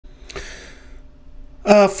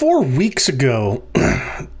4 weeks ago,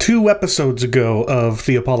 2 episodes ago of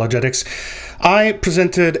Theopologetics, I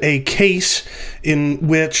presented a case in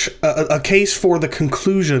which, a case for the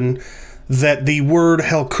conclusion that the word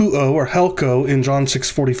helkyō or helkyō in John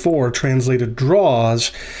 6:44, translated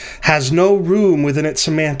draws, has no room within its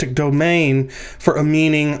semantic domain for a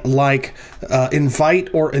meaning like invite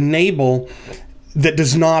or enable that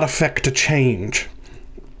does not affect a change.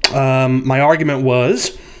 My argument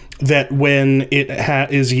was that when it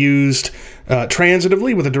is used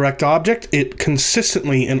transitively with a direct object, it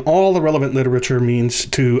consistently, in all the relevant literature, means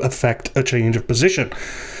to affect a change of position.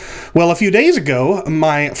 Well, a few days ago,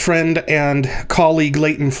 my friend and colleague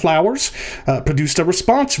Leighton produced a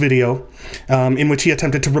response video in which he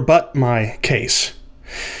attempted to rebut my case.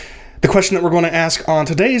 The question that we're going to ask on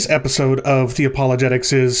today's episode of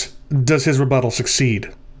Theopologetics is, does his rebuttal succeed?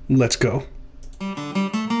 Let's go.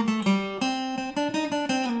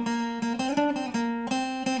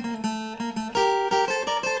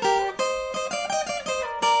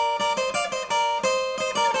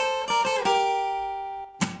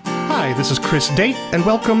 Hi, this is Chris Date, and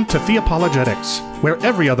welcome to Theopologetics, where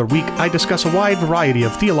every other week I discuss a wide variety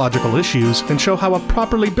of theological issues and show how a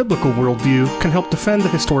properly biblical worldview can help defend the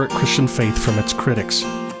historic Christian faith from its critics.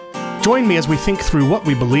 Join me as we think through what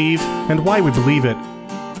we believe and why we believe it,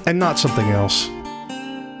 and not something else.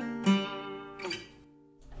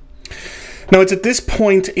 Now, it's at this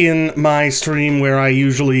point in my stream where I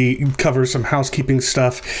usually cover some housekeeping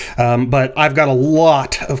stuff, but I've got a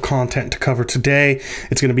lot of content to cover today.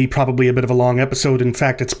 It's going to be probably a bit of a long episode. In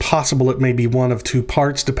fact, it's possible it may be one of 2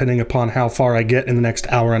 parts, depending upon how far I get in the next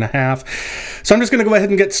hour and a half. So I'm just going to go ahead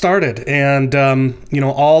and get started. And,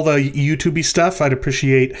 all the YouTube-y stuff, I'd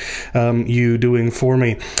appreciate you doing for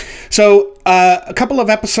me. So, a couple of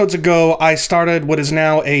episodes ago, I started what is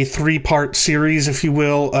now a 3-part series, if you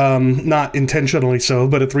will, not intentionally so,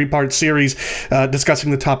 but a 3-part series discussing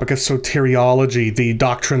the topic of soteriology, the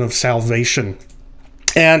doctrine of salvation.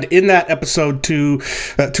 And in that episode, 2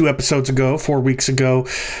 episodes ago, 4 weeks ago,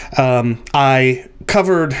 I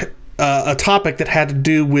covered a topic that had to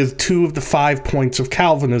do with 2 of the 5 points of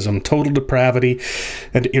Calvinism: total depravity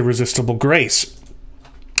and irresistible grace.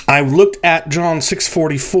 I looked at John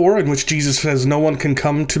 6:44, in which Jesus says, "No one can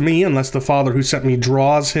come to me unless the Father who sent me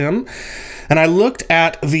draws him." And I looked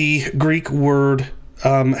at the Greek word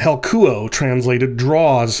helkyō, translated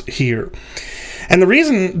draws, here. And the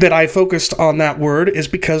reason that I focused on that word is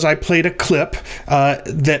because I played a clip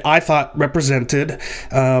that I thought represented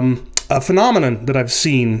a phenomenon that I've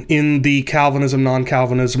seen in the Calvinism,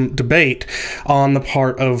 non-Calvinism debate on the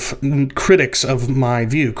part of critics of my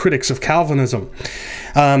view, critics of Calvinism.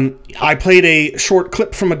 I played a short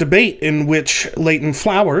clip from a debate in which Leighton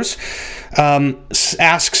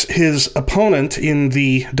asks his opponent in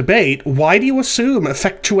the debate, why do you assume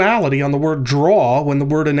effectuality on the word draw when the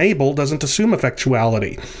word enable doesn't assume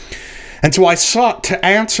effectuality? And so I sought to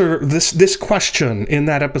answer this question in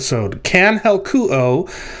that episode. Can helkyō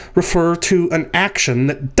refer to an action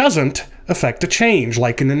that doesn't affect a change,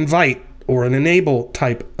 like an invite or an enable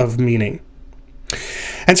type of meaning?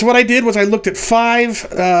 And so what I did was I looked at 5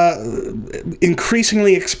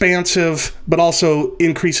 increasingly expansive, but also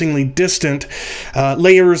increasingly distant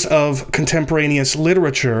layers of contemporaneous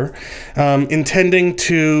literature, intending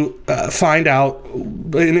to answer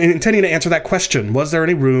that question. Was there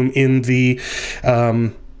any room in the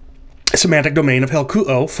semantic domain of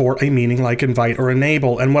helkyō for a meaning like invite or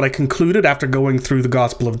enable? And what I concluded after going through the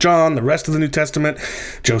Gospel of John, the rest of the New Testament,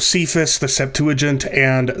 Josephus, the Septuagint,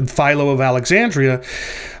 and Philo of Alexandria,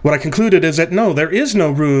 what I concluded is that no, there is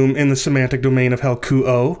no room in the semantic domain of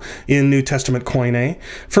helkyō in New Testament koine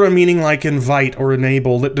for a meaning like invite or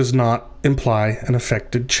enable that does not imply an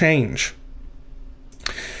affected change.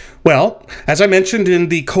 Well, as I mentioned in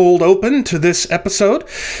the cold open to this episode,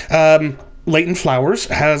 Leighton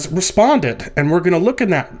has responded, and we're going to look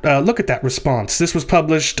at that response. This was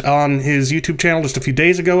published on his YouTube channel just a few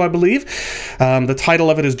days ago, I believe. The title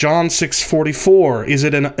of it is John 6:44. Is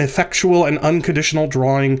it an effectual and unconditional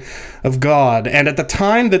drawing of God? And at the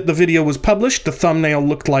time that the video was published, the thumbnail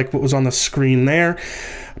looked like what was on the screen there.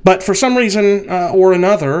 But for some reason or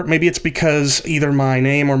another, maybe it's because either my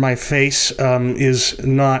name or my face is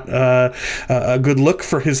not a good look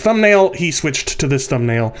for his thumbnail, he switched to this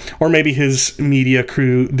thumbnail. Or maybe his media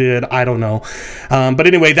crew did, I don't know. But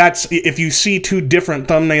anyway, if you see 2 different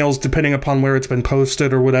thumbnails depending upon where it's been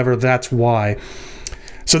posted or whatever, that's why.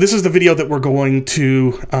 So this is the video that we're going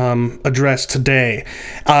to address today.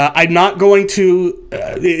 I'm not going to,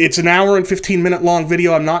 it's an hour and 15-minute long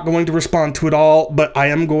video. I'm not going to respond to it all, but I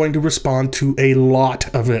am going to respond to a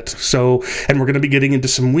lot of it. So, and we're going to be getting into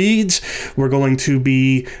some weeds. We're going to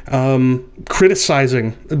be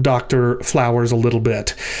criticizing Dr. Flowers a little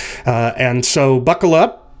bit. And so buckle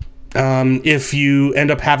up. If you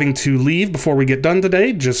end up having to leave before we get done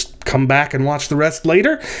today, just come back and watch the rest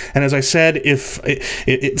later. And as I said,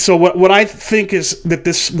 so what I think is that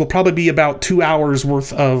this will probably be about 2 hours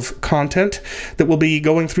worth of content that we'll be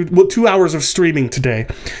going through, well, 2 hours of streaming today.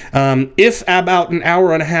 If about an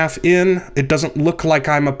hour and a half in, it doesn't look like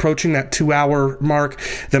I'm approaching that 2-hour mark,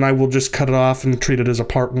 then I will just cut it off and treat it as a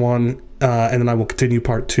part 1, and then I will continue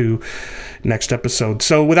part 2 next episode.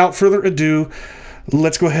 So without further ado,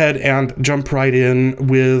 let's go ahead and jump right in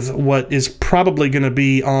with what is probably going to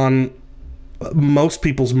be on most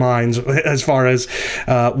people's minds as far as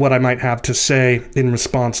what I might have to say in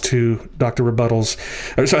response to Dr.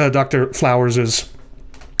 Dr. Flowers's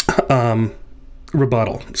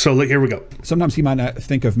rebuttal. So here we go. Sometimes he might not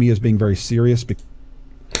think of me as being very serious.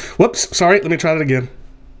 Whoops, sorry, let me try that again.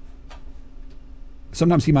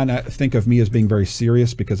 Sometimes he might not think of me as being very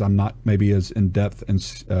serious because I'm not maybe as in-depth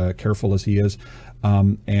and careful as he is.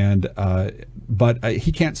 But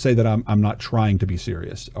he can't say that I'm not trying to be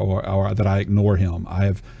serious or that I ignore him. I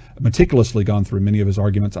have meticulously gone through many of his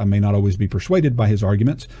arguments. I may not always be persuaded by his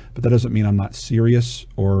arguments, but that doesn't mean I'm not serious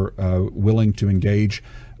or willing to engage,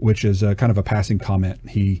 which is kind of a passing comment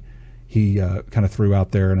he kind of threw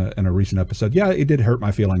out there in a recent episode. Yeah, it did hurt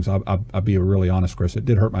my feelings. I'll be really honest, Chris. It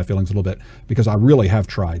did hurt my feelings a little bit because I really have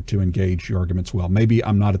tried to engage your arguments well. Maybe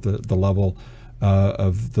I'm not at the level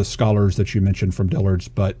of the scholars that you mentioned from Dillard's,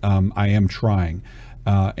 but I am trying.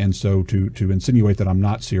 And so to insinuate that I'm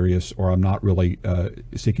not serious or I'm not really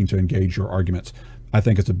seeking to engage your arguments, I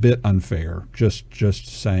think it's a bit unfair, just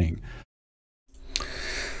saying.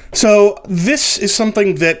 So this is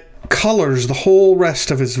something that colors the whole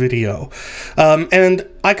rest of his video, and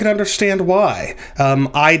I can understand why.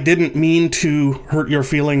 I didn't mean to hurt your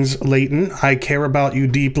feelings, Leighton. I care about you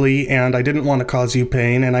deeply, and I didn't want to cause you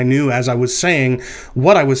pain, and I knew as I was saying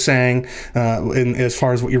what I was saying, as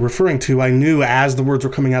far as what you're referring to, I knew as the words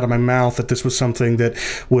were coming out of my mouth that this was something that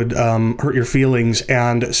would hurt your feelings,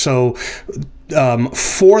 and so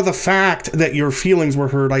for the fact that your feelings were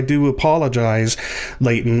hurt, I do apologize,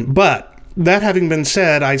 Leighton, but that having been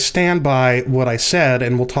said, I stand by what I said,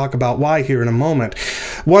 and we'll talk about why here in a moment.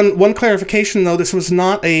 One clarification, though, this was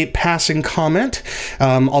not a passing comment,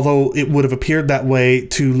 although it would have appeared that way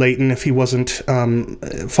to Leighton if he wasn't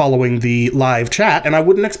following the live chat, and I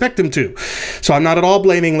wouldn't expect him to. So I'm not at all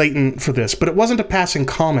blaming Leighton for this, but it wasn't a passing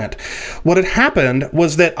comment. What had happened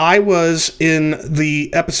was that I was in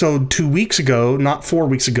the episode 2 weeks ago, not 4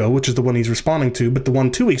 weeks ago, which is the one he's responding to, but the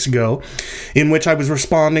one 2 weeks ago, in which I was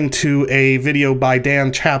responding to a video by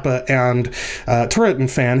Dan Chapa and Turretin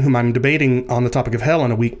Fan, whom I'm debating on the topic of hell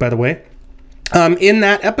in a week, by the way. In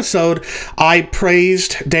that episode, I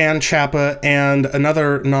praised Dan Chapa and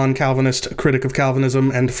another non-Calvinist critic of Calvinism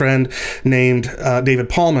and friend named David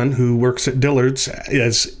Paulman, who works at Dillard's,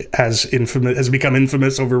 has become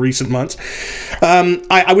infamous over recent months.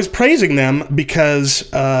 I was praising them because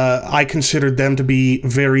I considered them to be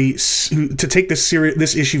to take this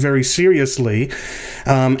issue very seriously,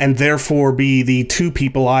 and therefore be the two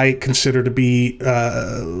people I consider to be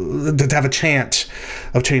to have a chance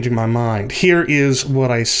of changing my mind. Here is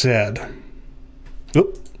what I said.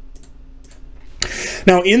 Oop.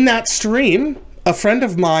 Now, in that stream, a friend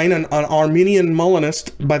of mine, an Armenian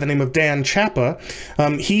Molinist by the name of Dan Chapa,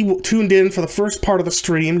 he tuned in for the first part of the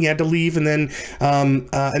stream. He had to leave, and then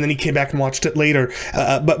he came back and watched it later.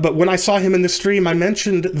 But when I saw him in the stream, I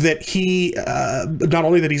mentioned that he, not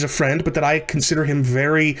only that he's a friend, but that I consider him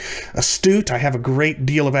very astute. I have a great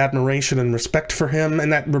deal of admiration and respect for him,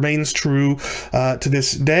 and that remains true to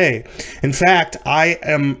this day. In fact, I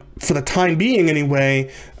am, for the time being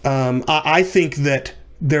anyway, I think that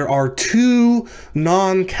there are two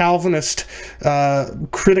non-Calvinist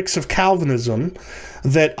critics of Calvinism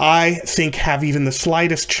that I think have even the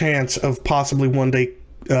slightest chance of possibly one day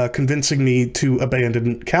convincing me to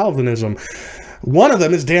abandon Calvinism. One of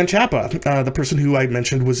them is Dan Chapa, the person who I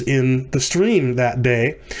mentioned was in the stream that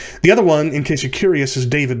day. The other one, in case you're curious, is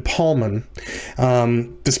David Paulman,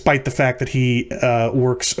 despite the fact that he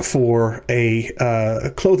works for a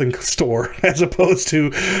clothing store as opposed to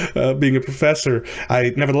being a professor.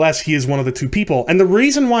 Nevertheless, he is one of the two people. And the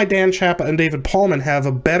reason why Dan Chapa and David Paulman have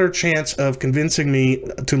a better chance of convincing me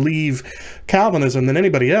to leave Calvinism than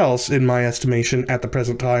anybody else, in my estimation, at the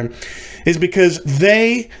present time, is because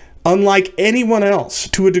they unlike anyone else,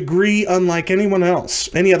 to a degree unlike anyone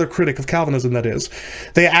else, any other critic of Calvinism, that is.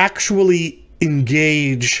 They actually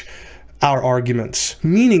engage our arguments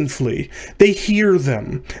meaningfully. They hear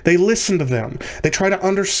them, they listen to them, they try to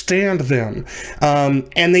understand them,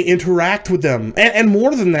 and they interact with them. And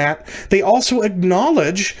more than that, they also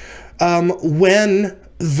acknowledge when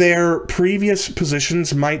their previous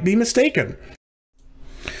positions might be mistaken.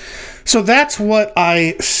 So that's what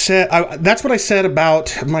I said. That's what I said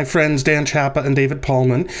about my friends Dan Chapa and David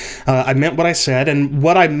Paulman. I meant what I said, and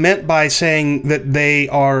what I meant by saying that they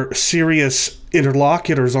are serious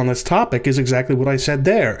interlocutors on this topic is exactly what I said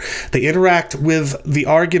there. They interact with the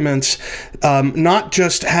arguments not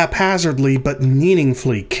just haphazardly, but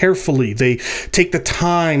meaningfully, carefully. They take the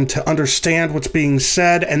time to understand what's being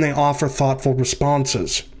said, and they offer thoughtful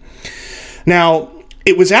responses. Now,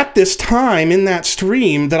 it was at this time in that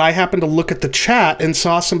stream that I happened to look at the chat and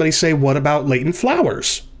saw somebody say, "What about Leighton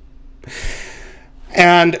Flowers?"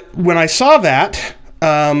 And when I saw that,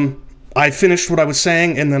 I finished what I was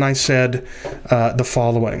saying, and then I said the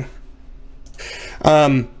following.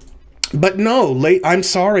 But no, I'm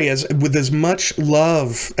sorry, with as much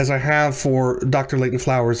love as I have for Dr. Leighton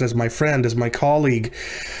Flowers as my friend, as my colleague,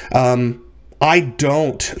 I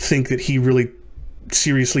don't think that he really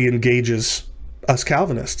seriously engages us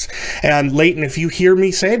Calvinists. And Leighton, if you hear me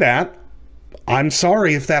say that, I'm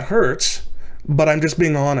sorry if that hurts, but I'm just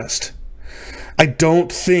being honest. I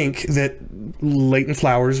don't think that Leighton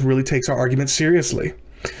Flowers really takes our arguments seriously.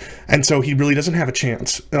 And so he really doesn't have a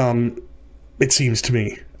chance, it seems to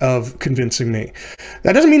me, of convincing me.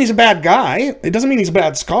 That doesn't mean he's a bad guy. It doesn't mean he's a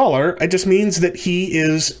bad scholar. It just means that he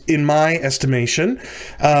is, in my estimation,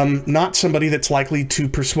 not somebody that's likely to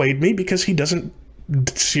persuade me, because he doesn't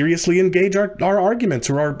seriously engage our arguments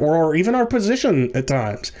or even our position at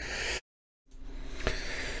times.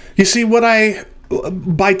 You see, what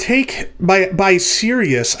by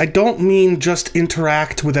serious, I don't mean just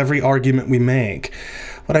interact with every argument we make.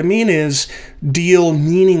 What I mean is deal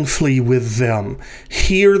meaningfully with them,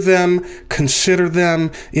 hear them, consider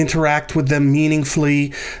them, interact with them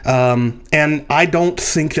meaningfully, and I don't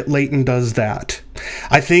think that Leighton does that.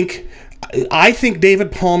 I think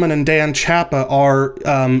David Paulman and Dan Chapa are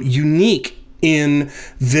unique in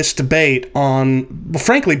this debate on, well,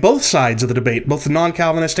 frankly, both sides of the debate, both the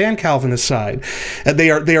non-Calvinist and Calvinist side.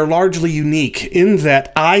 They are largely unique in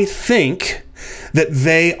that I think that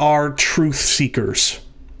they are truth seekers.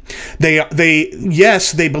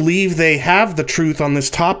 Yes, they believe they have the truth on this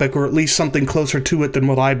topic, or at least something closer to it than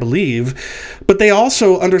what I believe, but they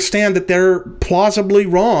also understand that they're plausibly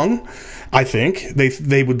wrong. I think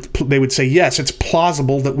they would say, yes, it's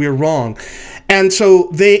plausible that we're wrong. And so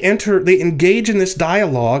they engage in this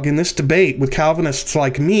dialogue, in this debate with Calvinists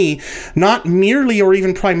like me, not merely or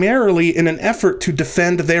even primarily in an effort to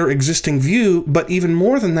defend their existing view, but even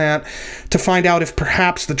more than that, to find out if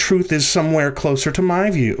perhaps the truth is somewhere closer to my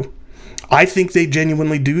view. I think they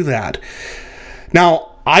genuinely do that.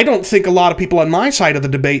 Now, I don't think a lot of people on my side of the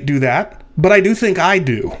debate do that, but I do think I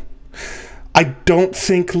do. I don't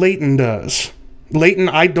think Leighton does. Leighton,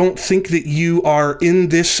 I don't think that you are in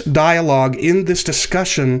this dialogue, in this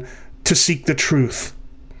discussion, to seek the truth.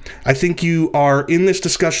 I think you are in this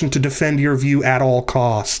discussion to defend your view at all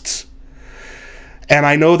costs. And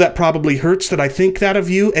I know that probably hurts that I think that of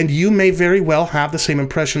you, and you may very well have the same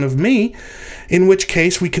impression of me, in which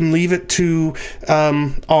case we can leave it to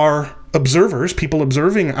our observers, people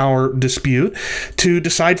observing our dispute, to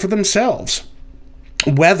decide for themselves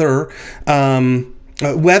whether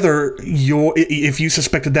if you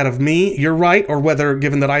suspected that of me, you're right, or whether,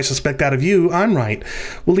 given that I suspect that of you, I'm right.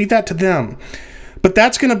 We'll leave that to them. But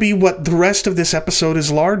that's going to be what the rest of this episode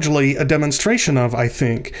is largely a demonstration of, I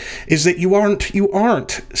think, is that you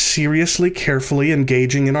aren't seriously, carefully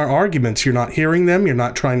engaging in our arguments. You're not hearing them, you're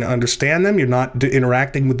not trying to understand them, you're not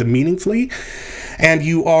interacting with them meaningfully, and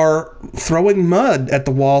you are throwing mud at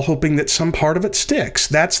the wall hoping that some part of it sticks.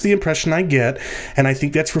 That's the impression I get, and I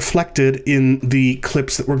think that's reflected in the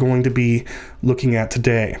clips that we're going to be looking at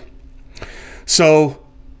today. So,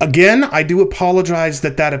 again, I do apologize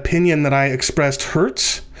that that opinion that I expressed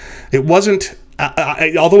hurts. It wasn't,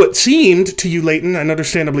 although it seemed to you, Leighton, and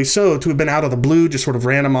understandably so, to have been out of the blue, just sort of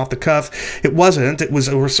random off the cuff. It wasn't. It was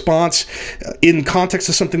a response in context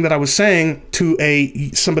of something that I was saying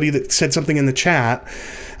to somebody that said something in the chat.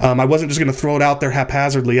 I wasn't just going to throw it out there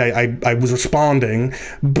haphazardly. I was responding,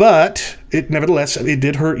 but nevertheless, it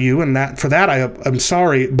did hurt you, and for that I'm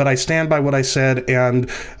sorry, but I stand by what I said, and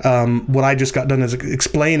what I just got done as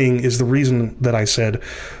explaining is the reason that I said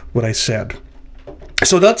what I said.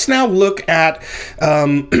 So let's now look at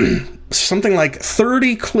something like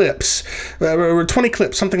 30 clips, or 20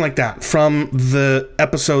 clips, something like that, from the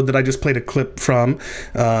episode that I just played a clip from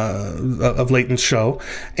of Leighton's show.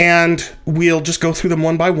 And we'll just go through them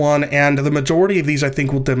one by one, and the majority of these, I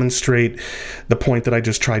think, will demonstrate the point that I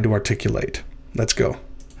just tried to articulate. Let's go.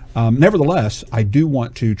 Nevertheless, I do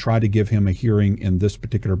want to try to give him a hearing in this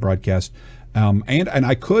particular broadcast. And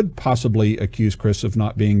I could possibly accuse Chris of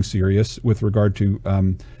not being serious with regard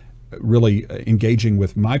to really engaging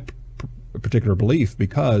with my particular belief,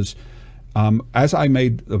 because as I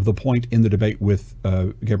made the point in the debate with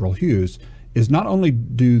Gabriel Hughes, is not only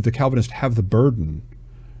do the Calvinists have the burden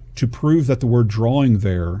to prove that the word drawing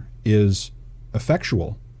there is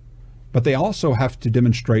effectual, but they also have to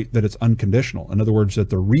demonstrate that it's unconditional. In other words, that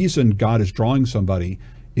the reason God is drawing somebody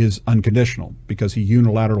is unconditional, because he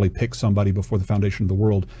unilaterally picked somebody before the foundation of the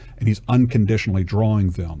world, and he's unconditionally drawing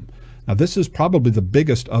them. Now, this is probably the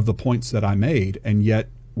biggest of the points that I made, and yet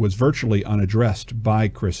was virtually unaddressed by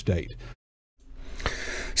Chris Date.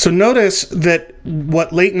 So notice that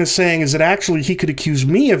what Leighton is saying is that actually he could accuse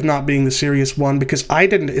me of not being the serious one because I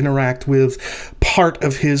didn't interact with part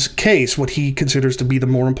of his case, what he considers to be the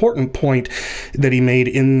more important point that he made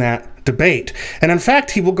in that debate. And in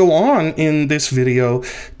fact, he will go on in this video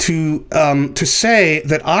to say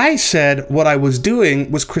that I said what I was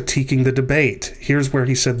doing was critiquing the debate. Here's where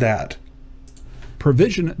he said that.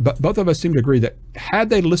 Provision, but both of us seem to agree that had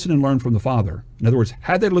they listened and learned from the Father, in other words,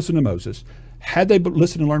 had they listened to Moses, had they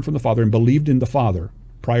listened and learned from the Father and believed in the Father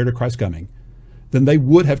prior to Christ's coming, then they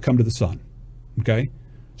would have come to the Son. Okay?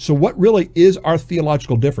 So what really is our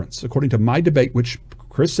theological difference, according to my debate, which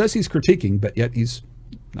Chris says he's critiquing, but yet he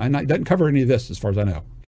doesn't cover any of this as far as I know.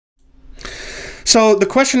 So the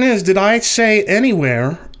question is, did I say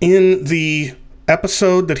anywhere in the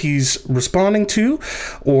episode that he's responding to,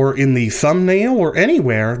 or in the thumbnail, or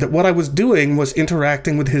anywhere, that what I was doing was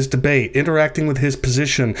interacting with his debate, interacting with his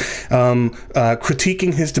position,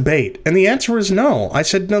 critiquing his debate? And the answer is no. I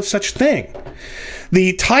said no such thing.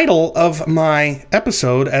 The title of my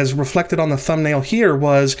episode, as reflected on the thumbnail here,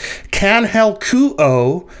 was, Can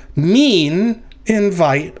helkyō mean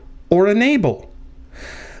invite or enable?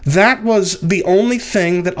 That was the only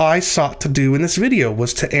thing that I sought to do in this video,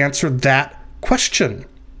 was to answer that question.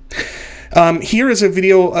 Here is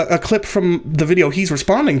a clip from the video he's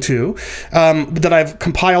responding to that I've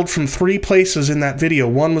compiled from 3 places in that video.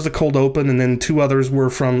 One was a cold open, and then 2 others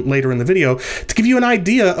were from later in the video, to give you an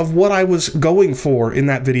idea of what I was going for in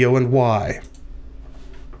that video and why.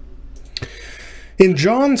 In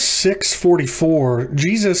John 6:44,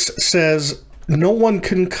 Jesus says, "No one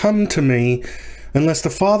can come to me unless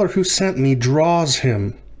the Father who sent me draws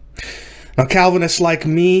him." Now, Calvinists like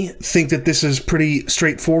me think that this is pretty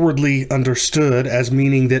straightforwardly understood as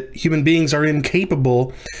meaning that human beings are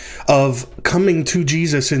incapable of coming to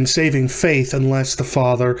Jesus in saving faith unless the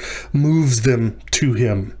Father moves them to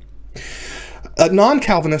him.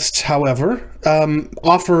 Non-Calvinists, however,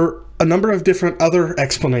 offer a number of different other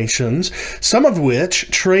explanations, some of which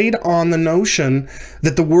trade on the notion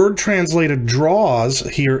that the word translated draws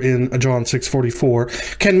here in John 6:44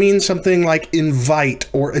 can mean something like invite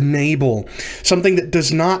or enable, something that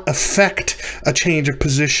does not affect a change of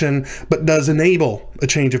position but does enable a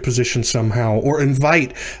change of position somehow, or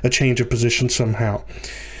invite a change of position somehow.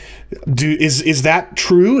 Is that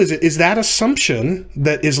true? Is that assumption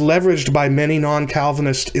that is leveraged by many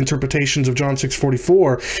non-Calvinist interpretations of John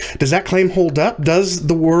 6:44? Does that claim hold up? Does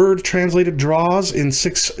the word translated draws in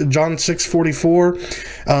John 6:44,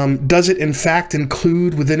 does it in fact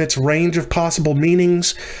include within its range of possible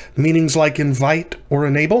meanings like invite or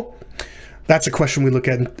enable? That's a question we look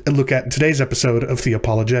at in today's episode of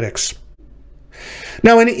Theopologetics.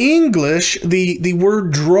 Now, in English, the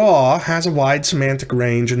word draw has a wide semantic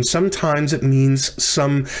range, and sometimes it means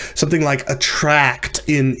something like attract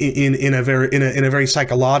in a very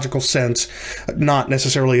psychological sense, not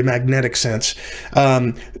necessarily a magnetic sense.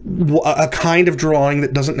 A kind of drawing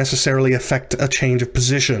that doesn't necessarily affect a change of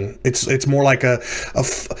position. It's more like a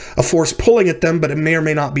force pulling at them, but it may or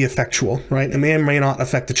may not be effectual, right? It may or may not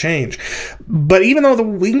affect the change. But even though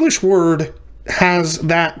the English word has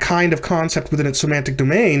that kind of concept within its semantic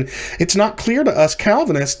domain, it's not clear to us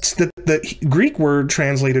Calvinists that the Greek word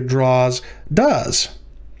translated draws does.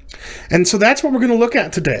 And so that's what we're going to look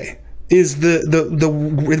at today, is we're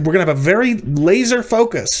going to have a very laser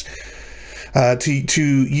focus, to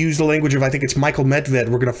use the language of, I think it's Michael Medved,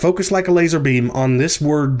 we're going to focus like a laser beam on this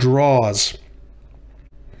word draws.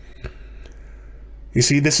 You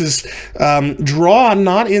see, this is draw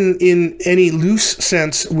not in any loose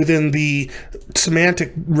sense within the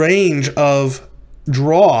semantic range of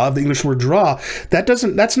draw, of the English word draw,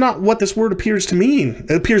 that's not what this word appears to mean.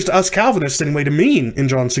 It appears to us Calvinists anyway to mean in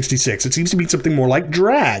John 66. It seems to mean something more like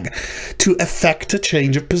drag, to effect a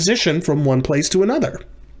change of position from one place to another.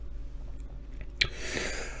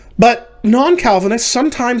 But non-Calvinists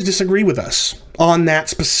sometimes disagree with us on that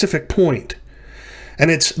specific point. And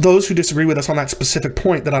it's those who disagree with us on that specific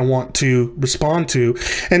point that I want to respond to.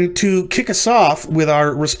 And to kick us off with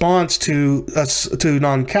our response to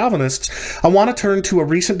non-Calvinists, I want to turn to a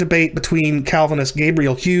recent debate between Calvinist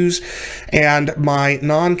Gabriel Hughes and my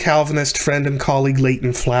non-Calvinist friend and colleague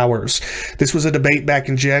Leighton Flowers. This was a debate back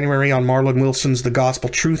in January on Marlon Wilson's The Gospel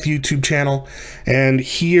Truth YouTube channel, and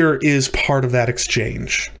here is part of that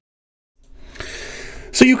exchange.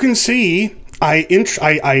 So you can see I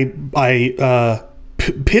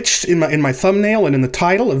pitched in my thumbnail and in the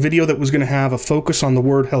title a video that was going to have a focus on the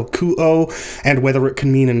word helkyō and whether it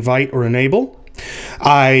can mean invite or enable.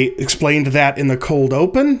 I explained that in the cold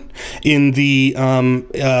open. In the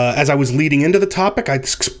as I was leading into the topic, I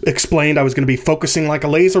explained I was going to be focusing like a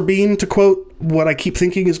laser beam, to quote what I keep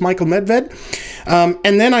thinking is Michael Medved.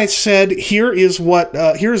 And then I said, here is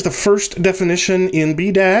the first definition in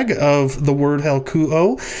BDAG of the word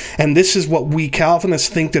helkyō, and this is what we Calvinists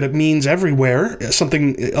think that it means everywhere,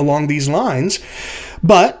 something along these lines.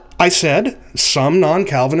 But I said some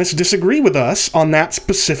non-Calvinists disagree with us on that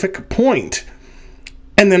specific point.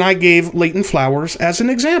 And then I gave Leighton Flowers as an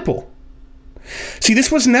example. See,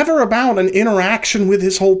 this was never about an interaction with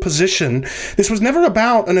his whole position. This was never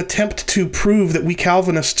about an attempt to prove that we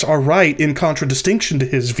Calvinists are right in contradistinction to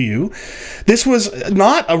his view. This was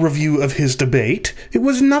not a review of his debate. It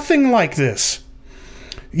was nothing like this.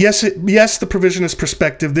 Yes, the provisionist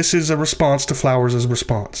perspective, this is a response to Flowers'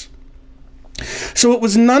 response. So it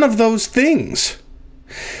was none of those things.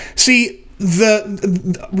 See,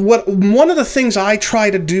 one of the things I try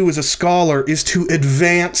to do as a scholar is to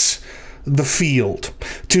advance the field.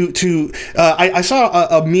 I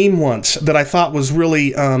saw a meme once that I thought was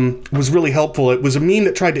really helpful. It was a meme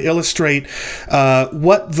that tried to illustrate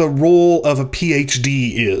what the role of a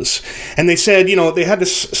PhD is. And they said, you know, they had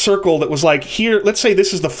this circle that was like, here, let's say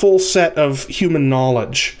this is the full set of human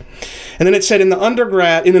knowledge. And then it said in an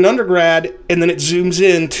undergrad, and then it zooms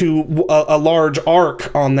in to a large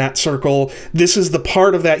arc on that circle. This is the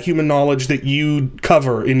part of that human knowledge that you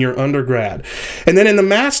cover in your undergrad. And then in the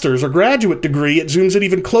master's or graduate degree, it zooms in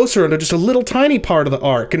even closer into just a little tiny part of the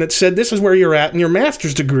arc. And it said, this is where you're at in your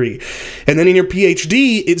master's degree. And then in your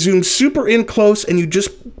PhD, it zooms super in close, and you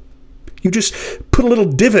just put a little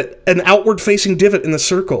divot, an outward-facing divot in the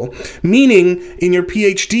circle. Meaning, in your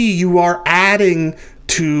PhD, you are adding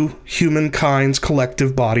to humankind's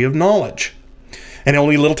collective body of knowledge. And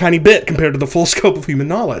only a little tiny bit compared to the full scope of human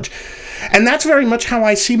knowledge. And that's very much how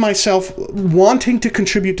I see myself wanting to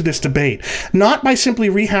contribute to this debate. Not by simply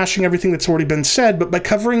rehashing everything that's already been said, but by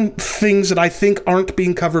covering things that I think aren't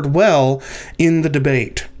being covered well in the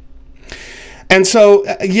debate. And so,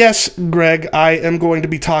 yes, Greg, I am going to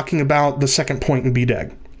be talking about the second point in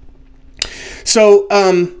BDAG. So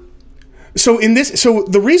the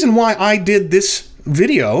reason why I did this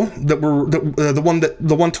video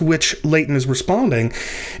the one to which Leighton is responding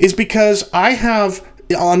is because I have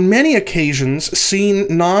on many occasions seen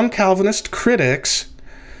non-Calvinist critics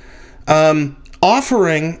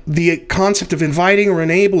offering the concept of inviting or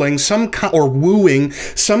enabling or wooing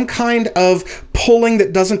some kind of pulling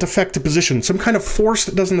that doesn't affect a position, some kind of force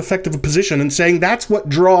that doesn't affect a position, and saying that's what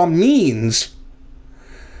draw means.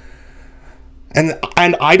 And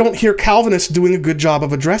I don't hear Calvinists doing a good job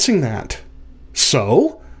of addressing that.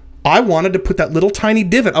 So I wanted to put that little tiny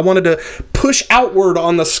divot. I wanted to push outward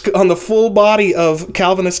on the full body of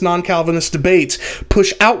Calvinist, non-Calvinist debates,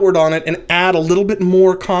 push outward on it and add a little bit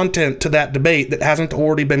more content to that debate that hasn't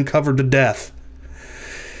already been covered to death.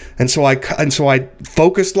 And so I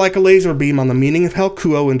focused like a laser beam on the meaning of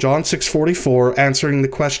helkyō in John 6:44, answering the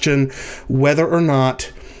question whether or not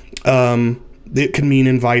it can mean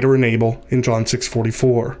invite or enable in John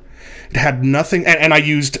 6:44. It had nothing, and I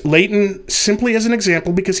used Leighton simply as an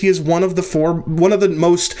example because he is one of the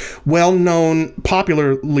most well-known,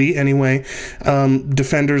 popularly anyway,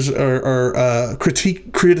 defenders or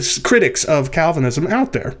critics of Calvinism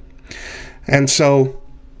out there. And so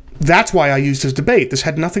that's why I used his debate. This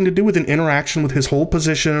had nothing to do with an interaction with his whole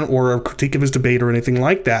position or a critique of his debate or anything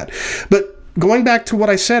like that. But going back to what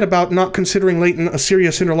I said about not considering Leighton a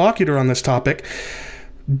serious interlocutor on this topic,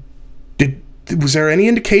 was there any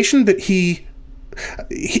indication that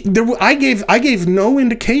I gave no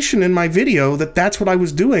indication in my video that that's what I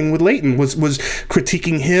was doing with Leighton, was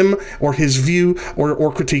critiquing him or his view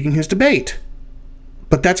or critiquing his debate.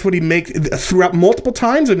 But that's what he makes throughout multiple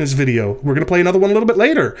times in his video. We're going to play another one a little bit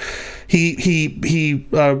later. He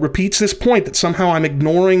repeats this point that somehow I'm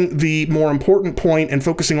ignoring the more important point and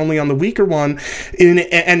focusing only on the weaker one,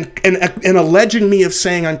 and alleging me of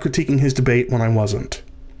saying I'm critiquing his debate when I wasn't.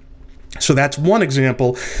 So that's one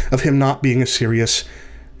example of him not being a serious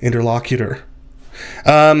interlocutor.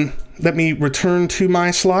 Let me return to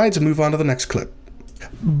my slides and move on to the next clip.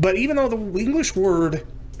 But even though the English word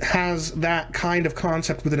has that kind of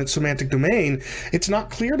concept within its semantic domain, it's not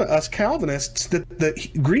clear to us Calvinists that the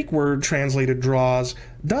Greek word translated draws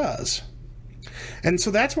does. And so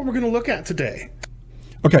that's what we're going to look at today.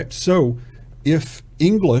 Okay, so if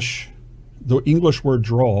the English word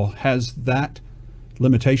draw has that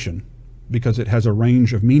limitation because it has a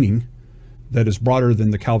range of meaning that is broader than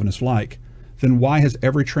the Calvinists like, then why has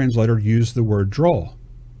every translator used the word draw?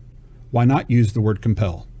 Why not use the word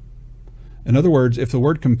compel? In other words, if the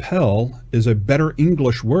word compel is a better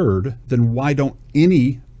English word, then why don't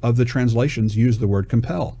any of the translations use the word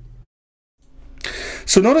compel?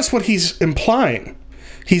 So notice what he's implying.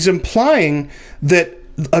 He's implying that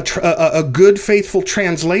a good, faithful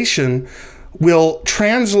translation will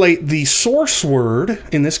translate the source word,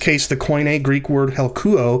 in this case the Koine Greek word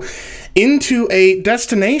helkyō, into a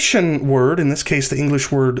destination word, in this case the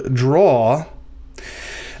English word draw.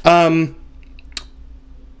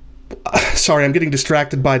 Sorry, I'm getting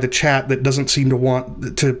distracted by the chat that doesn't seem to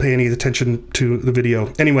want to pay any attention to the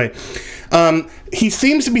video. Anyway, he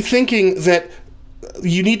seems to be thinking that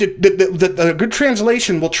you need to that a good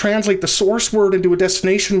translation will translate the source word into a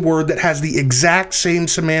destination word that has the exact same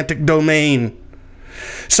semantic domain,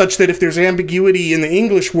 such that if there's ambiguity in the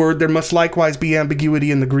English word, there must likewise be ambiguity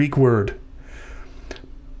in the Greek word.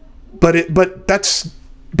 But that's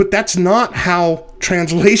not how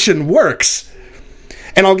translation works.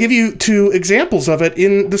 And I'll give you two examples of it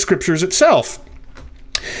in the scriptures itself.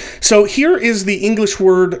 So here is the English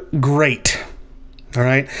word great. All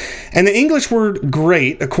right. And the English word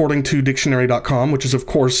great, according to dictionary.com, which is, of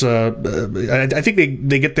course, I think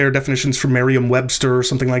they get their definitions from Merriam-Webster or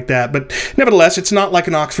something like that. But nevertheless, it's not like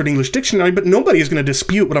an Oxford English Dictionary, but nobody is going to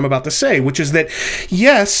dispute what I'm about to say, which is that,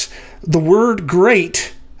 yes, the word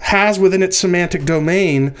great has within its semantic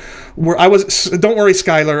domain where don't worry,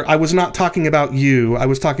 Skylar, I was not talking about you. I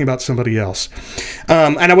was talking about somebody else.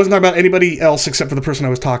 And I wasn't talking about anybody else except for the person I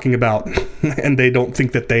was talking about. And they don't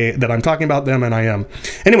think that I'm talking about them, and I am.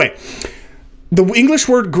 Anyway, the English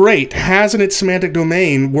word great has in its semantic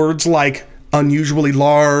domain words like unusually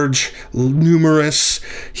large, numerous,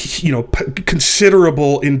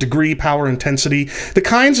 considerable in degree, power, intensity, the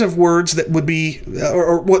kinds of words that would be,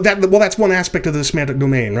 that's one aspect of the semantic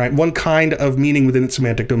domain, right? One kind of meaning within its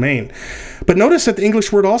semantic domain. But notice that the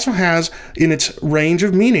English word also has in its range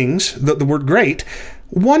of meanings, the word great,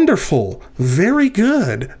 wonderful, very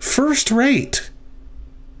good, first rate.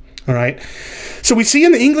 All right. So we see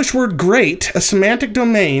in the English word great a semantic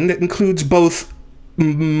domain that includes both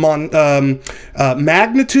magnitude,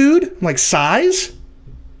 like size,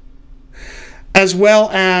 as well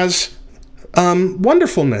as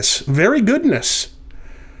wonderfulness, very goodness.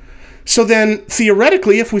 So then,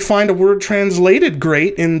 theoretically, if we find a word translated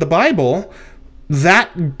great in the Bible,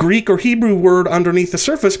 that Greek or Hebrew word underneath the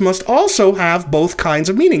surface must also have both kinds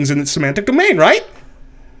of meanings in its semantic domain, right?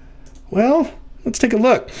 Well, let's take a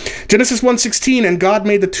look. Genesis 1:16, and God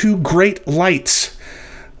made the two great lights.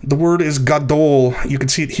 The word is gadol. You can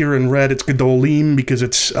see it here in red. It's gadolim because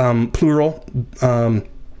it's plural.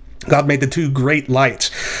 God made the two great lights.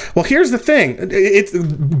 Well, here's the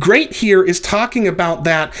thing. Great here is talking about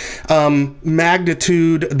that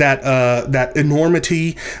magnitude, that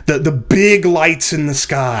enormity, the big lights in the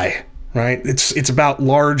sky, right? It's about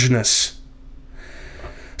largeness.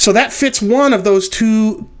 So that fits one of those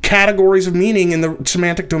two categories of meaning in the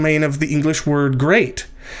semantic domain of the English word great.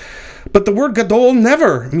 But the word gadol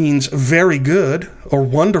never means very good or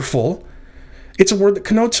wonderful. It's a word that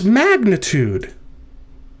connotes magnitude.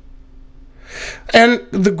 And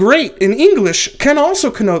the great in English can also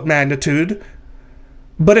connote magnitude,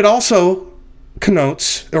 but it also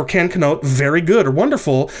connotes or can connote very good or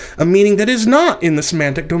wonderful, a meaning that is not in the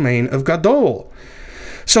semantic domain of gadol.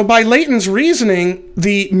 So by Leighton's reasoning,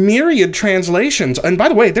 the myriad translations, and by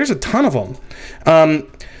the way, there's a ton of them,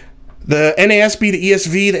 the NASB, the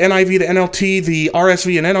ESV, the NIV, the NLT, the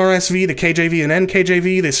RSV and NRSV, the KJV and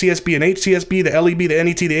NKJV, the CSB and HCSB, the LEB, the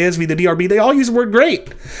NET, the ASV, the DRB, they all use the word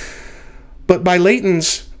great. But by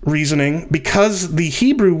Leighton's reasoning, because the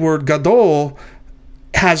Hebrew word gadol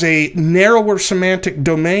has a narrower semantic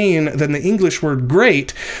domain than the English word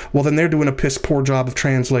great, well, then they're doing a piss poor job of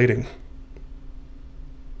translating.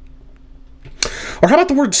 Or how about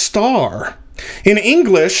the word star? In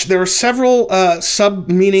English, there are several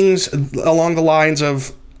sub-meanings along the lines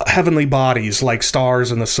of heavenly bodies, like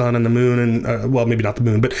stars and the sun and the moon, and, well, maybe not the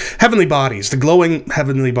moon, but heavenly bodies, the glowing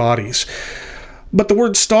heavenly bodies. But the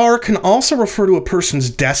word star can also refer to a person's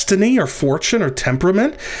destiny or fortune or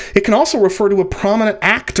temperament. It can also refer to a prominent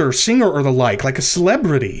actor, singer, or the like a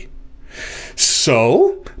celebrity.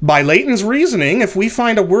 So, by Leighton's reasoning, if we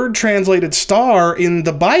find a word translated star in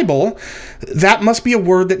the Bible, that must be a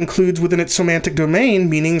word that includes within its semantic domain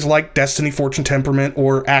meanings like destiny, fortune, temperament,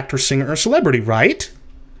 or actor, singer, or celebrity, right?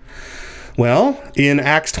 Well, in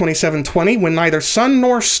Acts 27:20, when neither sun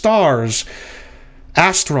nor stars,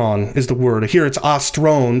 astron is the word. Here it's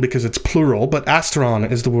astron because it's plural, but astron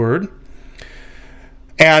is the word.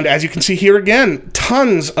 And as you can see here again,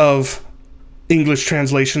 tons of English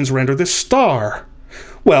translations render this star.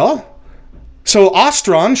 Well, so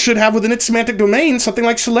astron should have within its semantic domain something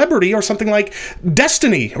like celebrity or something like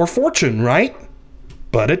destiny or fortune, right?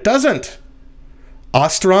 But it doesn't.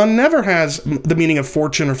 Astron never has the meaning of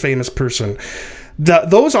fortune or famous person.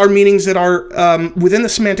 Those are meanings that are within the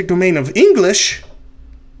semantic domain of English,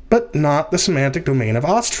 but not the semantic domain of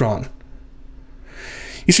astron.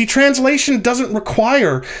 You see, translation doesn't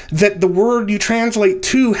require that the word you translate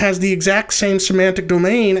to has the exact same semantic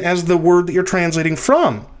domain as the word that you're translating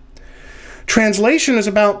from. Translation is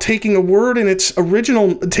about taking a word in its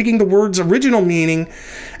original, taking the word's original meaning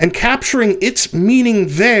and capturing its meaning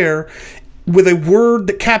there with a word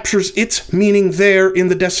that captures its meaning there in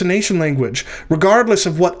the destination language, regardless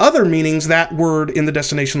of what other meanings that word in the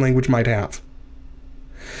destination language might have.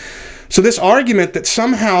 So this argument that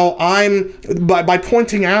somehow by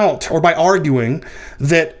pointing out or by arguing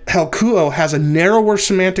that helkyō has a narrower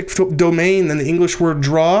semantic domain than the English word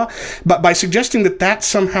draw, but by suggesting that that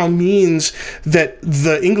somehow means that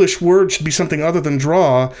the English word should be something other than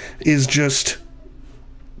draw is just,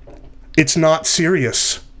 it's not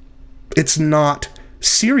serious. It's not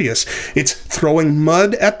serious. It's throwing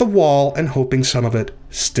mud at the wall and hoping some of it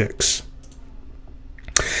sticks.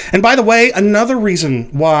 And by the way, another reason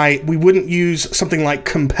why we wouldn't use something like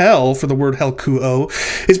compel for the word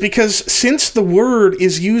helkyō is because since the word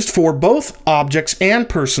is used for both objects and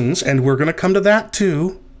persons, and we're going to come to that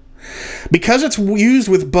too, because it's used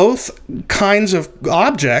with both kinds of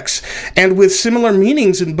objects and with similar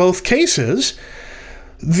meanings in both cases,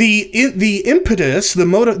 the impetus, the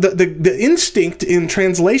motive, the instinct in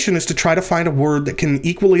translation is to try to find a word that can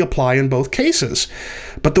equally apply in both cases.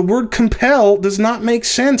 But the word compel does not make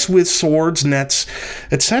sense with swords, nets,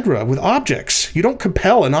 etc., with objects. You don't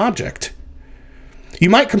compel an object.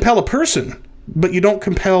 You might compel a person, but you don't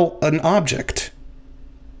compel an object.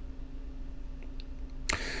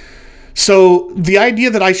 So the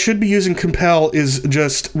idea that I should be using compel is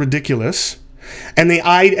just ridiculous. And the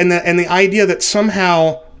idea that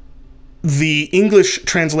somehow the English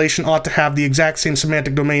translation ought to have the exact same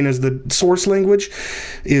semantic domain as the source language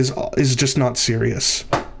is just not serious.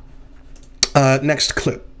 Next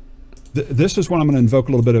clip. This is what I'm going to invoke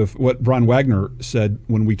a little bit of what Brian Wagner said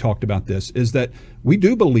when we talked about this, is that we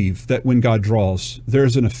do believe that when God draws,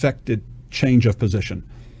 there's an affected change of position.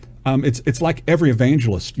 It's like every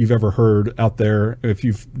evangelist you've ever heard out there, if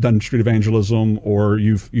you've done street evangelism or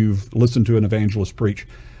you've listened to an evangelist preach,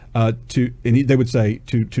 they would say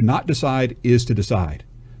to not decide is to decide.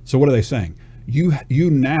 So what are they saying?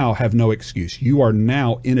 You now have no excuse. You are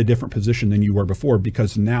now in a different position than you were before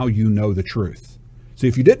because now you know the truth. So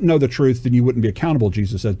if you didn't know the truth, then you wouldn't be accountable,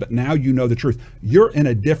 Jesus says, but now you know the truth. You're in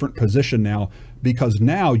a different position now because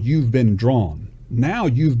now you've been drawn. Now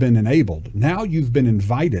you've been enabled. Now you've been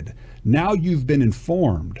invited. Now you've been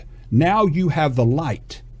informed. Now you have the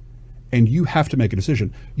light, and you have to make a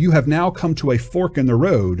decision. You have now come to a fork in the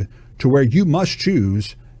road to where you must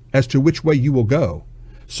choose as to which way you will go.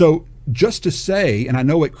 So just to say, and I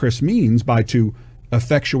know what Chris means by to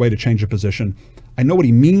effectuate a change of position, I know what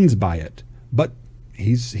he means by it, but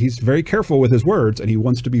he's very careful with his words, and he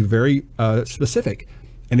wants to be very specific.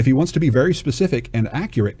 And if he wants to be very specific and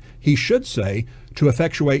accurate, he should say to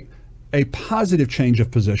effectuate a positive change of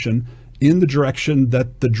position in the direction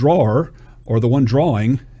that the drawer or the one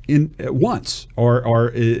drawing wants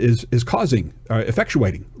or is causing,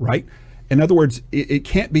 effectuating, right? In other words, it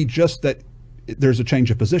can't be just that there's a change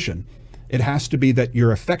of position. It has to be that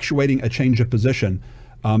you're effectuating a change of position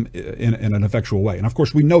in an effectual way. And of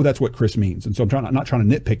course, we know that's what Chris means. And so I'm not trying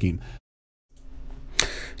to nitpick him.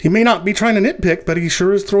 He may not be trying to nitpick, but he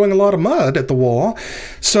sure is throwing a lot of mud at the wall.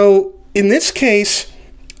 So in this case,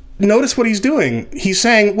 notice what he's doing. He's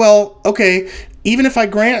saying, well, okay, even if I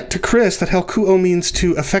grant to Chris that helkyō means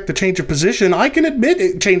to affect a change of position, I can admit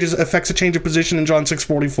it affects a change of position in John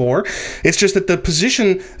 6:44. It's just that the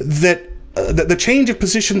position that the change of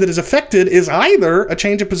position that is affected is either a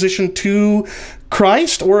change of position to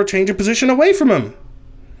Christ or a change of position away from him.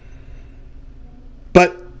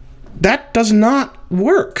 But that does not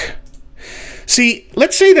work. See,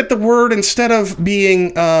 let's say that the word, instead of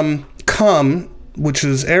being come, which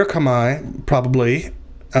is erkamai, probably,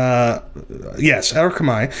 yes,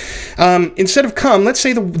 erkamai, instead of come, let's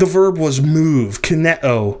say the verb was move,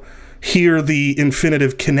 kineo. Here the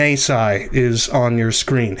infinitive kinesai is on your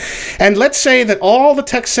screen. And let's say that all the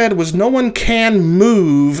text said was no one can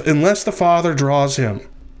move unless the Father draws him.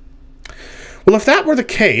 Well, if that were the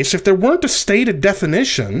case, if there weren't a stated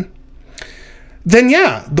definition, then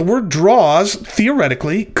yeah, the word draws,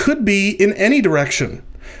 theoretically, could be in any direction.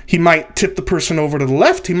 He might tip the person over to the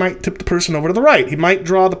left, he might tip the person over to the right. He might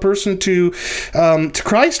draw the person to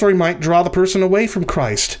Christ, or he might draw the person away from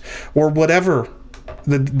Christ, or whatever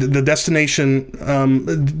the destination,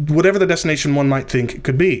 whatever the destination one might think it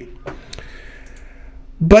could be.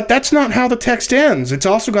 But that's not how the text ends. It's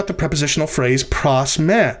also got the prepositional phrase pros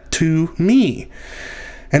me, to me.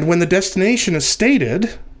 And when the destination is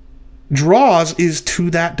stated, draws is to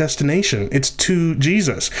that destination. It's to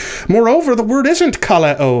Jesus. Moreover, the word isn't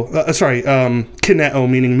kaleo, kineo,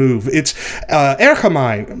 meaning move. It's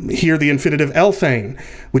erchamai, here the infinitive elthane,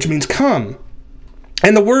 which means come.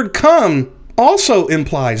 And the word come also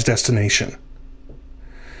implies destination.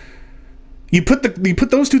 You put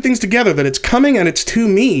those two things together, that it's coming and it's to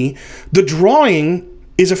me. The drawing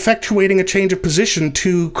is effectuating a change of position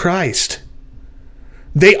to Christ.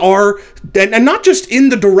 They are, and not just in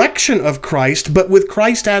the direction of Christ, but with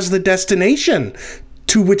Christ as the destination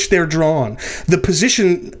to which they're drawn, the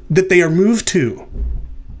position that they are moved to.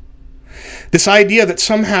 This idea that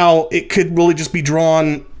somehow it could really just be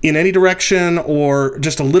drawn in any direction or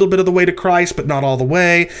just a little bit of the way to Christ, but not all the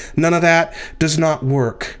way, none of that does not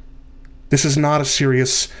work. This is not a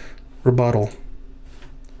serious rebuttal.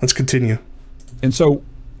 Let's continue. And so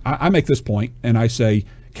I make this point and I say,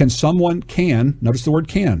 notice the word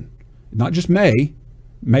can, not just may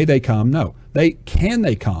they come? No, they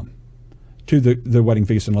come to the wedding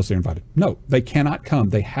feast unless they're invited? No, they cannot come.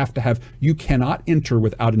 They have to have, you cannot enter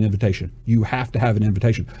without an invitation. You have to have an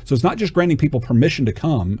invitation. So it's not just granting people permission to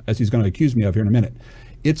come, as he's going to accuse me of here in a minute.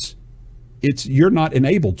 It's you're not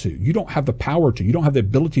enabled to. You don't have the power to. You don't have the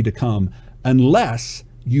ability to come unless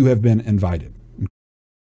you have been invited.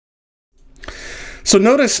 So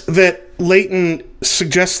notice that Leighton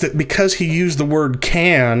suggests that because he used the word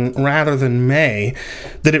can rather than may,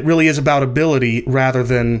 that it really is about ability rather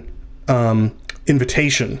than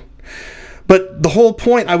invitation. But the whole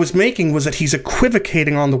point I was making was that he's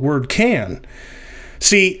equivocating on the word can.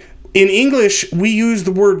 See, in English, we use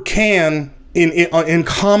the word can in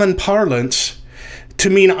common parlance to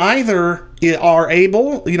mean either is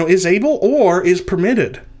able or is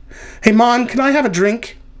permitted. Hey, Mom, can I have a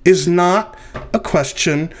drink? Is not a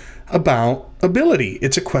question about ability.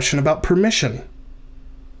 It's a question about permission.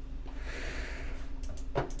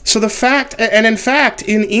 So the fact, and in fact,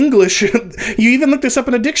 in English, you even look this up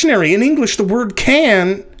in a dictionary. In English, the word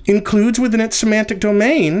can includes within its semantic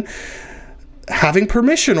domain having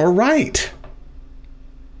permission or right.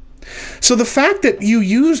 So the fact that you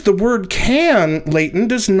use the word can, Leighton,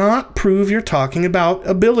 does not prove you're talking about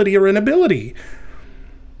ability or inability.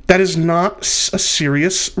 That is not a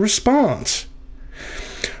serious response.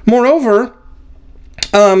 Moreover,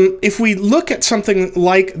 if we look at something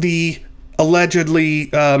like the allegedly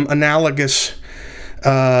analogous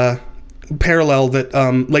parallel that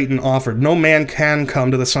Leighton offered, no man can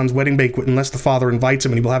come to the Son's wedding banquet unless the Father invites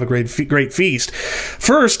him and he will have a great feast.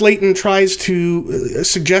 First, Leighton tries to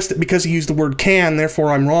suggest that because he used the word can,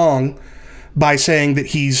 therefore I'm wrong, by saying that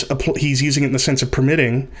he's using it in the sense of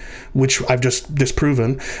permitting, which I've just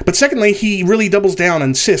disproven. But secondly, he really doubles down and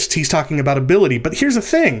insists he's talking about ability. But here's the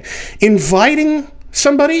thing. Inviting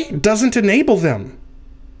somebody doesn't enable them.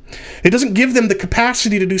 It doesn't give them the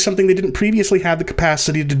capacity to do something they didn't previously have the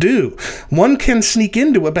capacity to do. One can sneak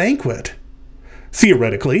into a banquet,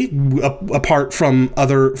 theoretically, apart from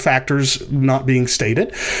other factors not being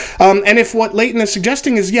stated. And if what Leighton is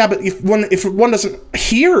suggesting is, yeah, but if one doesn't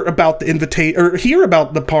hear about the invitation or hear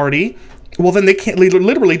about the party, well, then they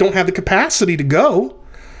literally don't have the capacity to go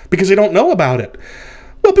because they don't know about it.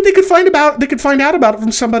 Well, but they could find out about it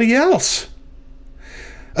from somebody else.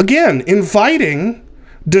 Again, inviting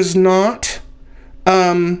does not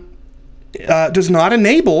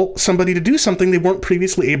enable somebody to do something they weren't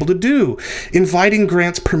previously able to do. Inviting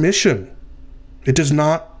grants permission. It does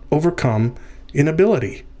not overcome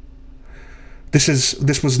inability. This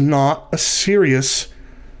was not a serious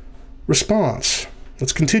response.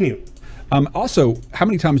 Let's continue. Also, how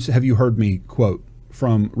many times have you heard me quote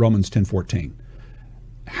from Romans 10:14.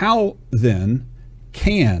 How then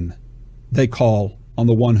can they call on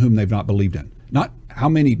the one whom they've not believed in? Not how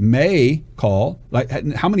many may call, like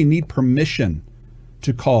how many need permission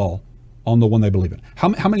to call on the one they believe in?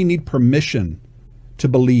 How many need permission to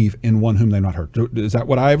believe in one whom they've not heard? Is that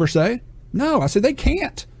what I ever say? No, I say they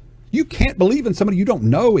can't. You can't believe in somebody you don't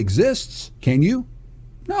know exists, can you?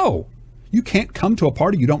 No. You can't come to a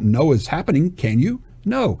party you don't know is happening, can you?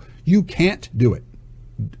 No. You can't do it.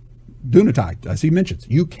 Dunatai, as he mentions,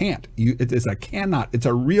 you can't. It's a cannot. It's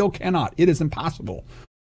a real cannot. It is impossible.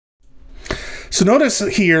 So notice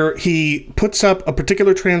here he puts up a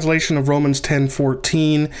particular translation of Romans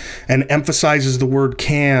 10:14 and emphasizes the word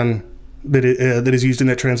can that is used in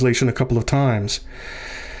that translation a couple of times.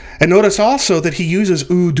 And notice also that he uses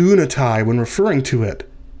dunatai when referring to it.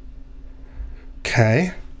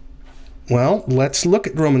 Okay. Well, let's look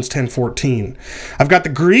at Romans 10:14. I've got the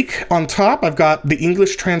Greek on top. I've got the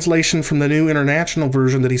English translation from the New International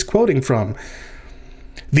Version that he's quoting from.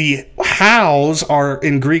 The hows are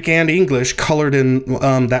in Greek and English, colored in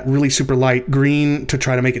that really super light green to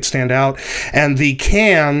try to make it stand out. And the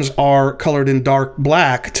cans are colored in dark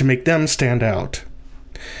black to make them stand out.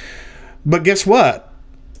 But guess what?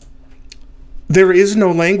 There is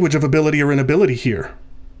no language of ability or inability here.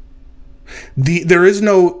 There is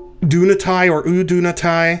no dunatai or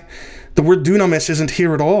dunatai. The word dunamis isn't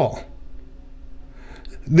here at all.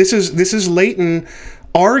 This is Leighton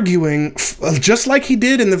arguing, just like he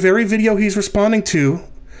did in the very video he's responding to.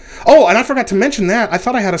 Oh, and I forgot to mention that. I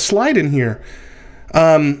thought I had a slide in here.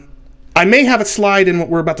 I may have a slide in what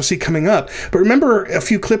we're about to see coming up. But remember a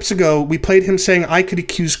few clips ago, we played him saying I could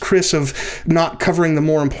accuse Chris of not covering the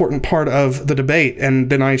more important part of the debate. And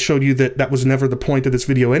then I showed you that that was never the point of this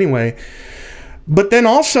video anyway. But then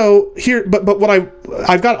also here, but what I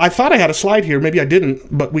thought I had a slide here. Maybe I didn't,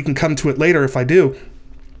 but we can come to it later if I do.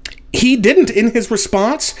 He didn't, in his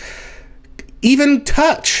response, even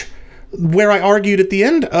touch where I argued at the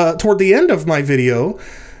end, toward the end of my video,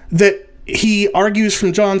 that he argues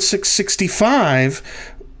from John 6:65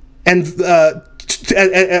 and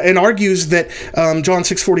argues that John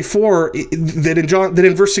 6:44 that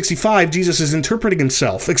in verse 65 Jesus is interpreting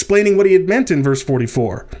himself, explaining what he had meant in verse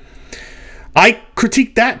 44. I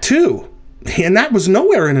critiqued that too, and that was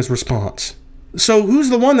nowhere in his response. So who's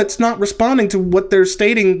the one that's not responding to what they're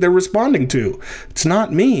stating they're responding to? It's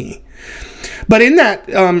not me. But in that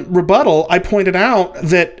rebuttal, I pointed out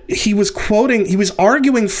that he was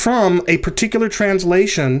arguing from a particular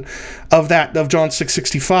translation of John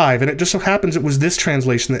 6:65, and it just so happens it was this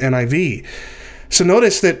translation, the NIV. So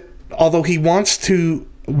notice that although he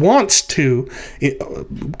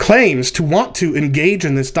claims to want to engage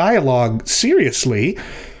in this dialogue seriously,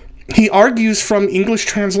 he argues from English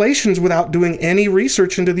translations without doing any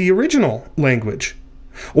research into the original language,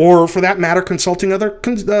 or for that matter, consulting other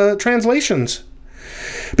translations.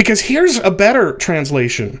 Because here's a better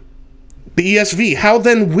translation, the ESV. How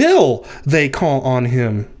then will they call on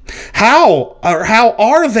him? How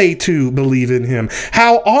are they to believe in him?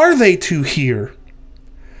 How are they to hear?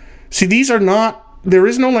 See, there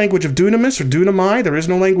is no language of dunamis or dunamai. There is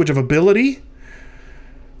no language of ability.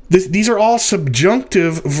 These are all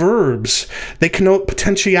subjunctive verbs. They connote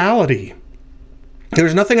potentiality.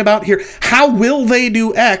 There's nothing about here, how will they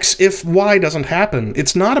do X if Y doesn't happen?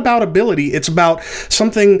 It's not about ability. It's about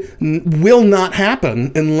something will not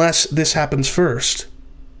happen unless this happens first.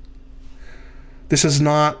 This is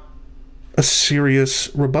not a serious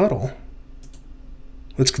rebuttal.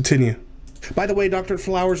 Let's continue. By the way, Dr.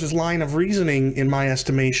 Flowers' line of reasoning, in my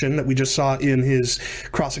estimation, that we just saw in his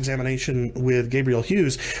cross-examination with Gabriel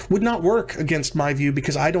Hughes, would not work against my view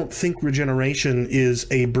because I don't think regeneration is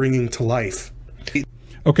a bringing to life.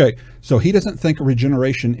 Okay, so he doesn't think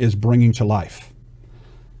regeneration is bringing to life.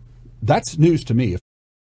 That's news to me.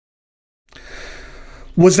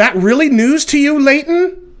 Was that really news to you,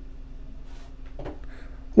 Leighton?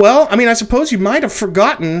 Well, I mean, I suppose you might have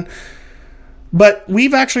forgotten, but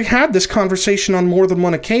we've actually had this conversation on more than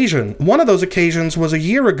one occasion. One of those occasions was a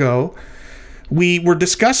year ago. We were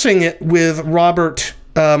discussing it with Robert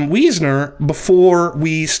Wiesner before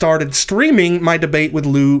we started streaming my debate with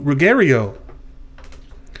Lou Ruggiero.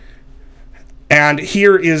 And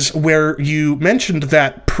here is where you mentioned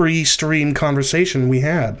that pre-stream conversation we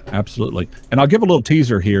had. Absolutely. And I'll give a little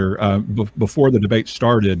teaser here. Before the debate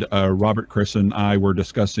started, Robert, Chris, and I were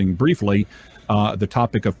discussing briefly the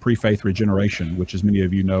topic of pre-faith regeneration, which, as many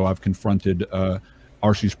of you know, I've confronted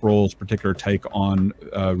R.C. Sproul's particular take on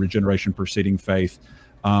regeneration preceding faith.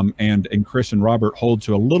 And Chris and Robert hold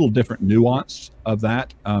to a little different nuance of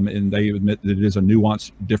that, and they admit that it is a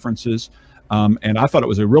nuanced differences. And I thought it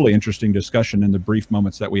was a really interesting discussion in the brief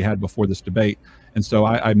moments that we had before this debate. And so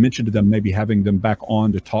I mentioned to them maybe having them back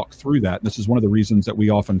on to talk through that. And this is one of the reasons that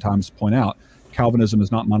we oftentimes point out Calvinism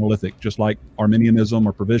is not monolithic, just like Arminianism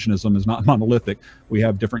or Provisionism is not monolithic. We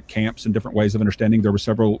have different camps and different ways of understanding. There were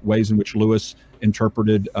several ways in which Lewis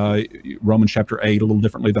interpreted Romans chapter 8 a little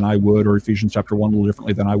differently than I would, or Ephesians chapter 1 a little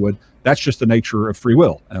differently than I would. That's just the nature of free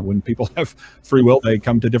will. And when people have free will, they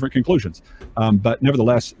come to different conclusions. But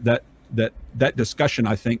nevertheless, that discussion,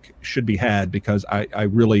 I think, should be had, because I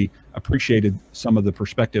really appreciated some of the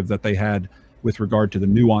perspective that they had with regard to the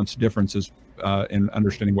nuanced differences in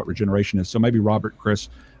understanding what regeneration is. So maybe Robert, Chris,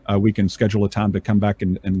 we can schedule a time to come back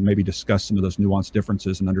and maybe discuss some of those nuanced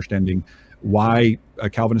differences and understanding why a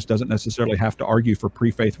Calvinist doesn't necessarily have to argue for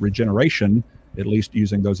pre-faith regeneration, at least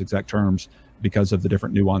using those exact terms, because of the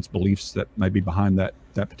different nuanced beliefs that may be behind that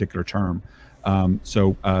particular term.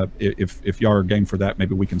 So if y'all are game for that,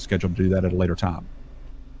 maybe we can schedule to do that at a later time.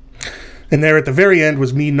 And there at the very end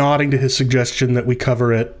was me nodding to his suggestion that we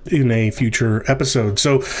cover it in a future episode.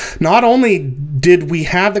 So not only did we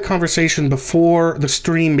have the conversation before the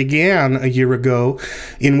stream began a year ago,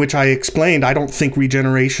 in which I explained I don't think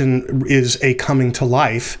regeneration is a coming to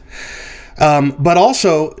life, but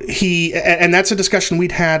also and that's a discussion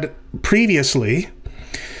we'd had previously,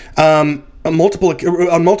 on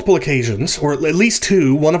multiple occasions, or at least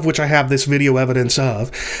two, one of which I have this video evidence of.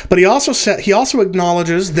 But he also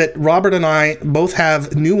acknowledges that Robert and I both have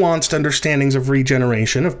nuanced understandings of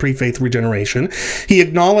regeneration, of pre-faith regeneration. He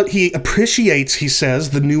appreciates, he says,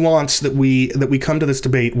 the nuance that we come to this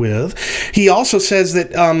debate with. He also says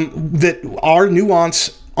that that our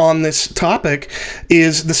nuance on this topic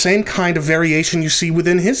is the same kind of variation you see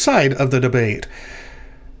within his side of the debate.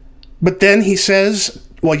 But then he says,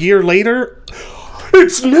 well, a year later,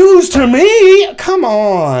 it's news to me. Come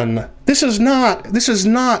on. This is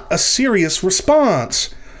not a serious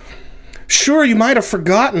response. Sure, you might have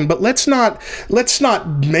forgotten, but let's not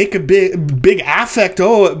make a big affect.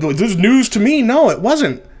 Oh, this is news to me. No, it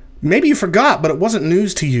wasn't. Maybe you forgot, but it wasn't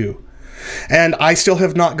news to you. And I still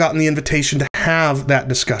have not gotten the invitation to have that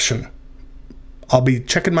discussion. I'll be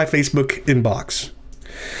checking my Facebook inbox.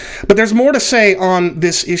 But there's more to say on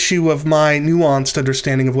this issue of my nuanced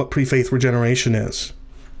understanding of what pre-faith regeneration is.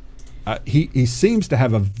 He seems to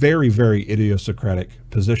have a very, very idiosyncratic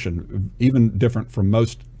position, even different from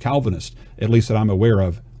most Calvinists, at least that I'm aware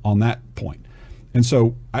of, on that point. And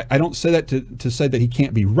so I don't say that to say that he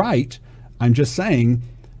can't be right. I'm just saying,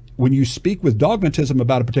 when you speak with dogmatism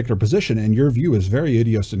about a particular position and your view is very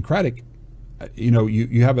idiosyncratic, you know,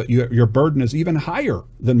 your burden is even higher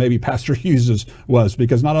than maybe Pastor Hughes's was,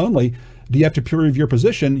 because not only do you have to prove your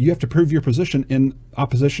position, you have to prove your position in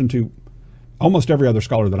opposition to almost every other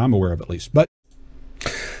scholar that I'm aware of, at least. But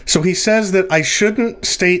so he says that I shouldn't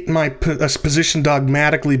state my position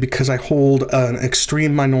dogmatically because I hold an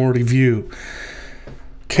extreme minority view.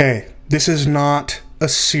 Okay, this is not a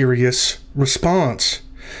serious response.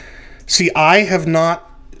 See, I have not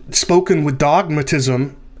spoken with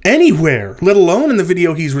dogmatism anywhere, let alone in the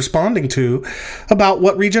video he's responding to, about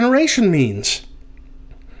what regeneration means.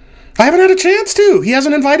 I haven't had a chance to. He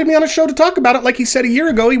hasn't invited me on a show to talk about it like he said a year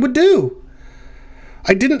ago he would do.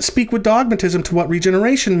 I didn't speak with dogmatism to what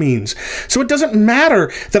regeneration means. So it doesn't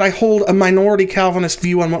matter that I hold a minority Calvinist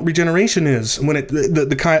view on what regeneration is, when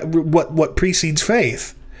what precedes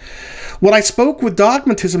faith. What I spoke with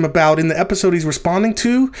dogmatism about in the episode he's responding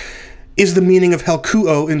to is the meaning of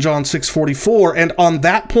helkyō in John 6:44, and on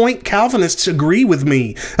that point, Calvinists agree with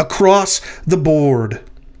me across the board.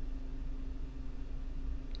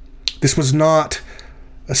 This was not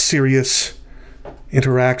a serious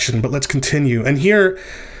interaction, but let's continue. And here,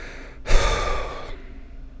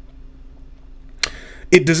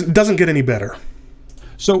 it doesn't get any better.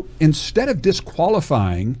 So instead of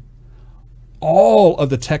disqualifying all of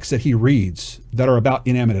the texts that he reads that are about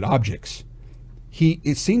inanimate objects,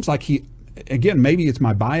 it seems like he, again, maybe it's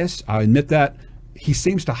my bias, I admit that, he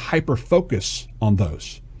seems to hyper-focus on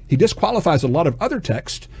those. He disqualifies a lot of other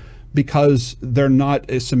texts because they're not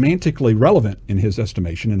semantically relevant in his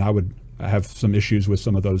estimation, and I would have some issues with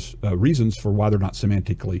some of those reasons for why they're not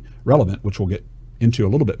semantically relevant, which we'll get into a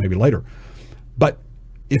little bit maybe later. But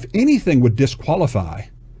if anything would disqualify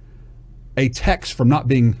a text from not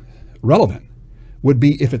being relevant, would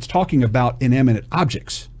be if it's talking about inanimate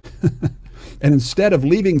objects. And instead of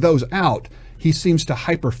leaving those out, he seems to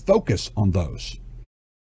hyper-focus on those.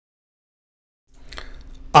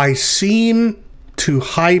 I seem to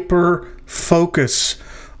hyper-focus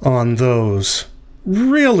on those.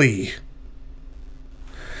 Really?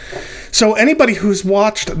 So anybody who's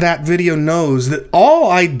watched that video knows that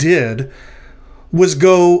all I did was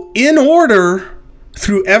go in order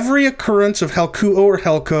through every occurrence of helkyō or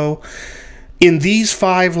helkyō in these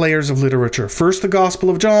 5 layers of literature. First the Gospel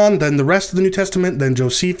of John, then the rest of the New Testament, then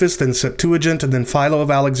Josephus, then Septuagint, and then Philo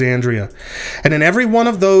of Alexandria. And in every one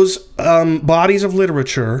of those bodies of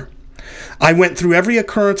literature, I went through every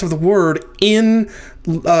occurrence of the word in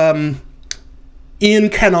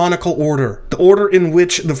canonical order, the order in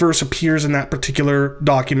which the verse appears in that particular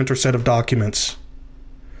document or set of documents.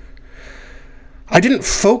 I didn't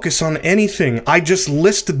focus on anything. I just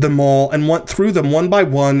listed them all and went through them one by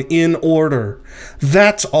one in order.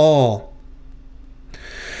 That's all.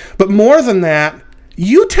 But more than that,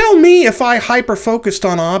 you tell me if I hyper-focused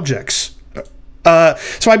on objects. So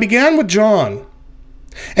I began with John.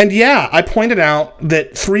 And yeah, I pointed out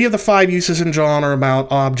that 3 of the 5 uses in John are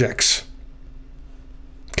about objects.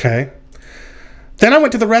 Okay. Then I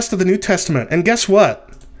went to the rest of the New Testament, and guess what?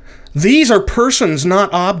 These are persons,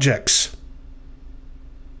 not objects.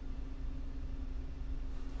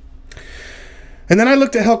 And then I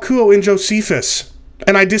looked at helkyō in Josephus,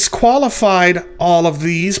 and I disqualified all of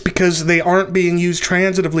these because they aren't being used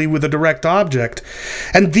transitively with a direct object.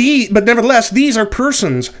 But nevertheless, these are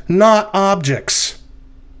persons, not objects.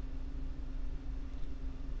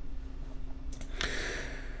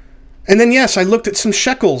 And then, yes, I looked at some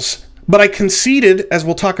shekels, but I conceded, as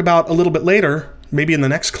we'll talk about a little bit later, maybe in the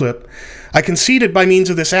next clip, I conceded by means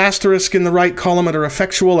of this asterisk in the right column that are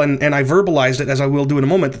effectual, and I verbalized it, as I will do in a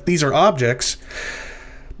moment, that these are objects.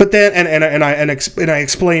 But then, and I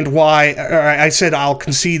explained why, or I said I'll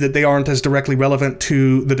concede that they aren't as directly relevant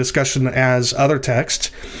to the discussion as other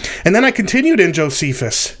texts. And then I continued in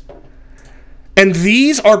Josephus. And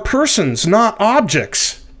these are persons, not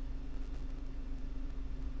objects.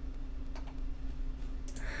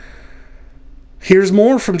 Here's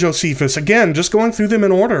more from Josephus. Again, just going through them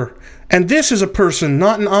in order. And this is a person,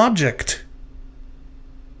 not an object.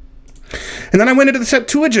 And then I went into the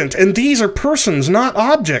Septuagint, and these are persons, not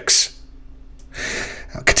objects.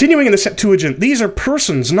 Continuing in the Septuagint, these are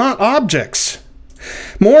persons, not objects.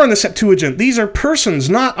 More in the Septuagint, these are persons,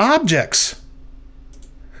 not objects.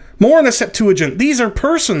 More in the Septuagint, these are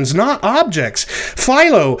persons, not objects.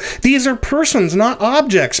 Philo, these are persons, not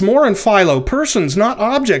objects. More in Philo, persons, not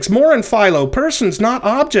objects. More in Philo, persons, not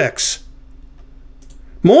objects.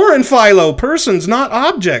 More in Philo, persons, not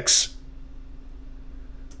objects.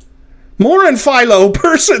 More in Philo,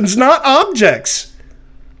 persons, not objects.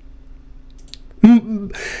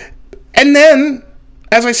 And then,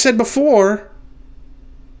 as I said before,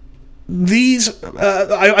 these,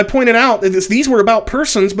 I pointed out that these were about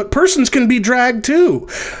persons, but persons can be dragged too.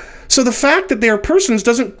 So the fact that they are persons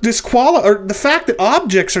doesn't disqualify, or the fact that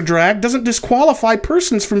objects are dragged doesn't disqualify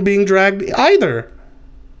persons from being dragged either.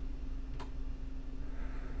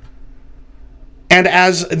 And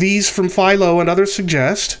as these from Philo and others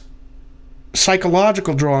suggest,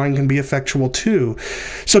 psychological drawing can be effectual too.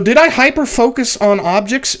 So did I hyper-focus on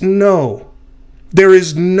objects? No. There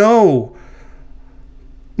is no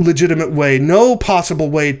legitimate way, no possible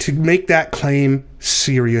way to make that claim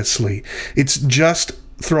seriously. It's just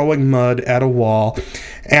throwing mud at a wall.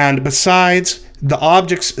 And besides, the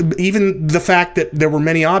objects, even the fact that there were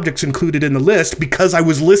many objects included in the list, because I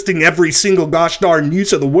was listing every single gosh darn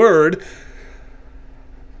use of the word,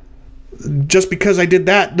 just because I did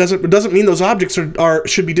that doesn't mean those objects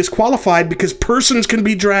should be disqualified, because persons can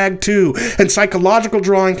be dragged too, and psychological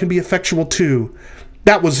drawing can be effectual too.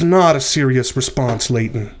 That was not a serious response,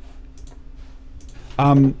 Leighton.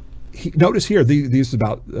 Notice here, these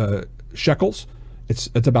about shekels. It's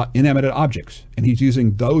about inanimate objects, and he's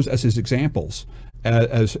using those as his examples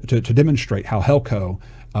to demonstrate how helkyō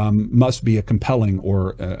must be a compelling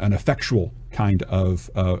or an effectual kind of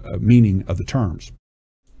meaning of the terms.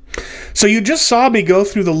 So you just saw me go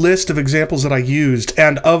through the list of examples that I used,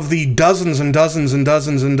 and of the dozens and dozens and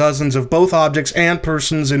dozens and dozens of both objects and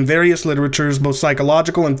persons in various literatures, both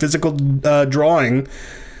psychological and physical drawing,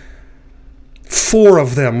 4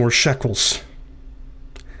 of them were shekels.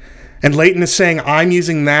 And Leighton is saying I'm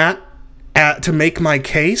using that to make my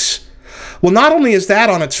case? Well, not only is that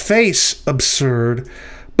on its face absurd,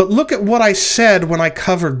 but look at what I said when I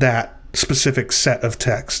covered that specific set of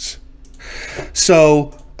texts.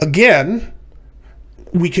 So again,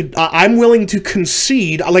 I'm willing to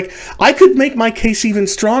concede, like, I could make my case even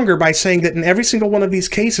stronger by saying that in every single one of these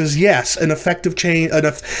cases, yes, a change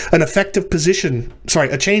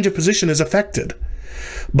of position is affected.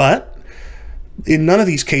 But in none of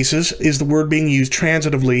these cases is the word being used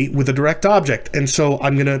transitively with a direct object. And so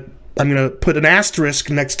I'm gonna put an asterisk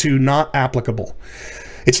next to not applicable.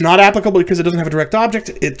 It's not applicable because it doesn't have a direct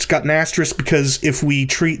object. It's got an asterisk because if we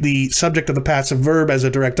treat the subject of the passive verb as a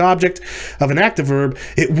direct object of an active verb,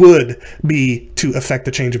 it would be to affect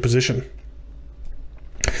the change of position.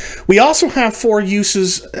 We also have 4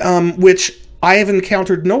 uses which I have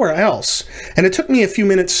encountered nowhere else. And it took me a few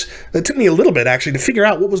minutes, it took me a little bit actually, to figure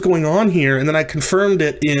out what was going on here, and then I confirmed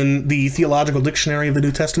it in the Theological Dictionary of the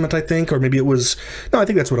New Testament, I think, or maybe it was, no, I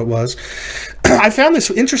think that's what it was. I found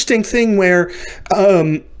this interesting thing where,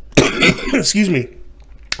 excuse me,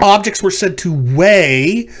 objects were said to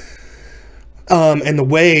weigh, and the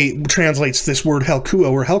weigh translates this word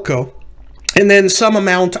helkyō or helkyō, and then some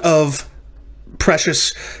amount of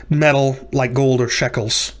precious metal like gold or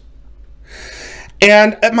shekels.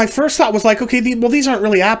 And my first thought was like, okay, well, these aren't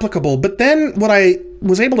really applicable. But then what I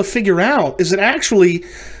was able to figure out is that actually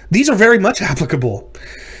these are very much applicable.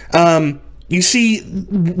 You see,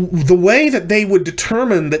 the way that they would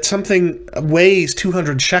determine that something weighs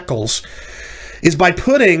 200 shekels is by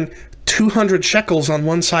putting 200 shekels on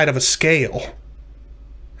one side of a scale,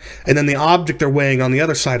 and then the object they're weighing on the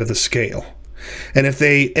other side of the scale. And if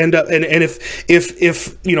they end up, and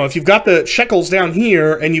if you know, if you've got the shekels down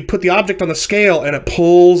here and you put the object on the scale and it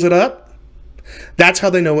pulls it up, that's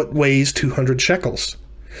how they know it weighs 200 shekels.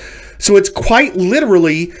 So it's quite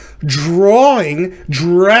literally drawing,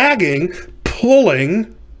 dragging,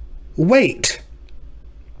 pulling weight.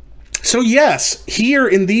 So yes, here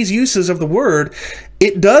in these uses of the word,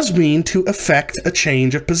 it does mean to affect a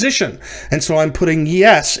change of position. And so I'm putting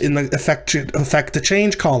yes in the affect a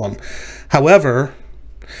change column. However,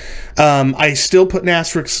 I still put an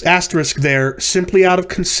asterisk there simply out of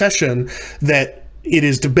concession that it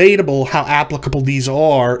is debatable how applicable these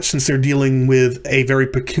are, since they're dealing with a very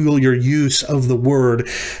peculiar use of the word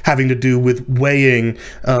having to do with weighing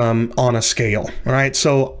on a scale. All right,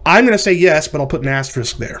 so I'm going to say yes, but I'll put an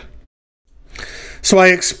asterisk there. So I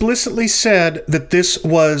explicitly said that this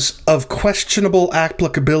was of questionable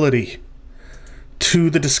applicability to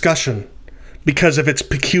the discussion because of its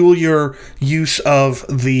peculiar use of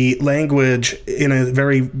the language in a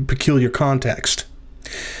very peculiar context.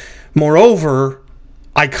 Moreover,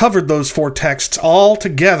 I covered those 4 texts all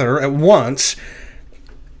together at once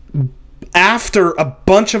after a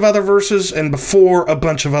bunch of other verses and before a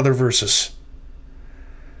bunch of other verses.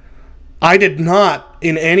 I did not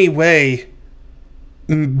in any way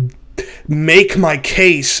make my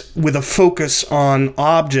case with a focus on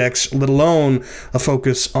objects, let alone a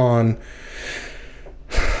focus on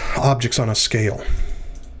objects on a scale.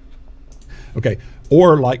 Okay.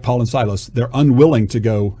 Or like Paul and Silas, they're unwilling to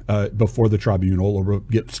go before the tribunal or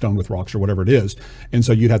get stoned with rocks or whatever it is. And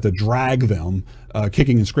so you'd have to drag them,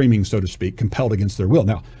 kicking and screaming, so to speak, compelled against their will.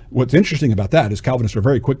 Now, what's interesting about that is Calvinists are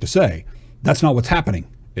very quick to say, that's not what's happening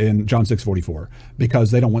in John 6:44,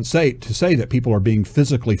 because they don't want to say that people are being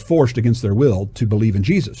physically forced against their will to believe in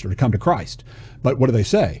Jesus or to come to Christ. But what do they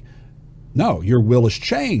say? No, your will is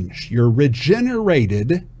changed. You're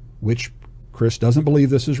regenerated, which Chris doesn't believe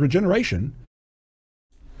this is regeneration.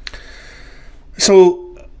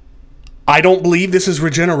 So I don't believe this is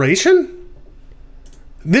regeneration?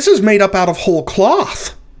 This is made up out of whole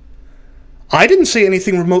cloth. I didn't say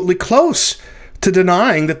anything remotely close to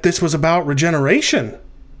denying that this was about regeneration.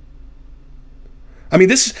 I mean,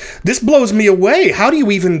 this blows me away. How do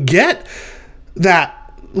you even get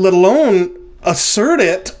that, let alone assert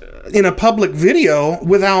it in a public video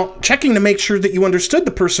without checking to make sure that you understood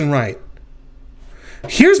the person right?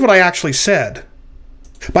 Here's what I actually said.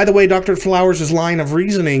 By the way, Dr. Flowers' line of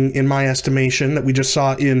reasoning, in my estimation, that we just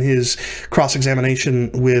saw in his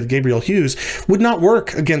cross-examination with Gabriel Hughes, would not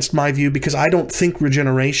work against my view because I don't think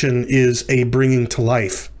regeneration is a bringing to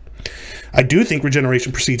life. I do think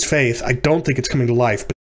regeneration precedes faith. I don't think it's coming to life.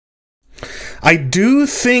 But I do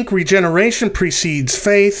think regeneration precedes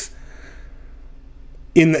faith,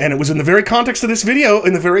 and it was in the very context of this video,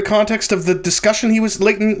 in the very context of the discussion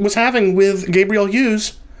Leighton was having with Gabriel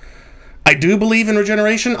Hughes. I do believe in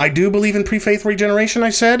regeneration. I do believe in pre-faith regeneration,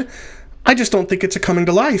 I said. I just don't think it's a coming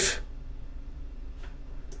to life.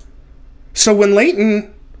 So when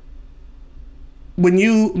Leighton, when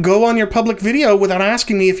you go on your public video without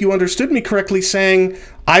asking me if you understood me correctly, saying,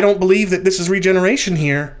 I don't believe that this is regeneration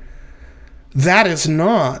here, that is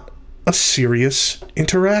not a serious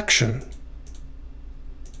interaction.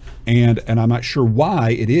 And I'm not sure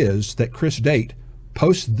why it is that Chris Date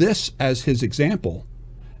posts this as his example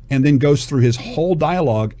and then goes through his whole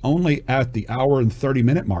dialogue only at the hour and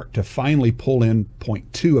 30-minute mark to finally pull in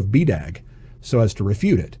point 2 of BDAG so as to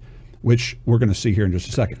refute it, which we're going to see here in just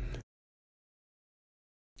a second.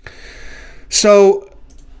 So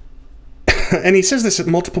and he says this at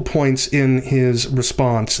multiple points in his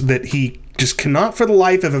response, that he just cannot for the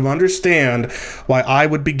life of him understand why I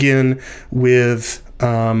would begin with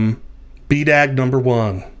BDAG number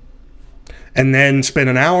 1 and then spend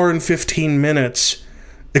an hour and 15 minutes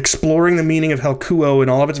exploring the meaning of helkyō and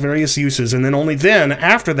all of its various uses, and then only then,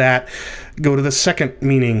 after that, go to the second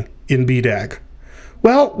meaning in BDAG.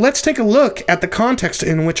 Well, let's take a look at the context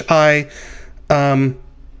in which I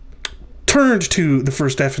turned to the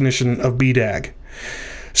first definition of BDAG.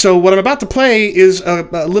 So what I'm about to play is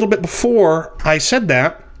a little bit before I said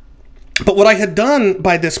that, but what I had done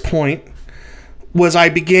by this point was I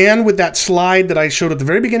began with that slide that I showed at the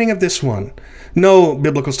very beginning of this one. No,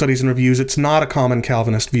 Biblical Studies and Reviews, it's not a common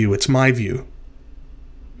Calvinist view, it's my view.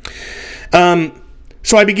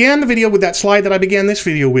 So I began the video with that slide that I began this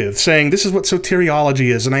video with, saying this is what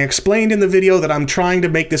soteriology is, and I explained in the video that I'm trying to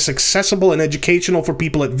make this accessible and educational for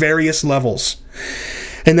people at various levels.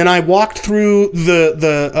 And then I walked through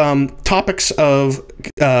the topics of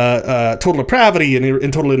total depravity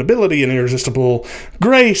and total inability and irresistible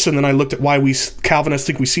grace, and then I looked at why we Calvinists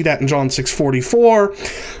think we see that in John 6:44.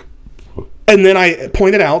 And then I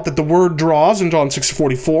pointed out that the word draws in John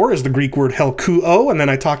 6:44 is the Greek word helkyō, and then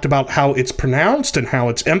I talked about how it's pronounced and how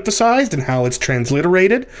it's emphasized and how it's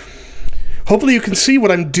transliterated. Hopefully you can see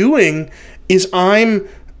what I'm doing is I'm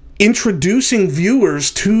introducing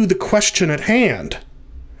viewers to the question at hand.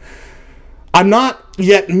 I'm not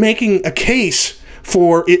yet making a case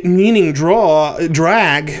for it meaning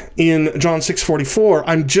drag in John 6:44.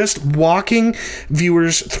 I'm just walking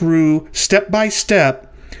viewers through step by step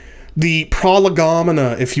the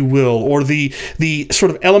prolegomena, if you will, or the sort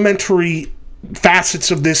of elementary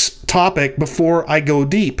facets of this topic before I go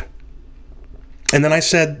deep. And then I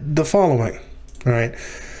said the following, all right?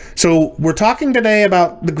 So we're talking today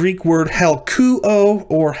about the Greek word helkyō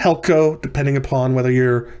or helkyō, depending upon whether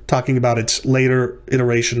you're talking about its later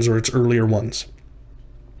iterations or its earlier ones.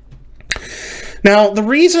 Now, the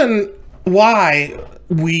reason why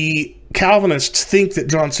we Calvinists think that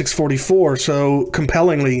John 6:44 so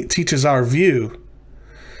compellingly teaches our view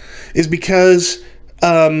is because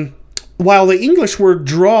while the English word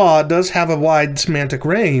draw does have a wide semantic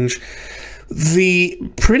range, the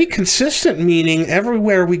pretty consistent meaning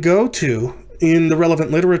everywhere we go to in the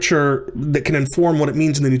relevant literature that can inform what it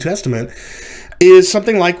means in the New Testament is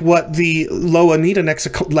something like what the Louanita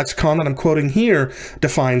lexicon that I'm quoting here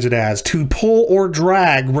defines it as: to pull or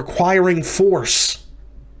drag, requiring force.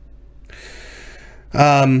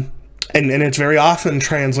 And it's very often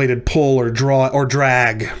translated pull or draw or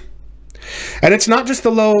drag. And it's not just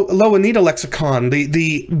the Louanita lexicon.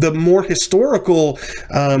 The more historical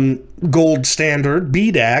gold standard,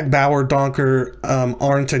 BDAG, Bauer, Donker,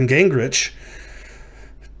 Arndt, and Gingrich,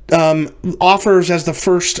 offers as the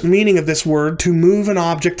first meaning of this word to move an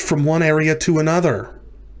object from one area to another.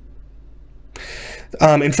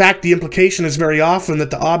 In fact, the implication is very often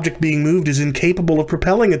that the object being moved is incapable of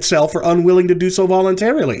propelling itself or unwilling to do so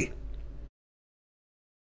voluntarily.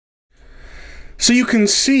 So you can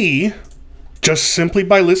see, just simply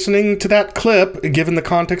by listening to that clip, given the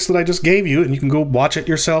context that I just gave you, and you can go watch it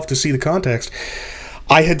yourself to see the context,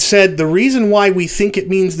 I had said the reason why we think it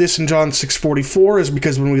means this in John 6:44 is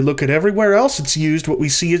because when we look at everywhere else it's used, what we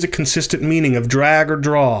see is a consistent meaning of drag or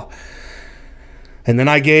draw. And then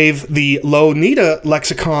I gave the Louanita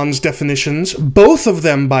lexicon's definitions, both of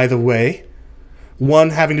them, by the way,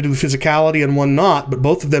 one having to do with physicality and one not, but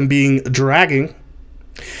both of them being dragging,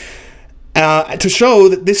 to show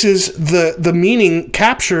that this is the meaning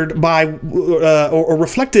captured by or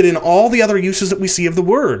reflected in all the other uses that we see of the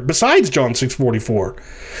word, besides John 6:44.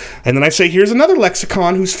 And then I say, here's another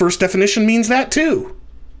lexicon whose first definition means that too.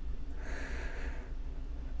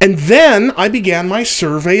 And then I began my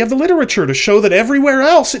survey of the literature to show that everywhere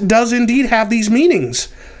else it does indeed have these meanings.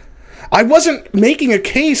 I wasn't making a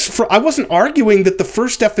case for, I wasn't arguing that the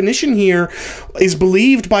first definition here is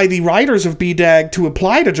believed by the writers of BDAG to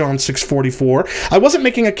apply to John 6:44. I wasn't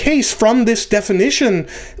making a case from this definition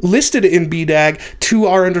listed in BDAG to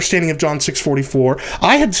our understanding of John 6:44.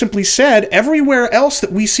 I had simply said everywhere else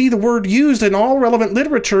that we see the word used in all relevant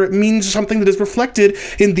literature, it means something that is reflected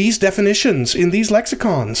in these definitions, in these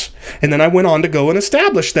lexicons. And then I went on to go and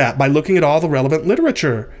establish that by looking at all the relevant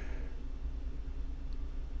literature.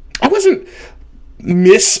 I wasn't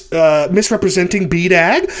misrepresenting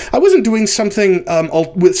BDAG. I wasn't doing something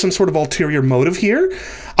with some sort of ulterior motive here.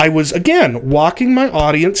 I was, again, walking my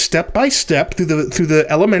audience step by step through the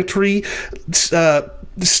elementary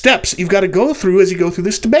steps you've got to go through as you go through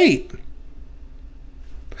this debate.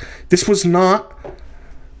 This was not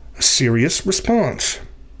a serious response.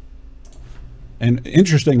 And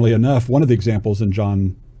interestingly enough, one of the examples in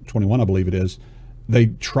John 21, I believe it is, they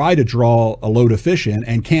try to draw a load of fish in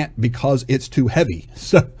and can't because it's too heavy.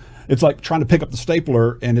 So it's like trying to pick up the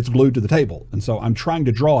stapler and it's glued to the table. And so I'm trying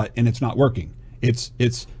to draw it and it's not working. It's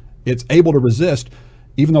able to resist,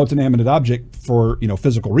 even though it's an inanimate object for, you know,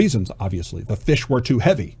 physical reasons, obviously. The fish were too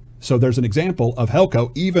heavy. So there's an example of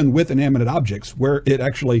helkyō, even with inanimate objects, where it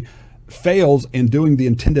actually fails in doing the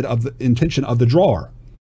intention of the drawer.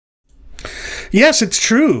 Yes, it's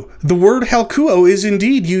true. The word helkyō is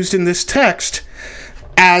indeed used in this text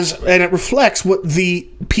and it reflects what the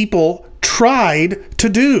people tried to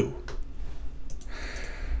do.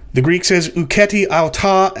 The Greek says, uketi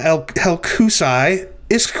auta helkusai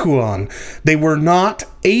iskuon. They were not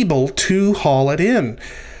able to haul it in.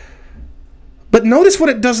 But notice what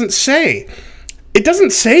it doesn't say. It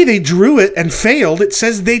doesn't say they drew it and failed. It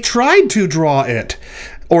says they tried to draw it.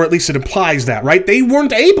 Or at least it implies that, right? They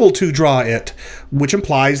weren't able to draw it, which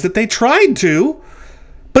implies that they tried to,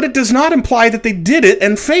 but it does not imply that they did it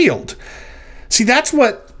and failed. See, that's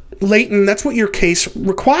what, Leighton, that's what your case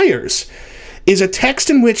requires, is a text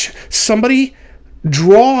in which somebody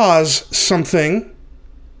draws something,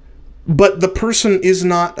 but the person is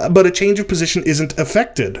not, but a change of position isn't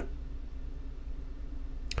affected.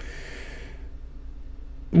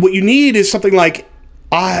 What you need is something like,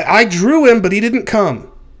 I drew him, but he didn't come.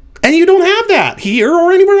 And you don't have that here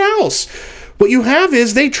or anywhere else. What you have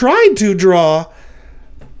is they tried to draw,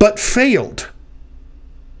 but failed.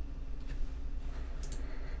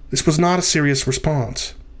 This was not a serious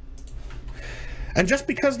response. And just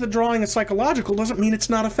because the drawing is psychological doesn't mean it's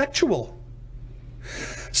not effectual.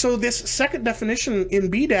 So this second definition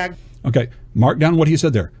in BDAG... Okay, mark down what he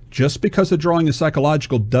said there. Just because the drawing is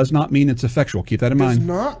psychological does not mean it's effectual. Keep that in mind. Does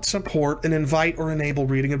not support an invite or enable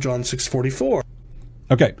reading of John 6:44.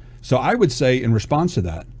 Okay, so I would say in response to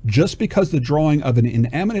that, just because the drawing of an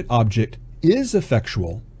inanimate object is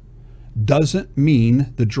effectual doesn't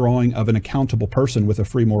mean the drawing of an accountable person with a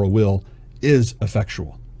free moral will is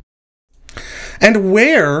effectual. And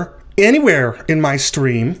where, anywhere in my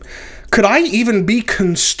stream, could I even be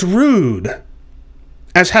construed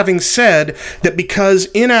as having said that because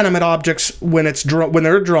inanimate objects, when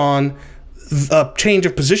they're drawn, a change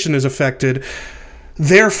of position is affected,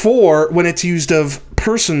 therefore, when it's used of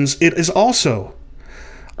persons, it is also?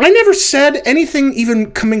 I never said anything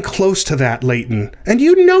even coming close to that, Leighton, and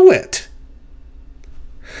you know it.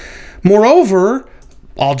 Moreover,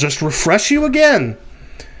 I'll just refresh you again.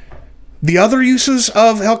 The other uses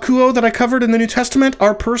of helkyō that I covered in the New Testament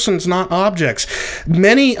are persons, not objects.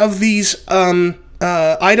 Many of these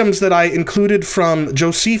items that I included from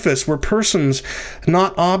Josephus were persons,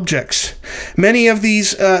 not objects. Many of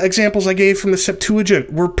these examples I gave from the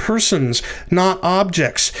Septuagint were persons, not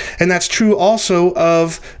objects. And that's true also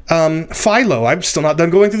of Philo. I'm still not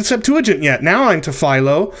done going through the Septuagint yet. Now I'm to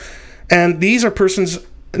Philo. And these are persons,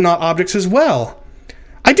 not objects as well.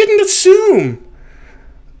 I didn't assume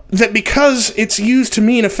that because it's used to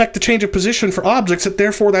mean affect the change of position for objects, that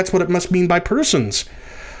therefore that's what it must mean by persons.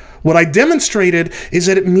 What I demonstrated is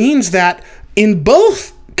that it means that in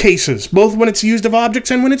both cases, both when it's used of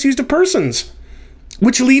objects and when it's used of persons,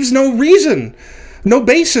 which leaves no reason, no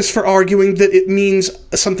basis for arguing that it means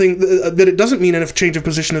something that it doesn't mean if change of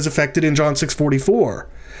position is affected in John 6:44.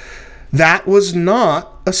 That was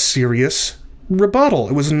not a serious rebuttal.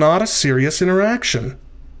 It was not a serious interaction.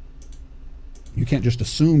 You can't just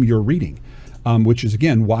assume you're reading, which is,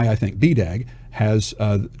 again, why I think BDAG has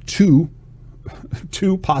two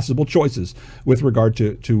possible choices with regard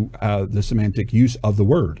to the semantic use of the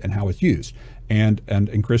word and how it's used. And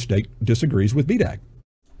Chris disagrees with BDAG.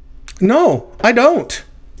 No, I don't.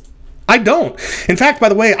 I don't. In fact, by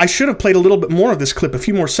the way, I should have played a little bit more of this clip, a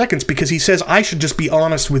few more seconds, because he says I should just be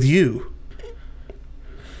honest with you.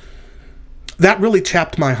 That really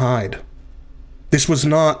chapped my hide. This was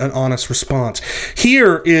not an honest response.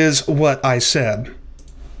 Here is what I said.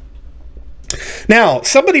 Now,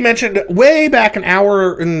 somebody mentioned way back an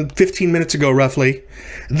hour and 15 minutes ago, roughly,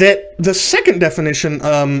 that the second definition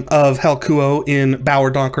of helkyō in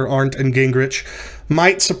Bauer, Donker, Arndt, and Gingrich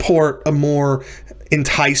might support a more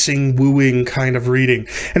enticing, wooing kind of reading.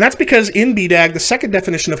 And that's because in BDAG, the second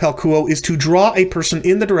definition of helkyō is to draw a person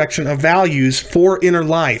in the direction of values for inner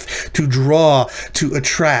life, to draw, to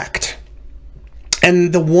attract.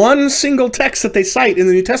 And the one single text that they cite in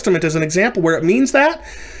the New Testament as an example where it means that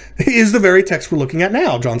is the very text we're looking at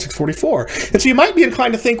now, John 6:44. And so you might be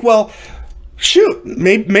inclined to think, well, shoot,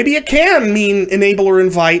 maybe it can mean enable or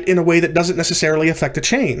invite in a way that doesn't necessarily affect a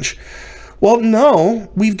change. Well,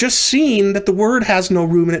 no, we've just seen that the word has no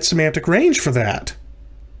room in its semantic range for that.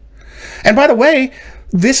 And by the way,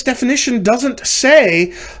 this definition doesn't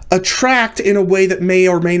say attract in a way that may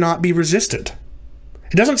or may not be resisted.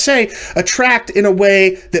 It doesn't say attract in a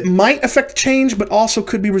way that might affect change, but also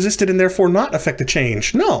could be resisted and therefore not affect the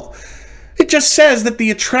change. No. It just says that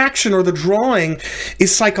the attraction or the drawing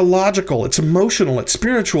is psychological, it's emotional, it's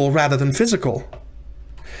spiritual rather than physical.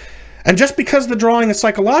 And just because the drawing is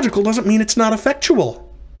psychological doesn't mean it's not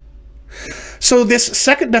effectual. So this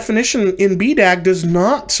second definition in BDAG does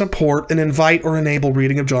not support an invite or enable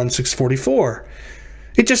reading of John 6:44.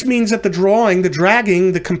 It just means that the drawing, the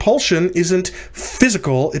dragging, the compulsion isn't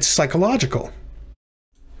physical, it's psychological.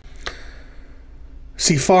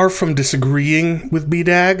 See, far from disagreeing with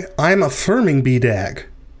BDAG, I'm affirming BDAG.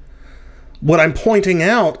 What I'm pointing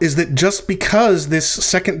out is that just because this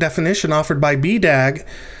second definition offered by BDAG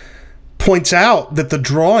points out that the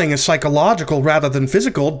drawing is psychological rather than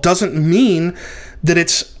physical doesn't mean that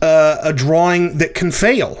it's a drawing that can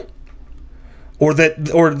fail, or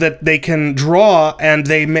that they can draw and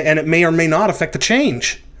it may or may not affect the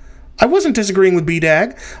change. I wasn't disagreeing with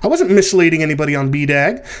BDAG. I wasn't misleading anybody on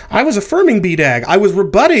BDAG. I was affirming BDAG. I was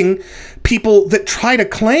rebutting people that try to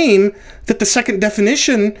claim that the second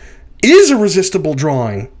definition is a resistible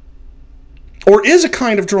drawing, or is a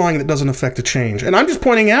kind of drawing that doesn't affect the change. And I'm just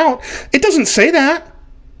pointing out, it doesn't say that.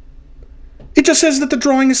 It just says that the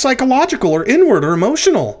drawing is psychological or inward or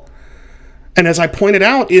emotional. And as I pointed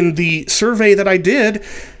out in the survey that I did,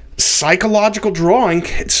 psychological drawing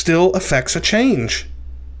still affects a change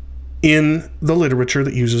in the literature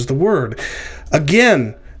that uses the word.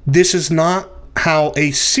 Again, this is not how a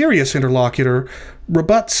serious interlocutor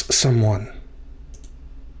rebuts someone.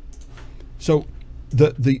 So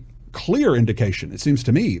the clear indication, it seems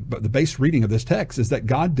to me, but the base reading of this text is that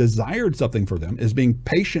God desired something for them, is being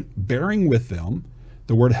patient, bearing with them.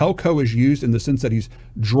 The word helkyō is used in the sense that he's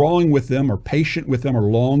drawing with them, or patient with them, or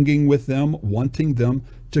longing with them, wanting them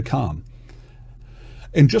to come.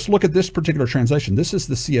 And just look at this particular translation. This is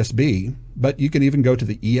the CSB, but you can even go to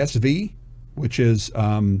the ESV, which is,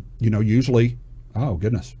 usually, oh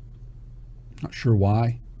goodness, not sure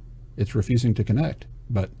why it's refusing to connect.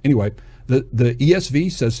 But anyway, the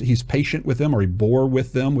ESV says he's patient with them, or he bore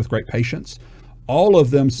with them with great patience. All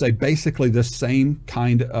of them say basically the same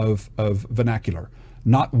kind of vernacular.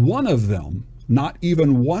 Not one of them, not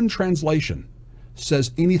even one translation,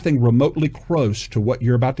 says anything remotely close to what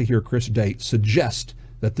you're about to hear Chris Date suggest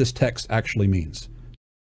that this text actually means.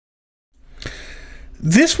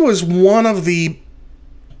 This was one of the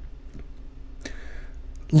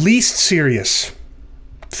least serious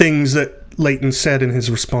things that Leighton said in his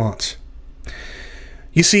response.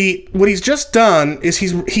 You see, what he's just done is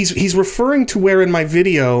he's referring to where in my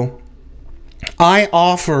video I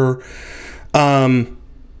offer a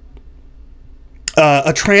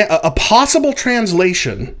possible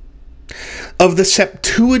translation of the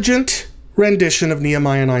Septuagint rendition of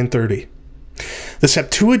Nehemiah 9:30. The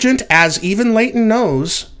Septuagint, as even Leighton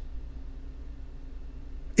knows,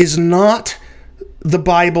 is not the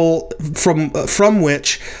Bible from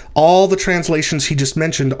which all the translations he just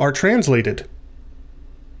mentioned are translated.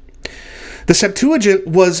 The Septuagint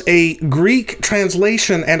was a Greek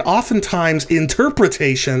translation and oftentimes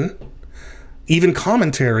interpretation, even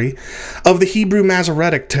commentary, of the Hebrew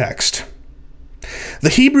Masoretic text. The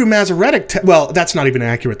Hebrew Masoretic text, well, that's not even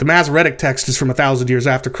accurate. The Masoretic text is from 1,000 years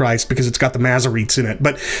after Christ because it's got the Masoretes in it,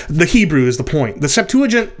 but the Hebrew is the point. The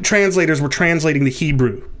Septuagint translators were translating the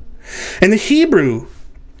Hebrew. And the Hebrew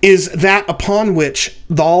is that upon which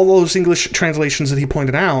all those English translations that he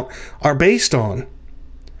pointed out are based on.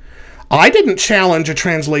 I didn't challenge a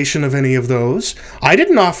translation of any of those. I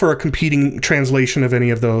didn't offer a competing translation of any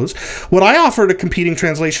of those. What I offered a competing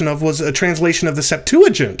translation of was a translation of the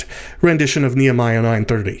Septuagint rendition of Nehemiah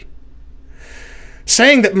 9:30.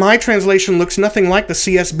 Saying that my translation looks nothing like the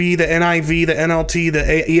CSB, the NIV, the NLT, the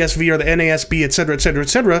ESV, or the NASB, etc., etc.,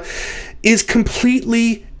 etc., is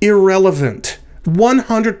completely irrelevant.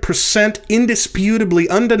 100% indisputably,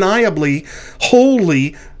 undeniably,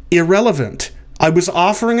 wholly irrelevant. I was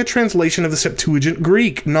offering a translation of the Septuagint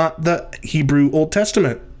Greek, not the Hebrew Old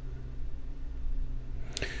Testament.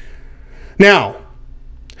 Now,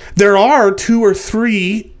 there are 2 or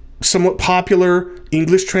 3 somewhat popular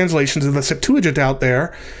English translations of the Septuagint out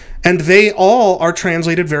there, and they all are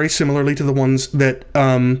translated very similarly to the ones that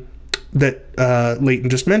Leighton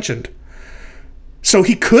just mentioned. So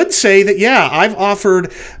he could say that, yeah, I've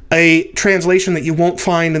offered a translation that you won't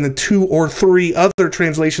find in the 2 or 3 other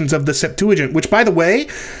translations of the Septuagint, which, by the way,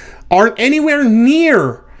 aren't anywhere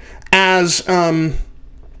near as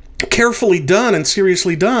carefully done and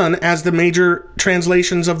seriously done as the major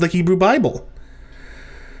translations of the Hebrew Bible.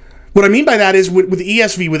 What I mean by that is with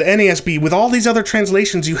ESV, with NASB, with all these other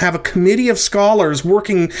translations, you have a committee of scholars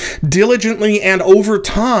working diligently and over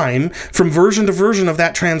time from version to version of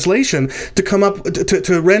that translation to come up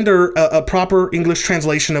to render a proper English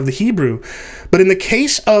translation of the Hebrew. But in the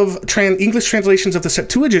case of English translations of the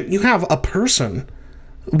Septuagint, you have a person,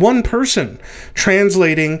 one person,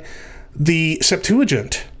 translating the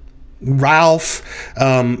Septuagint. Ralph,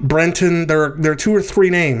 Brenton, there are 2 or 3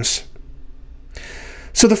 names.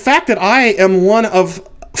 So the fact that I am one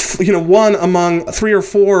among 3 or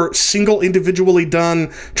 4 single individually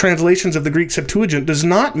done translations of the Greek Septuagint does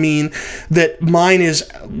not mean that mine is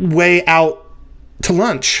way out to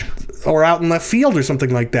lunch or out in left field or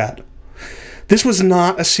something like that. This was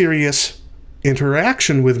not a serious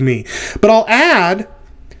interaction with me. But I'll add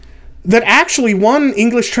that actually one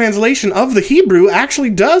English translation of the Hebrew actually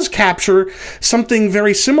does capture something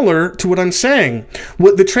very similar to what I'm saying.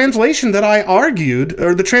 What the translation that I argued,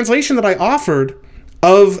 or the translation that I offered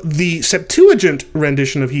of the Septuagint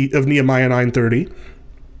rendition of Nehemiah 9:30,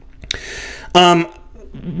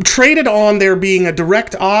 traded on there being a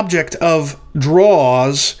direct object of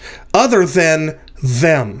draws other than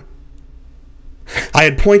them. I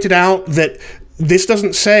had pointed out that this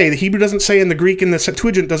doesn't say, the Hebrew doesn't say, in the Greek in the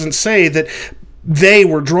Septuagint doesn't say that they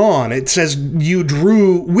were drawn. It says you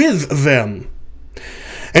drew with them.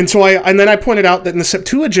 And so then I pointed out that in the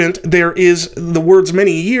Septuagint there is the words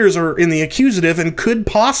many years are in the accusative and could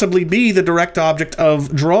possibly be the direct object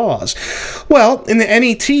of draws. Well, in the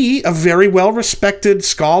NET, a very well-respected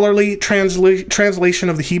scholarly translation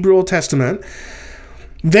of the Hebrew Old Testament,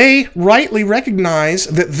 they rightly recognize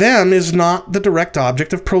that them is not the direct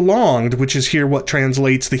object of prolonged, which is here what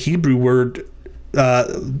translates the Hebrew word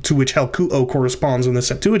to which helkyō corresponds in the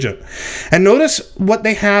Septuagint. And notice what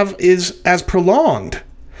they have is as prolonged,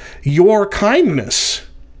 your kindness.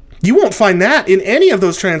 You won't find that in any of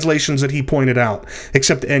those translations that he pointed out,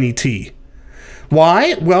 except NET.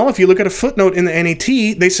 Why? Well, if you look at a footnote in the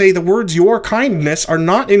NET, they say the words your kindness are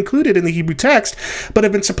not included in the Hebrew text, but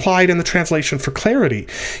have been supplied in the translation for clarity.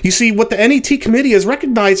 You see, what the NET committee is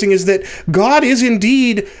recognizing is that God is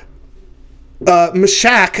indeed,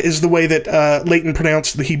 Meshach is the way that Leighton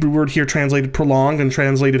pronounced the Hebrew word here, translated prolonged and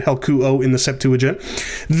translated helkyō in the Septuagint.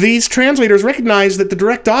 These translators recognize that the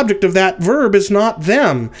direct object of that verb is not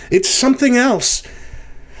them, it's something else.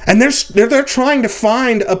 And they're trying to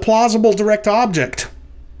find a plausible direct object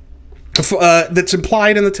that's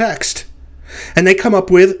implied in the text. And they come up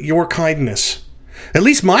with your kindness. At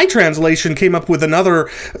least my translation came up with another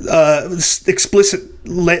explicit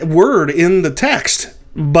word in the text.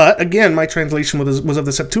 But again, my translation was of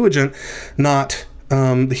the Septuagint, not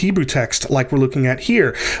the Hebrew text like we're looking at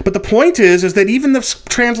here. But the point is that even the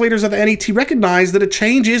translators of the NET recognize that a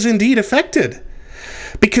change is indeed effected.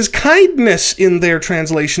 Because kindness in their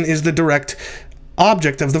translation is the direct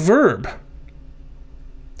object of the verb.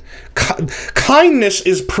 Kindness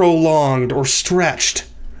is prolonged or stretched.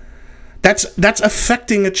 That's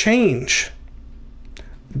affecting a change.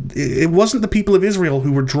 It wasn't the people of Israel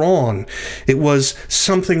who were drawn. It was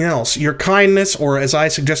something else. Your kindness, or as I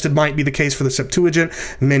suggested might be the case for the Septuagint,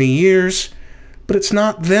 many years, but it's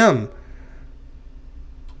not them.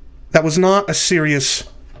 That was not a serious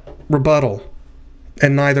rebuttal.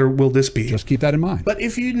 And neither will this be. Just keep that in mind. But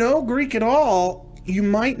if you know Greek at all, you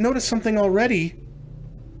might notice something already,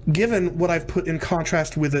 given what I've put in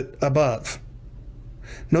contrast with it above.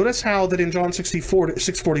 Notice how that in John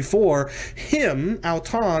 6:44, him,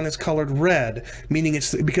 auton, is colored red, meaning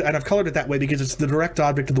it's, because, and I've colored it that way because it's the direct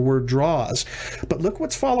object of the word draws. But look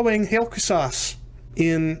what's following helkyō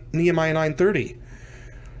in Nehemiah 9:30.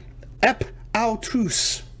 Ep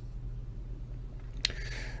autus.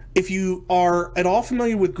 If you are at all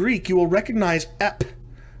familiar with Greek, you will recognize ep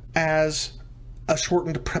as a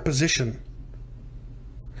shortened preposition.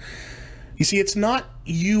 You see, it's not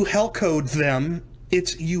you helkyō'd them,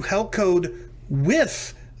 it's you helkyō'd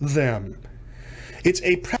with them. It's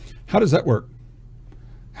a... How does that work?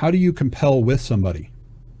 How do you compel with somebody?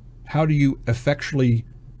 How do you effectually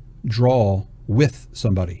draw with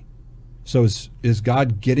somebody? So is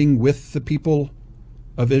God getting with the people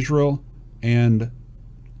of Israel and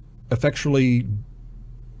effectually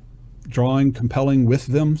drawing, compelling with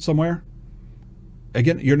them somewhere?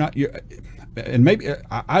 Again, and maybe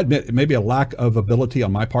I admit it may be a lack of ability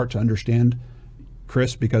on my part to understand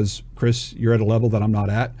Chris, because Chris, you're at a level that I'm not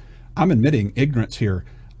at. I'm admitting ignorance here.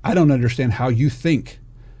 I don't understand how you think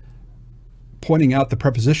pointing out the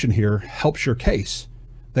preposition here helps your case,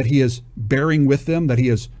 that he is bearing with them, that he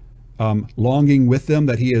is longing with them,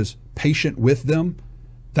 that he is patient with them.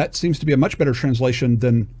 That seems to be a much better translation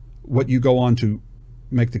than what you go on to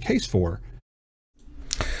make the case for.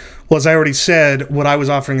 Well, as I already said, what I was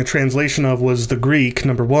offering a translation of was the Greek,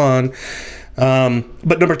 number one. But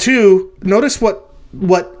number two, notice what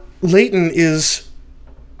Leighton is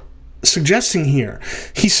suggesting here.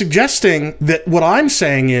 He's suggesting that what I'm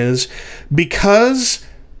saying is, because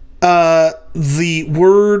the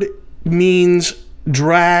word means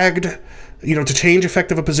dragged, to change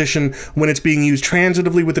effect of a position when it's being used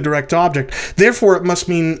transitively with a direct object, therefore it must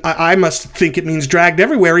mean, I must think it means dragged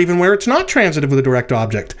everywhere, even where it's not transitive with a direct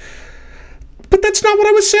object. But that's not what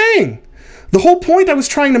I was saying. The whole point I was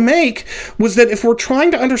trying to make was that if we're trying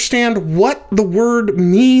to understand what the word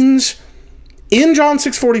means in John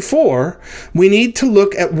 6:44, we need to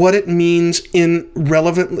look at what it means in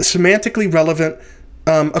semantically relevant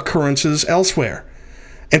occurrences elsewhere.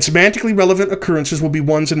 And semantically relevant occurrences will be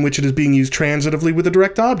ones in which it is being used transitively with a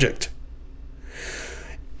direct object.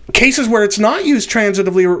 Cases where it's not used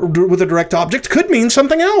transitively or with a direct object could mean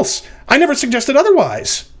something else. I never suggested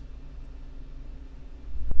otherwise.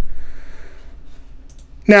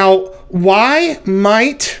 Now, why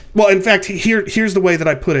might... Well, in fact, here's the way that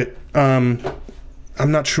I put it. I'm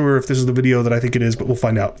not sure if this is the video that I think it is, but we'll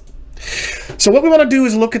find out. So what we want to do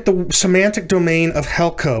is look at the semantic domain of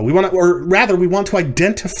helkyō. We want to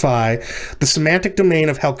identify the semantic domain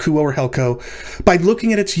of helkyō or helkyō by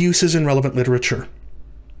looking at its uses in relevant literature.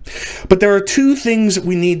 But there are two things that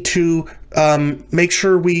we need to make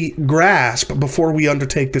sure we grasp before we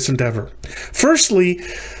undertake this endeavor. Firstly,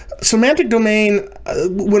 semantic domain,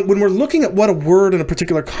 when we're looking at what a word in a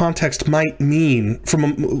particular context might mean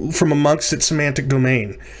from amongst its semantic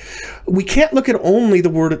domain, we can't look at only the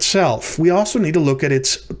word itself. We also need to look at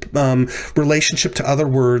its relationship to other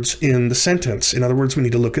words in the sentence. In other words, we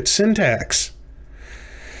need to look at syntax.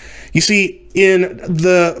 You see, in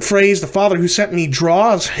the phrase, "the Father who sent me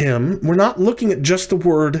draws him," we're not looking at just the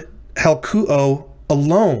word helkyō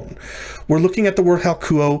alone. We're looking at the word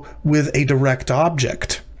helkyō with a direct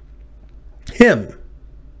object. Him.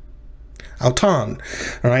 Auton.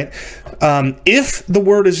 All right. If the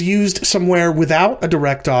word is used somewhere without a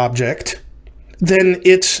direct object, then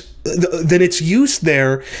its use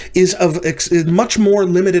there is of much more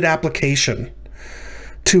limited application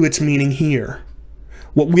to its meaning here.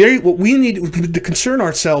 What we need to concern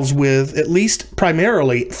ourselves with, at least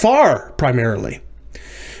primarily, far primarily,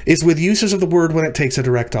 is with uses of the word when it takes a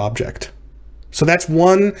direct object. So that's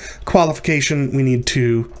one qualification we need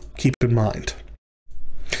to keep in mind.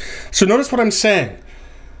 So notice what I'm saying.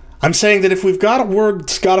 I'm saying that if we've got a word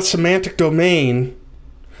that's got a semantic domain,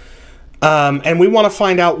 and we want to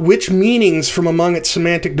find out which meanings from among its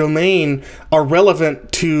semantic domain are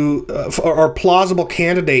relevant to, are plausible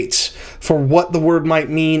candidates for what the word might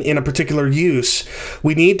mean in a particular use,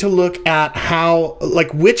 we need to look at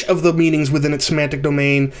which of the meanings within its semantic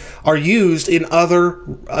domain are used in other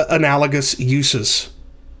analogous uses.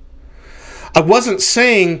 I wasn't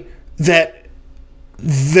saying that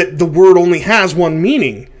the word only has one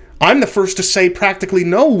meaning. I'm the first to say practically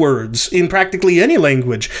no words in practically any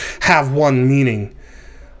language have one meaning.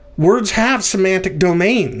 Words have semantic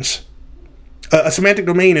domains. A semantic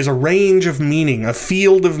domain is a range of meaning, a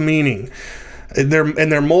field of meaning. There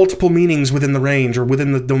are multiple meanings within the range or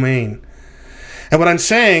within the domain. And what I'm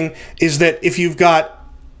saying is that if you've got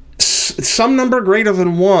some number greater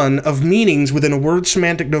than one of meanings within a word's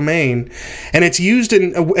semantic domain, and it's used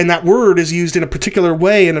and that word is used in a particular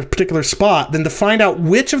way in a particular spot, then to find out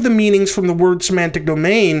which of the meanings from the word's semantic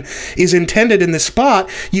domain is intended in this spot,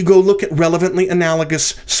 you go look at relevantly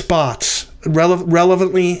analogous spots,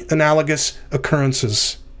 relevantly analogous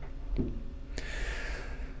occurrences.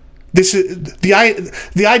 This is the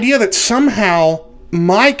idea that somehow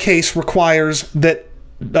my case requires that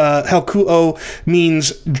helkyō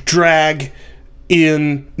means drag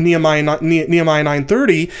in Nehemiah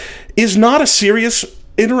 9:30 is not a serious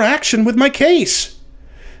interaction with my case.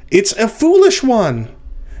 It's a foolish one.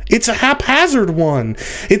 It's a haphazard one.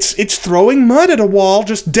 It's throwing mud at a wall,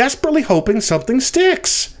 just desperately hoping something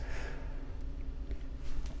sticks.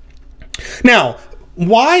 Now,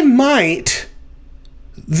 why might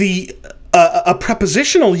a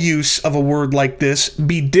prepositional use of a word like this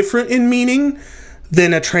be different in meaning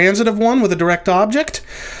than a transitive one with a direct object?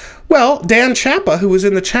 Well, Dan Chappa, who is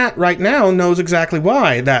in the chat right now, knows exactly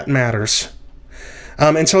why that matters.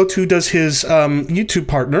 And so too does his YouTube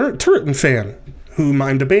partner, Turretin Fan, whom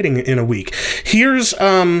I'm debating in a week. Here's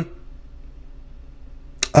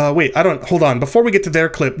wait, hold on. Before we get to their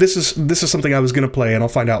clip, this is something I was going to play, and I'll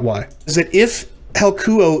find out why. Is that if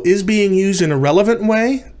helkyō is being used in a relevant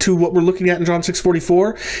way to what we're looking at in John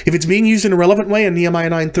 6:44, if it's being used in a relevant way in Nehemiah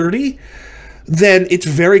 9:30, then it's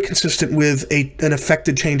very consistent with an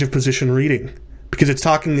affected change of position reading. because it's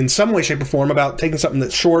talking in some way, shape, or form about taking something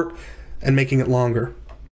that's short and making it longer.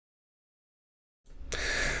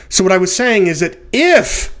 So what I was saying is that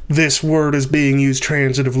if this word is being used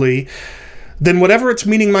transitively, then whatever its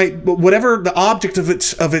meaning whatever the object of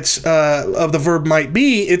the verb might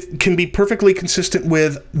be, it can be perfectly consistent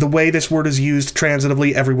with the way this word is used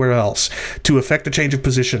transitively everywhere else to affect a change of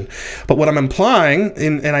position. But what I'm implying,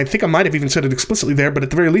 and I think I might have even said it explicitly there, but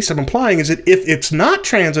at the very least I'm implying is that if it's not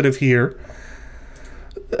transitive here,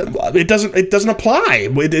 it doesn't apply.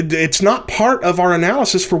 It's not part of our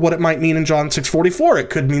analysis for what it might mean in John 6:44. It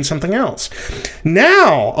could mean something else.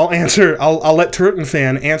 Now I'll let Turretin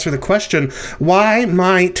Fan answer the question: why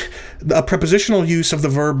might a prepositional use of the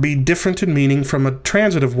verb be different in meaning from a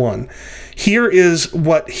transitive one? Here is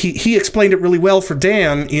what he explained it really well for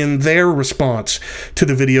Dan in their response to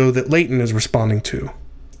the video that Leighton is responding to.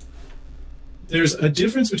 There's a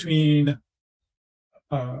difference between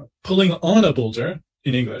pulling on a boulder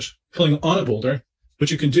in English, pulling on a boulder, which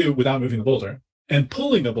you can do without moving the boulder, and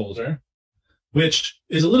pulling a boulder, which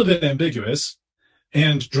is a little bit ambiguous,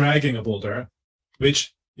 and dragging a boulder,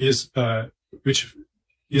 which is not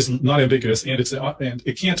ambiguous, and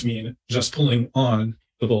it can't mean just pulling on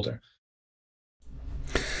the boulder.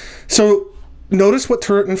 So notice what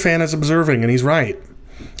Turretin Fan is observing, and he's right.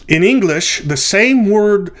 In English, the same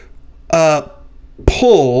word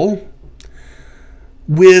pull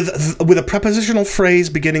with a prepositional phrase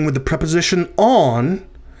beginning with the preposition on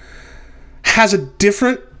has a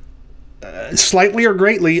different, slightly or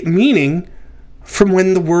greatly, meaning from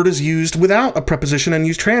when the word is used without a preposition and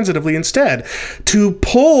used transitively instead. To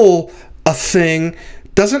pull a thing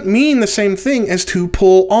doesn't mean the same thing as to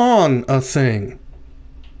pull on a thing.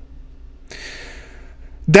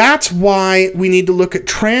 That's why we need to look at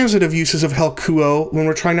transitive uses of helkyō when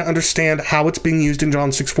we're trying to understand how it's being used in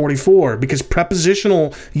John 6:44, because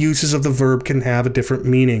prepositional uses of the verb can have a different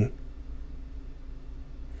meaning.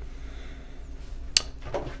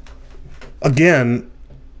 Again,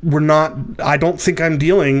 I don't think I'm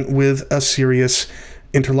dealing with a serious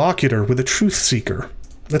interlocutor, with a truth seeker.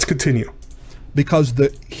 Let's continue. Because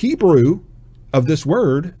the Hebrew of this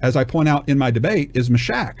word, as I point out in my debate, is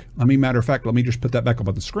mashak. Matter of fact, let me just put that back up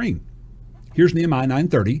on the screen. Here's Nehemiah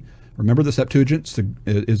 9:30. Remember, the Septuagint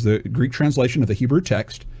is the Greek translation of the Hebrew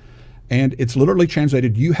text, and it's literally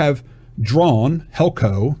translated, "You have drawn,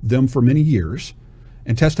 helkyō, them for many years,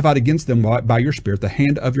 and testified against them by your spirit, the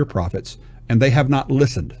hand of your prophets, and they have not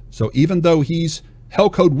listened." So even though he's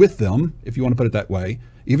helkyō'd with them, if you want to put it that way,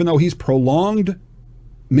 even though he's prolonged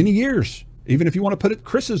many years, even if you want to put it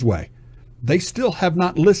Chris's way, they still have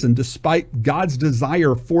not listened despite God's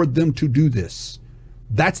desire for them to do this.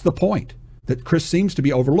 That's the point that Chris seems to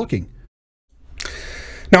be overlooking.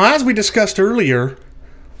 Now, as we discussed earlier,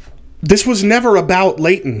 this was never about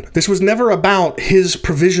Leighton. This was never about his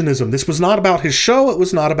provisionism. This was not about his show. It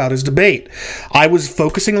was not about his debate. I was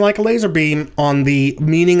focusing like a laser beam on the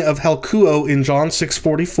meaning of helkyō in John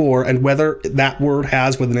 6:44 and whether that word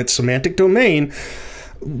has within its semantic domain,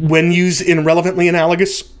 when used in relevantly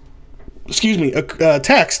analogous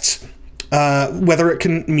texts, whether it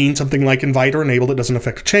can mean something like invite or enable that doesn't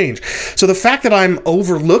affect a change. So the fact that I'm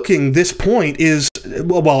overlooking this point is,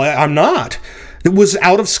 well, I'm not. It was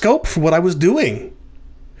out of scope for what I was doing.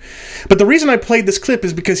 But the reason I played this clip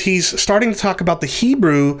is because he's starting to talk about the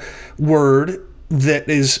Hebrew word that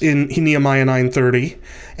is in Nehemiah 9:30,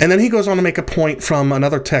 and then he goes on to make a point from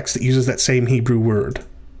another text that uses that same Hebrew word.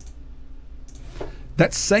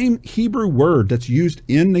 That same Hebrew word that's used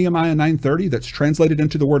in Nehemiah 9:30 that's translated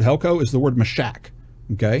into the word helkyō is the word mashak,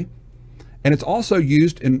 okay? And it's also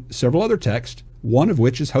used in several other texts, one of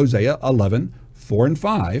which is Hosea 11:4 and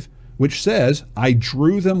 5, which says, "I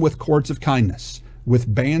drew them with cords of kindness,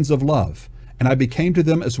 with bands of love, and I became to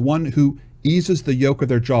them as one who eases the yoke of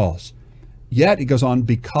their jaws. Yet," it goes on,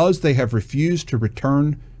 "because they have refused to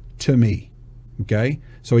return to me." Okay?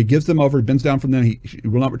 So he gives them over, he bends down from them, he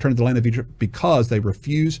will not return to the land of Egypt because they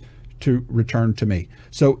refuse to return to me.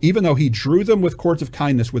 So even though he drew them with cords of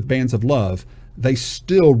kindness, with bands of love, they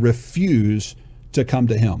still refuse to come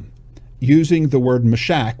to him, using the word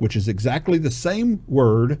mashak, which is exactly the same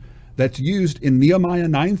word that's used in Nehemiah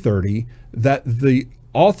 9:30 that the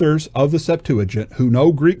authors of the Septuagint, who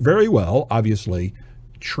know Greek very well, obviously,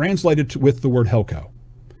 translated with the word helkyō.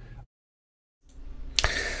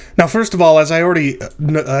 Now, first of all, as I already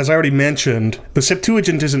mentioned, the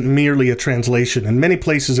Septuagint isn't merely a translation. In many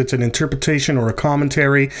places, it's an interpretation or a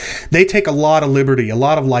commentary. They take a lot of liberty, a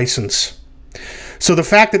lot of license. So the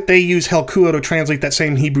fact that they use helkyō to translate that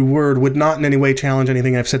same Hebrew word would not in any way challenge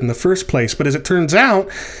anything I've said in the first place. But as it turns out,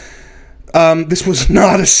 this was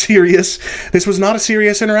not a serious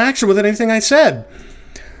interaction with anything I said.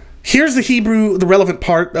 Here's the relevant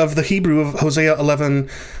part of the Hebrew of Hosea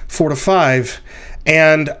 11:4-5,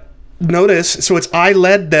 and notice, so it's, I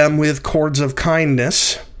led them with cords of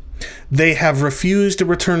kindness. They have refused to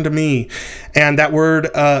return to me. And that word,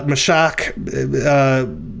 mashak,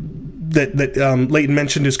 that Leighton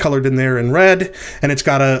mentioned, is colored in there in red, and it's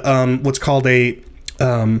got a what's called a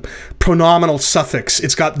pronominal suffix.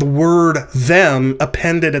 It's got the word them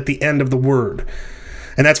appended at the end of the word.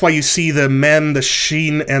 And that's why you see the mem, the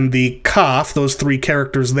shin, and the kaf, those three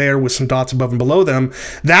characters there with some dots above and below them.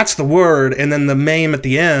 That's the word, and then the mem at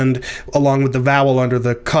the end, along with the vowel under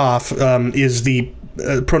the kaf, is the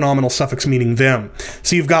pronominal suffix meaning them.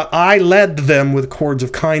 So you've got, I led them with cords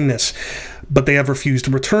of kindness, but they have refused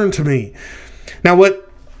to return to me. Now what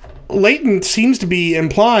Leighton seems to be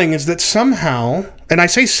implying is that somehow, and I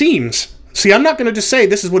say seems, see, I'm not going to just say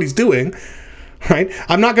this is what he's doing, right?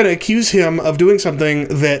 I'm not going to accuse him of doing something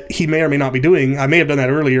that he may or may not be doing. I may have done that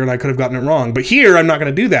earlier and I could have gotten it wrong. But here, I'm not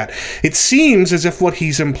going to do that. It seems as if what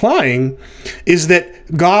he's implying is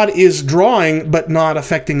that God is drawing but not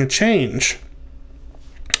affecting a change.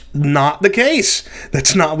 Not the case.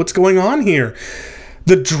 That's not what's going on here.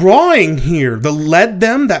 The drawing here, the led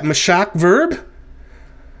them, that mashak verb,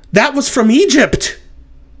 that was from Egypt.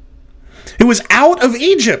 It was out of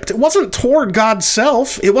Egypt. It wasn't toward God's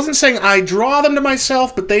self. It wasn't saying, I draw them to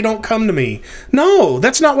myself, but they don't come to me. No,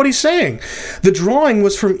 that's not what he's saying. The drawing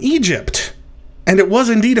was from Egypt, and it was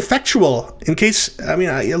indeed effectual. In case, I mean,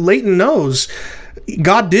 Leighton knows,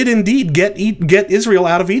 God did indeed get Israel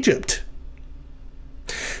out of Egypt.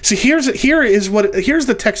 See, here's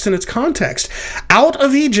the text in its context. Out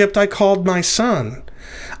of Egypt I called my son.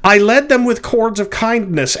 I led them with cords of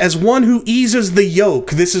kindness, as one who eases the yoke.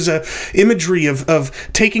 This is a imagery of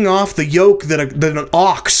taking off the yoke that an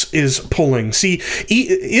ox is pulling. See,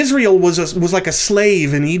 Israel was like a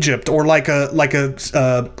slave in Egypt, or like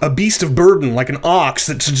a beast of burden, like an ox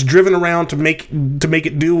that's driven around to make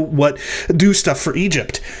it do stuff for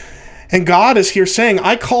Egypt. And God is here saying,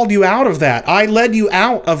 I called you out of that. I led you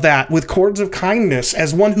out of that with cords of kindness,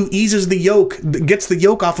 as one who eases the yoke, gets the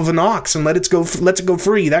yoke off of an ox and lets it go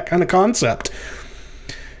free, that kind of concept.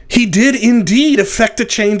 He did indeed effect a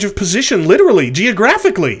change of position, literally,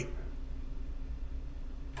 geographically.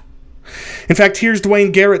 In fact, here's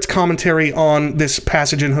Dwayne Garrett's commentary on this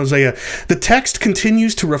passage in Hosea. The text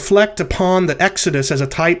continues to reflect upon the Exodus as a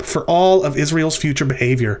type for all of Israel's future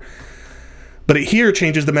behavior. But it here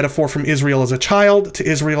changes the metaphor from Israel as a child to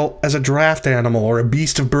Israel as a draft animal or a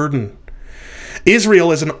beast of burden.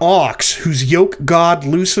 Israel is an ox whose yoke God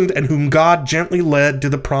loosened and whom God gently led to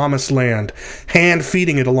the promised land, hand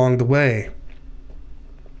feeding it along the way.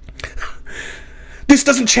 This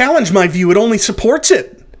doesn't challenge my view, it only supports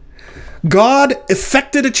it. God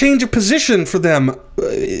effected a change of position for them.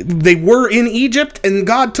 They were in Egypt and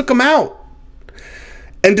God took them out.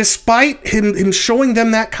 And despite him showing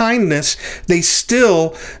them that kindness, they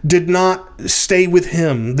still did not stay with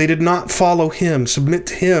him. They did not follow him, submit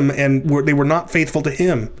to him, and they were not faithful to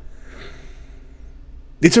him.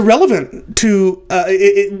 It's irrelevant to,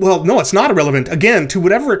 well, no, it's not irrelevant. Again, to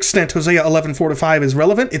whatever extent Hosea 11:4-5 is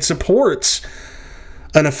relevant, it supports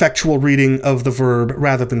an effectual reading of the verb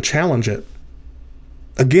rather than challenge it.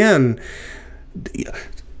 Again,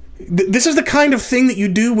 this is the kind of thing that you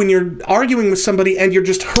do when you're arguing with somebody and you're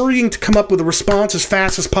just hurrying to come up with a response as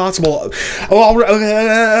fast as possible. Oh,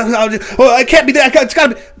 I can't be that. It's got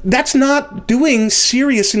to be. That's not doing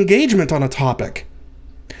serious engagement on a topic.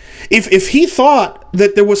 If he thought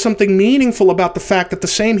that there was something meaningful about the fact that the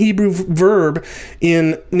same Hebrew verb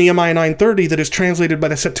in Nehemiah 9:30 that is translated by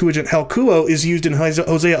the Septuagint helkyō is used in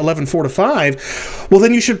Hosea 11:4-5, well,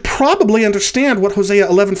 then you should probably understand what Hosea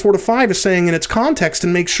 11:4-5 is saying in its context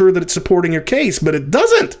and make sure that it's supporting your case, but it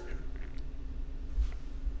doesn't.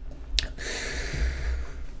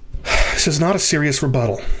 This is not a serious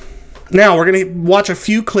rebuttal. Now, we're going to watch a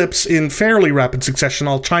few clips in fairly rapid succession.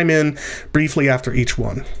 I'll chime in briefly after each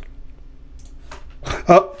one.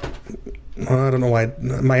 Oh, I don't know why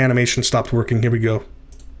my animation stopped working. Here we go.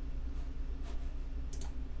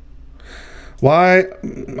 Why?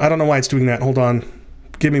 I don't know why it's doing that. Hold on.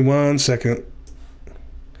 Give me 1 second.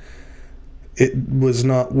 It was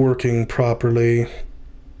not working properly.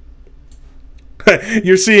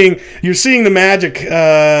 You're seeing the magic.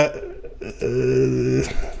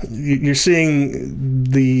 You're seeing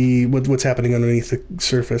what's happening underneath the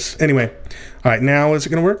surface. Anyway, all right, now is it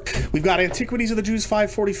going to work? We've got Antiquities of the Jews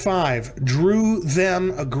 5:45. Drew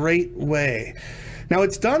them a great way. Now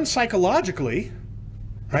it's done psychologically,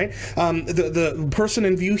 right? The person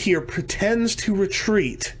in view here pretends to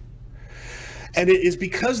retreat. And it is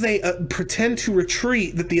because they pretend to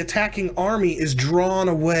retreat that the attacking army is drawn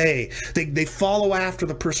away. They follow after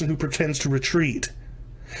the person who pretends to retreat.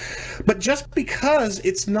 But just because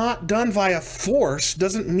it's not done via force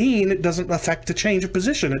doesn't mean it doesn't affect the change of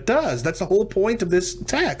position. It does. That's the whole point of this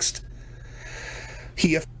text.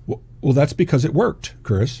 Well, that's because it worked,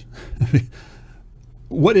 Chris.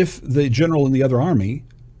 What if the general in the other army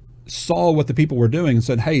saw what the people were doing and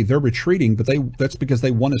said, hey, they're retreating, but that's because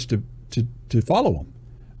they want us to follow them.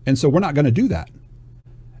 And so we're not going to do that.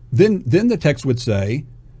 Then the text would say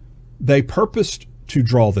they purposed to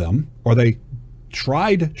draw them, or they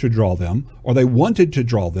tried to draw them, or they wanted to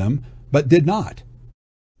draw them, but did not.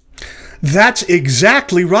 That's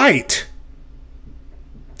exactly right.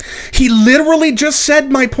 He literally just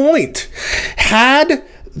said my point. Had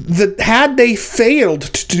they failed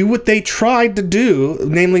to do what they tried to do,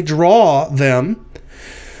 namely draw them,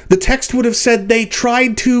 the text would have said they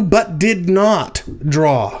tried to but did not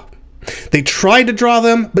draw. They tried to draw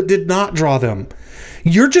them but did not draw them.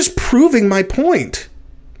 You're just proving my point.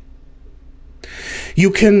 You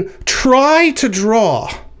can try to draw,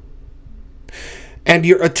 and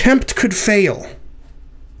your attempt could fail,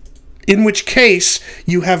 in which case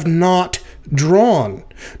you have not drawn.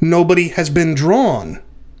 Nobody has been drawn.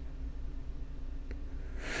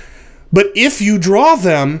 But if you draw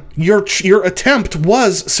them, your attempt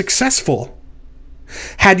was successful.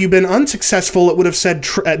 Had you been unsuccessful, it would have said,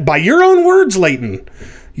 by your own words, Leighton,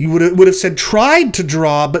 you would have said tried to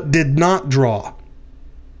draw but did not draw.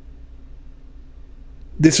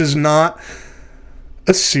 This is not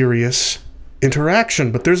a serious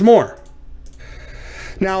interaction, but there's more.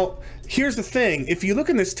 Now, here's the thing. If you look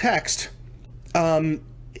in this text,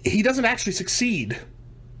 he doesn't actually succeed.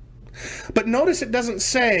 But notice it doesn't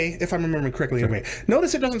say, if I'm remembering correctly, anyway,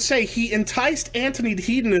 notice it doesn't say he enticed Antony to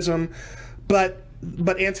hedonism, but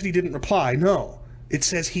Antony didn't reply. No, it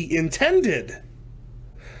says he intended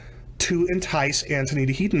to entice Antony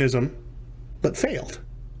to hedonism, but failed.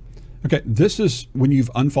 Okay, this is when you've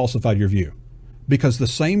unfalsified your view, because the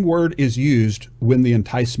same word is used when the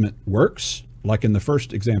enticement works, like in the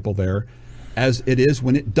first example there, as it is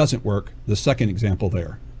when it doesn't work, the second example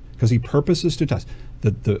there, because he purposes to entice.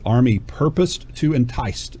 The army purposed to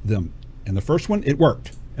entice them. In the first one, it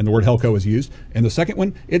worked, and the word helkyō is used. In the second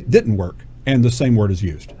one, it didn't work, and the same word is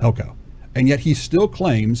used, helkyō. And yet he still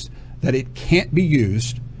claims that it can't be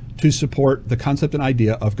used to support the concept and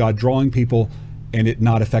idea of God drawing people and it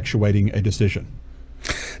not effectuating a decision.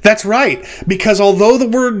 That's right, because although the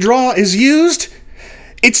word draw is used,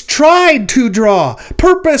 it's tried to draw,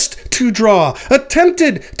 purposed to draw,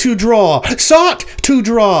 attempted to draw, sought to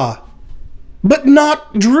draw, but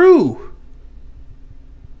not drew.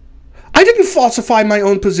 I didn't falsify my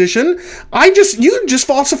own position. You just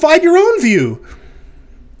falsified your own view.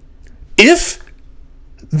 If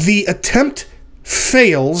the attempt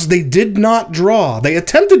fails, they did not draw. They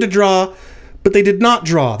attempted to draw, but they did not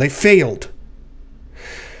draw. They failed.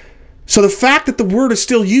 So the fact that the word is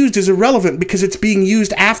still used is irrelevant because it's being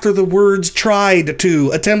used after the words tried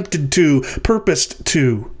to, attempted to, purposed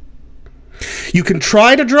to. You can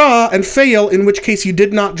try to draw and fail, in which case you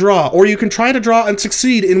did not draw. Or you can try to draw and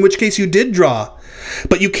succeed, in which case you did draw.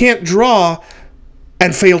 But you can't draw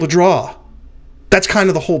and fail to draw. That's kind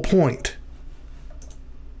of the whole point.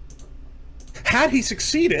 Had he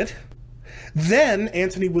succeeded, then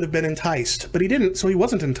Antony would have been enticed. But he didn't, so he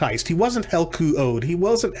wasn't enticed. He wasn't helkyō'd. He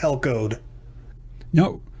wasn't helkyō'd.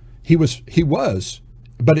 No, he was,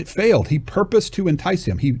 but it failed. He purposed to entice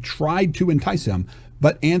him. He tried to entice him,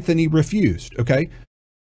 but Antony refused, okay?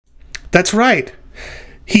 That's right.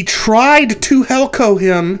 He tried to helkyō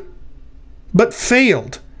him, but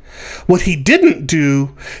failed. What he didn't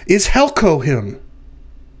do is helkyō him.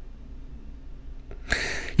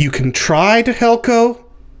 You can try to helkyō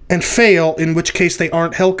and fail, in which case they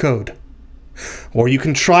aren't helkyō'd. Or you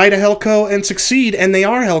can try to helkyō and succeed, and they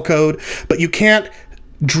are helkyō'd, but you can't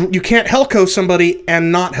helkyō somebody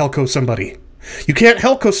and not helkyō somebody. You can't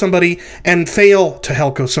helkyō somebody and fail to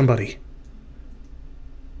helkyō somebody.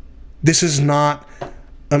 This is not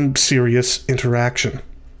a serious interaction.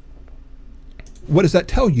 What does that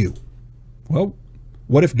tell you? Well,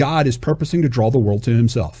 what if God is purposing to draw the world to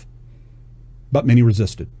himself? But many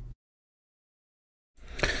resisted.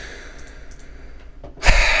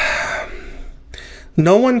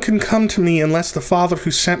 No one can come to me unless the Father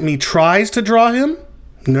who sent me tries to draw him?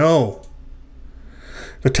 No.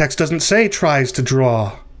 The text doesn't say tries to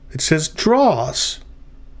draw. It says draws.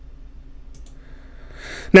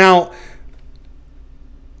 Now,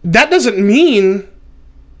 that doesn't mean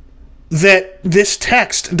that this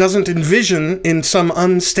text doesn't envision in some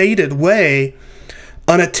unstated way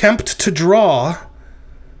an attempt to draw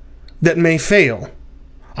that may fail.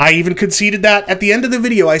 I even conceded that at the end of the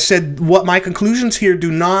video. I said what my conclusions here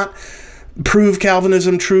do not prove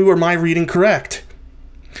Calvinism true or my reading correct.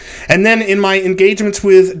 And then in my engagements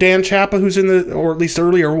with Dan Chapa, who's in the, or at least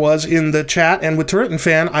earlier was in the chat, and with Turretin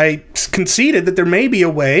Fan, I conceded that there may be a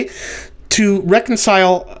way to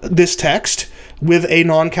reconcile this text with a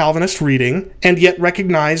non-Calvinist reading, and yet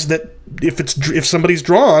recognize that if somebody's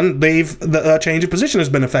drawn, the change of position has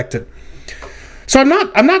been effected. So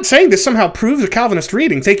I'm not saying this somehow proves a Calvinist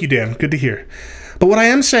reading. Thank you, Dan. Good to hear. But what I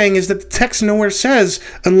am saying is that the text nowhere says,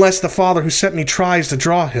 unless the Father who sent me tries to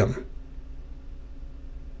draw him.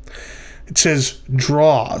 It says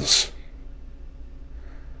draws.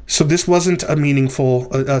 So this wasn't a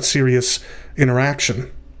meaningful, serious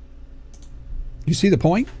interaction. You see the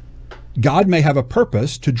point? God may have a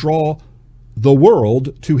purpose to draw the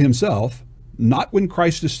world to himself, not when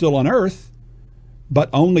Christ is still on earth, but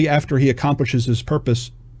only after he accomplishes his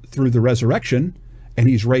purpose through the resurrection and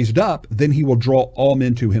he's raised up, then he will draw all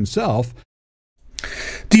men to himself.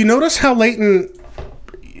 Do you notice how, Leighton,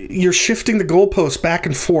 you're shifting the goalposts back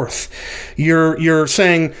and forth? You're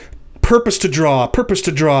saying purpose to draw,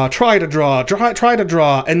 try to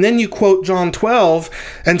draw, and then you quote John 12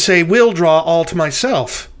 and say, will draw all to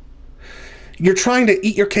myself. You're trying to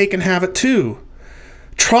eat your cake and have it too.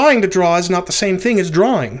 Trying to draw is not the same thing as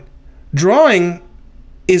drawing. Drawing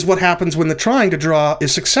is what happens when the trying to draw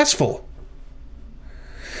is successful.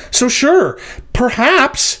 So sure,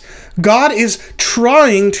 perhaps God is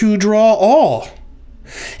trying to draw all,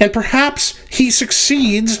 and perhaps he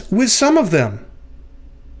succeeds with some of them.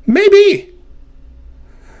 Maybe.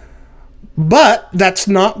 But that's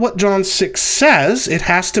not what John 6 says. It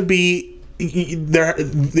has to be there.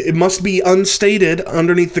 It must be unstated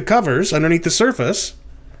underneath the covers, underneath the surface.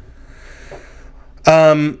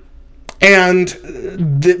 And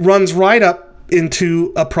it runs right up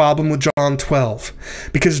into a problem with John 12.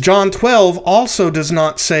 Because John 12 also does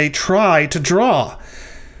not say try to draw.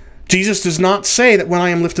 Jesus does not say that when I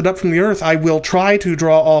am lifted up from the earth, I will try to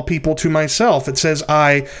draw all people to myself. It says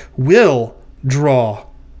I will draw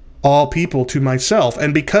all people to myself.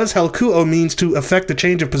 And because helkyō means to effect a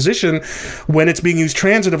change of position when it's being used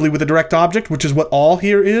transitively with a direct object, which is what all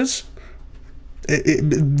here is,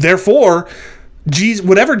 therefore,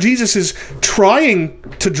 whatever Jesus is trying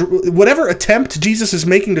to, whatever attempt Jesus is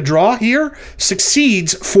making to draw here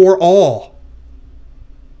succeeds for all.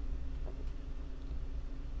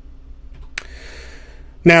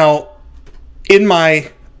 Now, in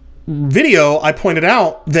my video, I pointed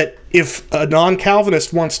out that if a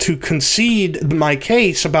non-Calvinist wants to concede my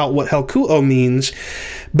case about what helkyō means,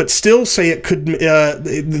 but still say it could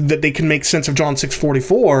that they can make sense of John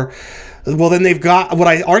 6:44, well, then they've got what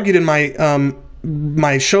I argued in my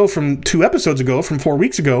my show from 2 episodes ago, from 4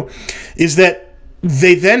 weeks ago, is that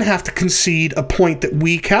they then have to concede a point that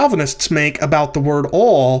we Calvinists make about the word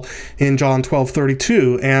all in John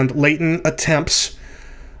 12:32, and Leighton attempts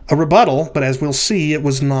a rebuttal, but as we'll see, it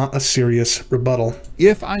was not a serious rebuttal.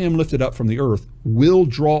 If I am lifted up from the earth, will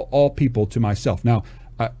draw all people to myself. Now,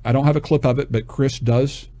 I don't have a clip of it, but Chris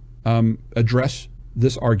does address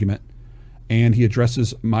this argument, and he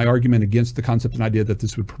addresses my argument against the concept and idea that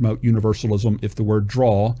this would promote universalism if the word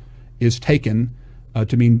draw is taken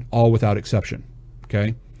to mean all without exception,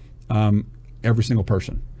 okay? Every single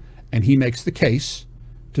person. And he makes the case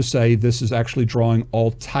to say this is actually drawing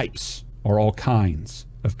all types or all kinds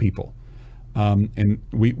of people. And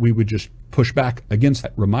we would just push back against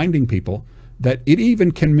that, reminding people that it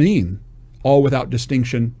even can mean all without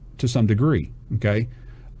distinction to some degree, okay?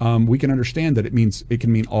 We can understand that it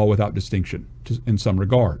can mean all without distinction in some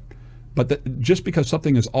regard. But just because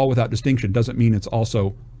something is all without distinction doesn't mean it's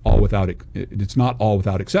also all without, it's not all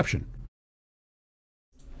without exception.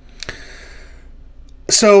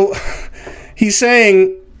 So he's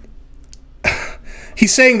saying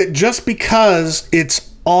that just because it's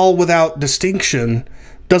all without distinction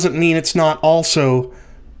doesn't mean it's not also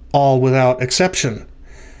all without exception.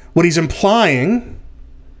 What he's implying,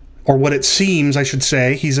 or what it seems, I should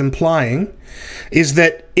say, he's implying, is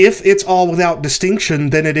that if it's all without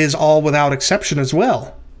distinction, then it is all without exception as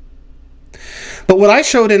well. But what I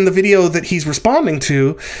showed in the video that he's responding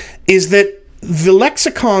to is that the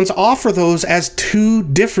lexicons offer those as 2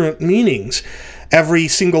 different meanings. Every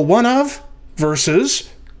single one of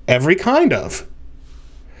versus every kind of.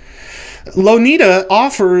 Lonita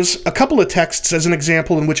offers a couple of texts as an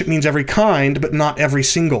example in which it means every kind, but not every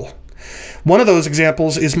single. One of those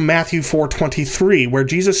examples is Matthew 4:23, where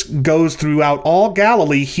Jesus goes throughout all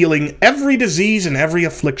Galilee healing every disease and every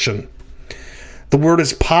affliction. The word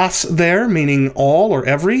is pas there, meaning all or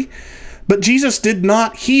every, But Jesus did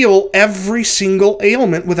not heal every single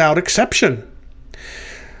ailment without exception.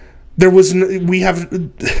 If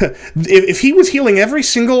he was healing every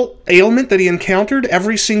single ailment that he encountered,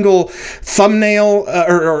 every single thumbnail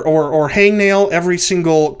or hangnail, every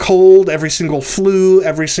single cold, every single flu,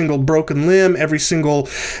 every single broken limb, every single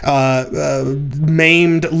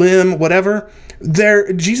maimed limb, whatever,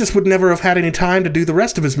 Jesus would never have had any time to do the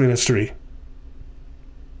rest of his ministry.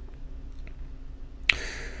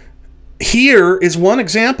 Here is one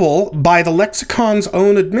example, by the lexicon's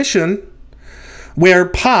own admission, where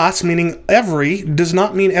pas, meaning every, does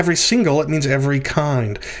not mean every single, it means every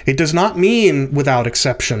kind. It does not mean without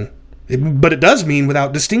exception, but it does mean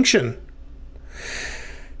without distinction.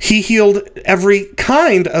 He healed every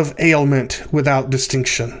kind of ailment without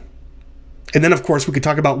distinction. And then, of course, we could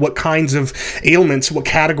talk about what kinds of ailments, what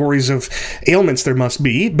categories of ailments there must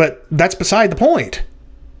be, but that's beside the point.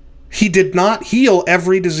 He did not heal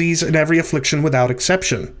every disease and every affliction without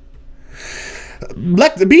exception.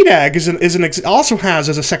 The BDAG also has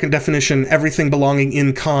as a second definition everything belonging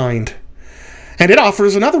in kind. And it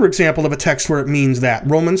offers another example of a text where it means that.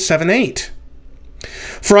 Romans 7:8.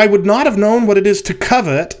 For I would not have known what it is to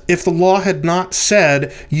covet if the law had not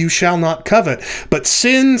said, you shall not covet. But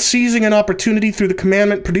sin, seizing an opportunity through the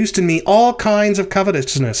commandment, produced in me all kinds of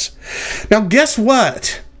covetousness. Now guess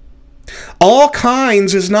what? All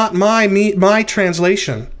kinds is not my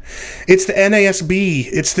translation. It's the NASB,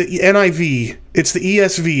 it's the NIV, it's the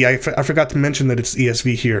ESV. I forgot to mention that it's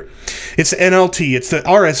ESV here. It's the NLT, it's the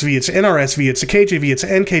RSV, it's the NRSV, it's the KJV, it's the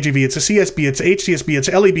NKJV, it's the CSB, it's the HCSB, it's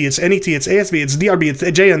LEB, it's NET, it's ASV, it's DRB, it's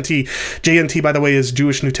the JNT. JNT, by the way, is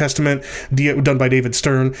Jewish New Testament, done by David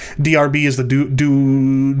Stern. DRB is the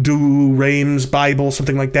Douay-Rheims Bible,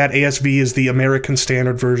 something like that. ASV is the American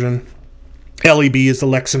Standard Version. LEB is the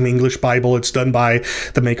Lexham English Bible. It's done by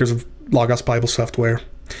the makers of Logos Bible software.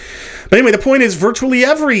 But anyway, the point is virtually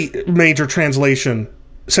every major translation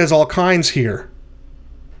says all kinds here.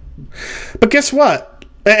 But guess what?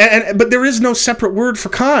 But there is no separate word for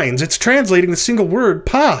kinds. It's translating the single word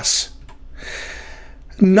pas.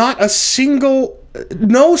 No single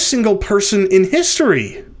person in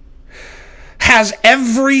history has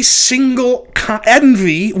every single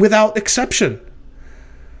envy without exception.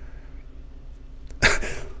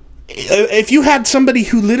 If you had somebody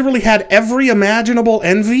who literally had every imaginable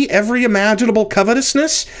envy, every imaginable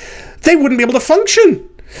covetousness, they wouldn't be able to function.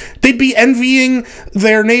 They'd be envying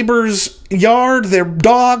their neighbor's yard, their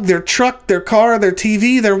dog, their truck, their car, their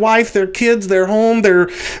TV, their wife, their kids, their home, their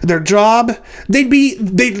job.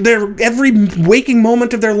 Their every waking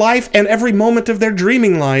moment of their life and every moment of their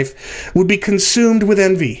dreaming life would be consumed with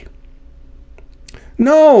envy.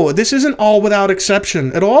 No, this isn't all without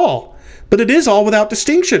exception at all. But it is all without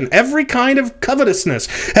distinction. Every kind of covetousness,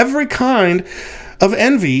 every kind of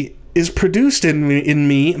envy is produced in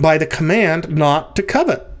me by the command not to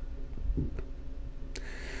covet.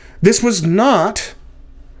 This was not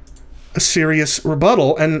a serious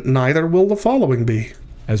rebuttal, and neither will the following be.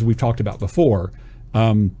 As we've talked about before,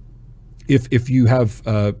 if you have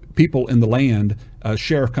people in the land, a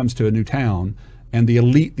sheriff comes to a new town, and the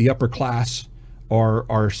elite, the upper class,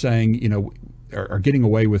 are saying, are getting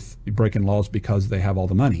away with breaking laws because they have all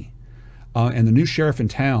the money. And the new sheriff in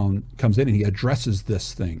town comes in and he addresses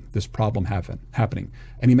this problem happening.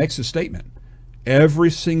 And he makes a statement. Every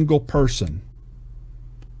single person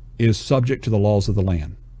is subject to the laws of the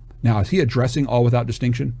land. Now, is he addressing all without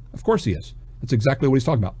distinction? Of course he is. That's exactly what he's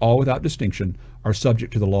talking about. All without distinction are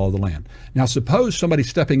subject to the law of the land. Now, suppose somebody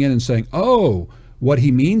stepping in and saying, oh, what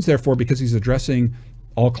he means, therefore, because he's addressing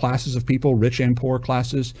all classes of people, rich and poor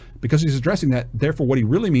classes, because he's addressing that, therefore what he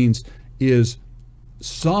really means is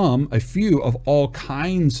a few of all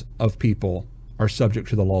kinds of people are subject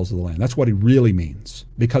to the laws of the land. That's what he really means,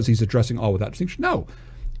 because he's addressing all without distinction. No,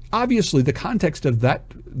 obviously the context of that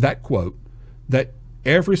quote, that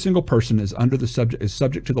every single person is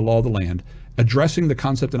subject to the law of the land, addressing the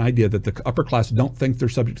concept and idea that the upper class don't think they're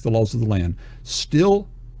subject to the laws of the land, still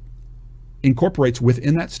incorporates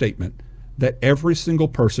within that statement that every single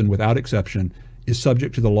person, without exception, is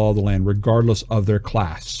subject to the law of the land, regardless of their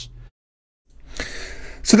class.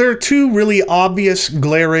 So there are two really obvious,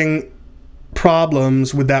 glaring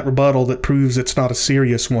problems with that rebuttal that proves it's not a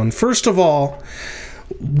serious one. First of all,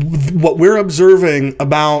 what we're observing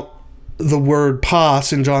about the word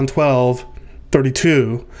pas in John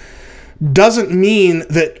 12:32 doesn't mean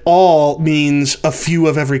that all means a few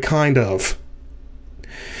of every kind of.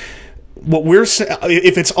 What we're saying,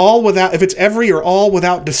 if it's every or all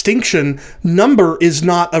without distinction, number is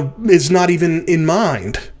not even in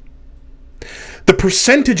mind. The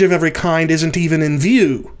percentage of every kind isn't even in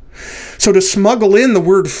view. So to smuggle in the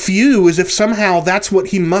word few as if somehow that's what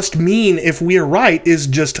he must mean if we're right is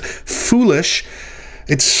just foolish.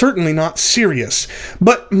 It's certainly not serious.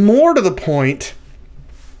 But more to the point,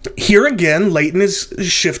 here again, Leighton is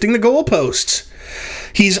shifting the goalposts.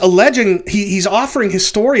 He's alleging, he's offering his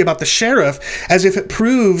story about the sheriff as if it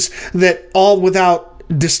proves that all without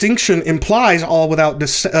distinction implies all without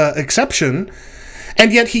exception.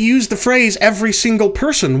 And yet he used the phrase every single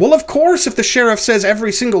person. Well, of course, if the sheriff says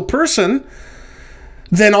every single person,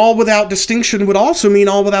 then all without distinction would also mean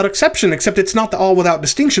all without exception, except it's not the all without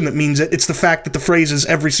distinction that means it. It's the fact that the phrase is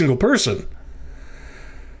every single person.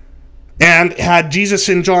 And had Jesus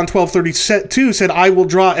in John 12:32 said, I will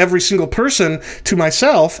draw every single person to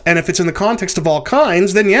myself, and if it's in the context of all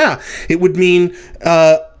kinds, then yeah, it would mean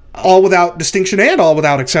all without distinction and all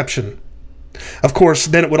without exception. Of course,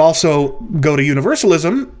 then it would also go to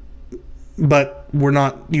universalism, but we're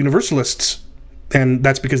not universalists. And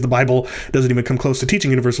that's because the Bible doesn't even come close to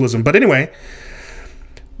teaching universalism. But anyway,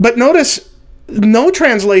 but notice, no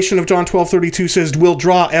translation of John 12:32 says, we'll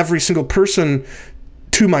draw every single person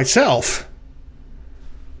to myself.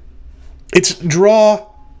 It's draw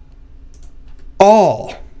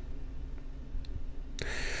all.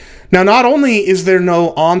 Now, not only is there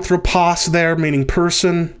no anthropos there, meaning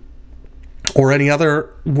person, or any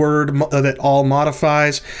other word that all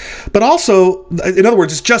modifies, but also, in other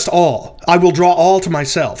words, it's just all. I will draw all to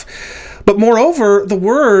myself. But moreover,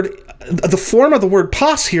 the form of the word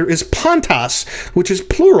pos here is pantas, which is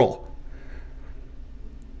plural.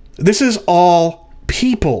 This is all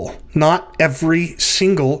people, not every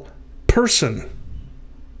single person.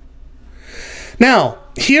 Now,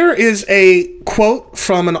 here is a quote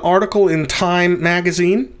from an article in Time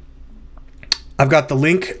magazine. I've got the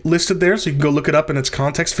link listed there, so you can go look it up in its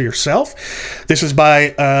context for yourself. This is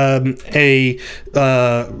by a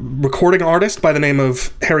recording artist by the name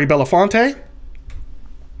of Harry Belafonte.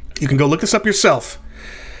 You can go look this up yourself.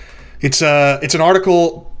 It's an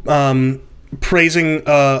article praising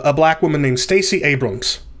a black woman named Stacey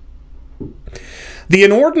Abrams. The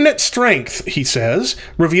inordinate strength, he says,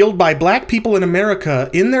 revealed by black people in America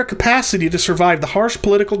in their capacity to survive the harsh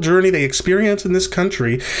political journey they experience in this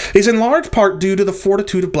country is in large part due to the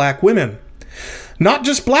fortitude of black women. Not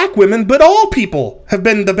just black women, but all people have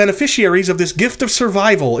been the beneficiaries of this gift of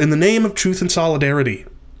survival in the name of truth and solidarity.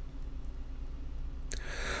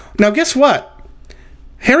 Now, guess what?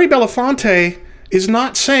 Harry Belafonte is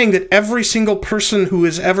not saying that every single person who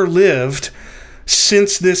has ever lived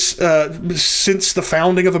since the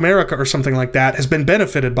founding of America or something like that has been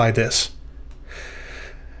benefited by this.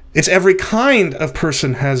 It's every kind of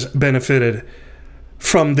person has benefited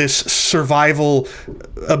from this survival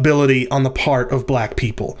ability on the part of black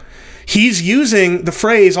people. He's using the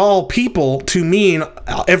phrase all people to mean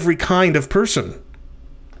every kind of person.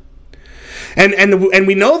 And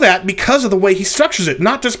we know that because of the way he structures it.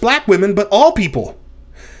 Not just black women, but all people.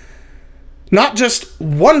 Not just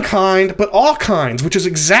one kind, but all kinds, which is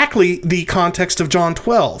exactly the context of John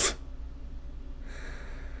 12.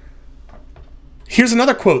 Here's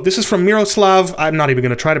another quote. This is from Miroslav. I'm not even going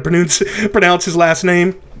to try to pronounce his last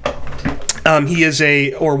name. He is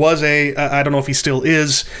I don't know if he still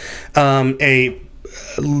is, a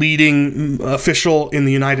leading official in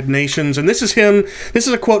the United Nations. And this is him. This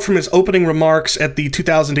is a quote from his opening remarks at the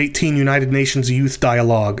 2018 United Nations Youth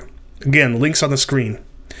Dialogue. Again, links on the screen.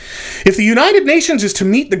 If the United Nations is to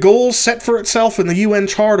meet the goals set for itself in the UN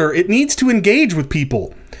Charter, it needs to engage with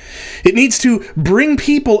people. It needs to bring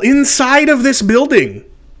people inside of this building,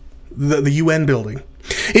 the UN building.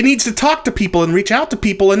 It needs to talk to people and reach out to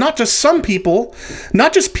people, and not just some people,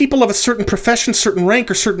 not just people of a certain profession, certain rank,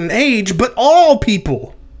 or certain age, but all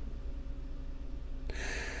people.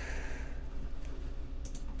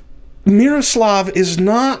 Miroslav is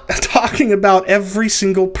not talking about every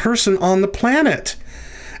single person on the planet.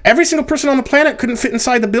 Every single person on the planet couldn't fit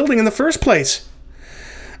inside the building in the first place.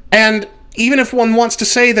 And even if one wants to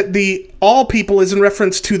say that the all people is in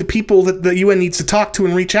reference to the people that the UN needs to talk to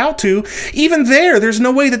and reach out to, even there's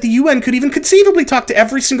no way that the UN could even conceivably talk to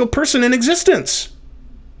every single person in existence.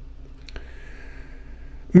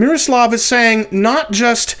 Miroslav is saying not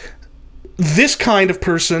just this kind of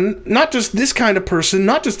person, not just this kind of person,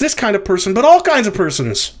 not just this kind of person, but all kinds of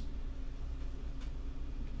persons.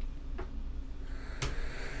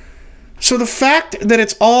 So the fact that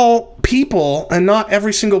it's all people and not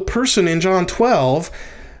every single person in John 12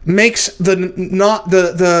 makes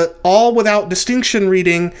the all without distinction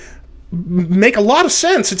reading make a lot of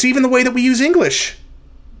sense. It's even the way that we use English,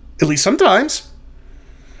 at least sometimes.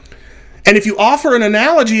 And if you offer an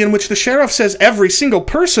analogy in which the sheriff says every single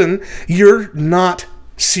person, you're not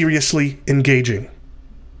seriously engaging.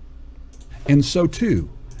 and so too,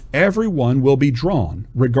 everyone will be drawn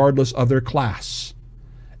regardless of their class.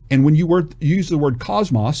 And when you use the word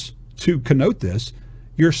cosmos to connote this,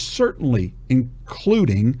 you're certainly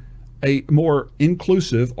including a more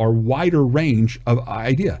inclusive or wider range of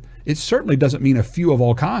idea. It certainly doesn't mean a few of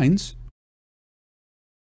all kinds.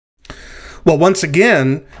 Well, once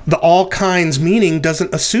again, the all kinds meaning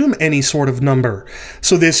doesn't assume any sort of number.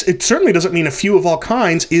 So it certainly doesn't mean a few of all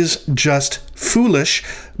kinds is just foolish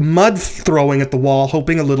mud throwing at the wall,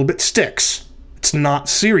 hoping a little bit sticks. It's not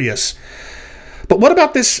serious. But what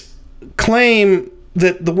about this claim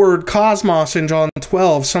that the word cosmos in John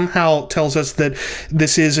 12 somehow tells us that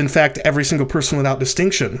this is, in fact, every single person without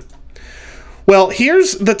distinction? Well,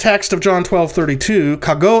 here's the text of John 12:32,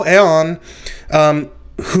 kago eon,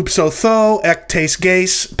 hupsotho ek tes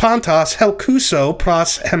geis pantas helkyō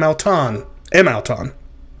pros emauton.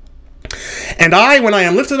 And I, when I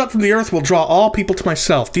am lifted up from the earth, will draw all people to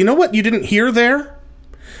myself. Do you know what you didn't hear there?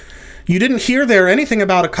 You didn't hear there anything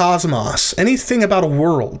about a cosmos, anything about a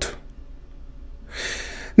world.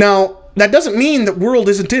 Now, that doesn't mean that world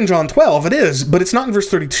isn't in John 12. It is, but it's not in verse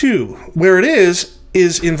 32. Where it is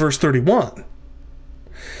in verse 31.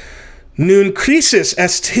 Nun crisis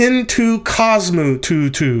est hin tu cosmu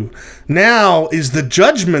tu. Now is the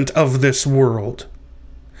judgment of this world.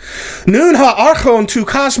 Nun ha archon tu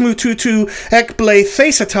cosmu tu ek ble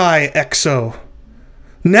thesatai exo.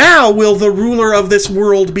 Now will the ruler of this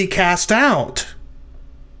world be cast out.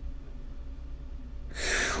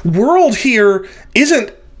 World here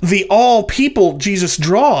isn't the all people Jesus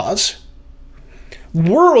draws.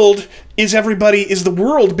 World is the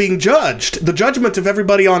world being judged. The judgment of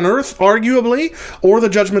everybody on earth, arguably, or the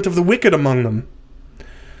judgment of the wicked among them.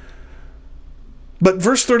 But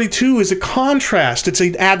verse 32 is a contrast. It's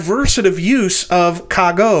an adversative use of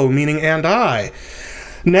kago, meaning and I.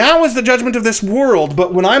 Now is the judgment of this world,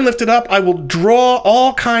 but when I'm lifted up, I will draw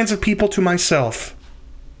all kinds of people to myself.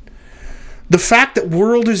 The fact that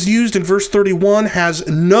world is used in verse 31 has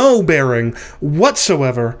no bearing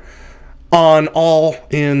whatsoever on all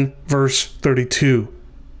in verse 32.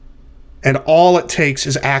 And all it takes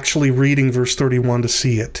is actually reading verse 31 to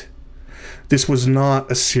see it. This was not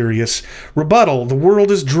a serious rebuttal. The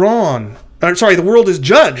world is the world is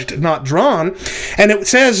judged, not drawn. And it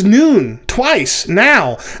says noon, twice,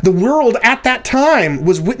 now. The world at that time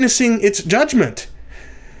was witnessing its judgment.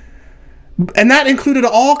 And that included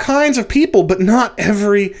all kinds of people, but not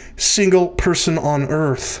every single person on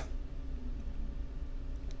earth.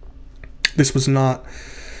 This was not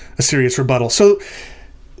a serious rebuttal. So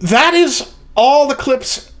that is all the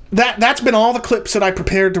clips, that's been all the clips that I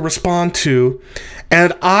prepared to respond to.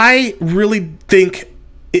 And I really think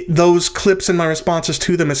those clips and my responses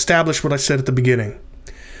to them establish what I said at the beginning.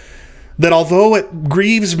 That although it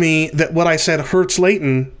grieves me that what I said hurts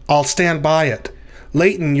Leighton, I'll stand by it.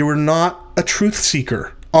 Leighton, you are not a truth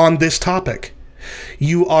seeker on this topic.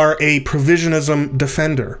 You are a provisionism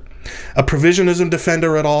defender. A provisionism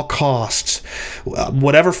defender at all costs.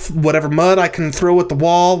 Whatever mud I can throw at the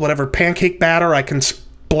wall, whatever pancake batter I can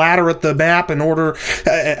splatter at the map in order,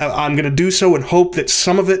 I'm going to do so and hope that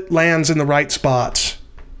some of it lands in the right spots.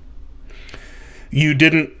 You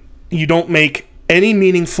don't make any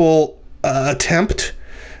meaningful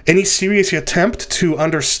any serious attempt to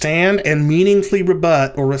understand and meaningfully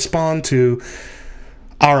rebut or respond to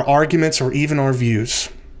our arguments or even our views.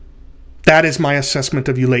 That is my assessment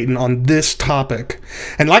of you, Leighton, on this topic.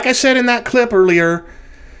 And like I said in that clip earlier,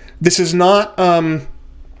 this is not to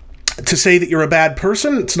say that you're a bad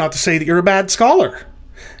person. It's not to say that you're a bad scholar.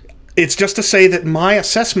 It's just to say that my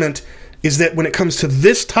assessment is that when it comes to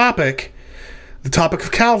this topic, the topic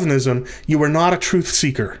of Calvinism, you are not a truth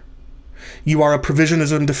seeker. You are a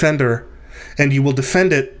provisionism defender, and you will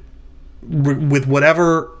defend it with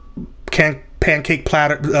whatever pancake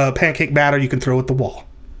batter you can throw at the wall.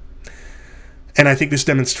 And I think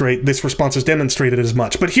this response has demonstrated as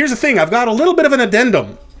much. But here's the thing. I've got a little bit of an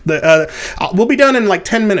addendum. We'll be done in like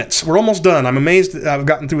 10 minutes. We're almost done. I'm amazed that I've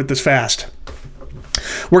gotten through it this fast.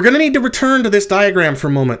 We're going to need to return to this diagram for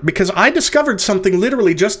a moment because I discovered something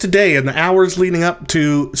literally just today in the hours leading up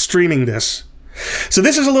to streaming this. So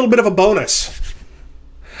this is a little bit of a bonus,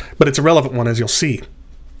 but it's a relevant one, as you'll see.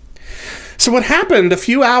 So what happened a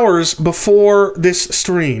few hours before this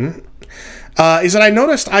stream is that I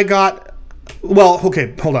noticed I got... Well,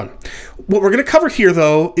 okay, hold on. What we're going to cover here,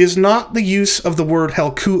 though, is not the use of the word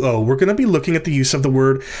helkyō. We're going to be looking at the use of the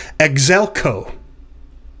word exelko.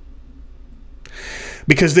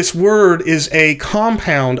 Because this word is a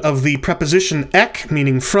compound of the preposition ek,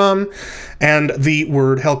 meaning from, and the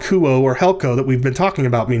word helkyō or helko that we've been talking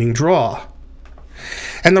about, meaning draw.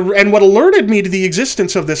 And what alerted me to the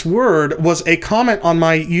existence of this word was a comment on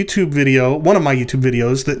my YouTube video, one of my YouTube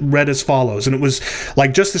videos, that read as follows. And it was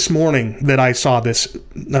like just this morning that I saw this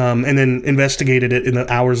and then investigated it in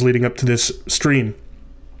the hours leading up to this stream.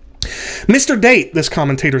 Mr. Date, this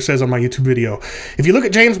commentator says on my YouTube video, if you look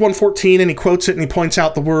at James 1:14 and he quotes it and he points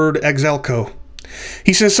out the word helkyō.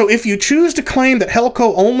 He says, so if you choose to claim that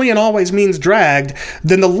helkyō only and always means dragged,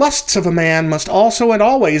 then the lusts of a man must also and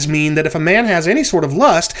always mean that if a man has any sort of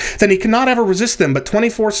lust, then he cannot ever resist them, but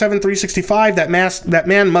 24/7, 365, that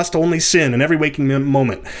man must only sin in every waking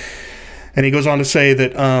moment. And he goes on to say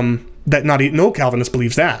that, no Calvinist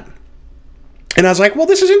believes that. And I was like, well,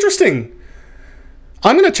 this is interesting.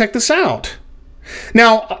 I'm going to check this out.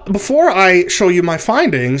 Now, before I show you my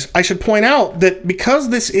findings, I should point out that because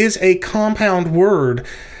this is a compound word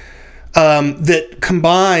that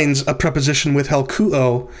combines a preposition with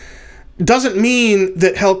helkyō, doesn't mean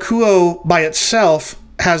that helkyō by itself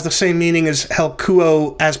has the same meaning as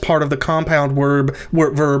helkyō as part of the compound verb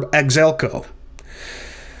helkyō.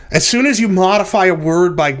 As soon as you modify a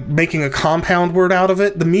word by making a compound word out of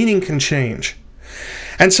it, the meaning can change.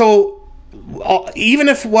 And so, even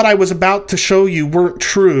if what I was about to show you weren't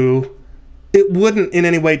true, it wouldn't in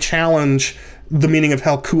any way challenge the meaning of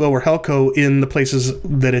helkyō or helkyō in the places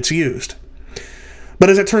that it's used. But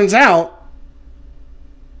as it turns out,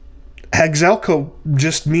 helkyō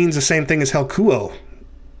just means the same thing as helkyō,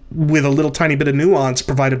 with a little tiny bit of nuance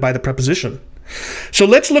provided by the preposition. So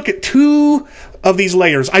let's look at two of these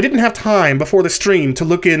layers. I didn't have time before the stream to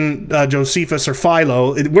look in Josephus or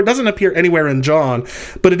Philo. It doesn't appear anywhere in John,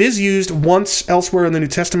 but it is used once elsewhere in the New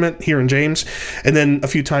Testament, here in James, and then a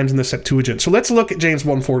few times in the Septuagint. So let's look at James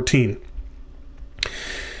 1:14.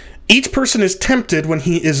 Each person is tempted when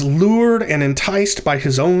he is lured and enticed by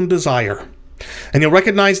his own desire. And you'll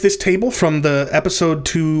recognize this table from the episode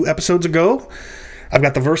 2 episodes ago. I've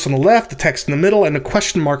got the verse on the left, the text in the middle, and a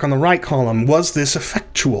question mark on the right column. Was this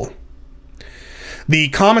effectual? The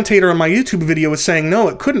commentator on my YouTube video is saying, no,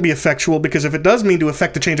 it couldn't be effectual, because if it does mean to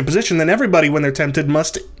effect a change of position, then everybody, when they're tempted,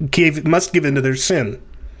 must give in to their sin.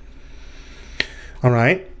 All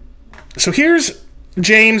right? So here's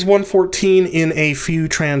James 1:14 in a few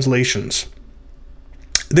translations.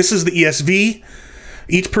 This is the ESV.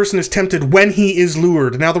 Each person is tempted when he is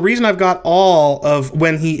lured. Now, the reason I've got all of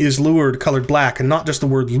when he is lured colored black and not just the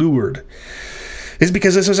word lured is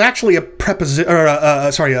because this is actually a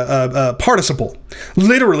participle.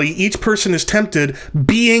 Literally, each person is tempted,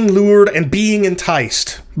 being lured and being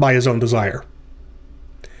enticed by his own desire.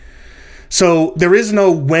 So there is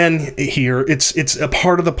no when here. It's a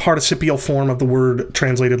part of the participial form of the word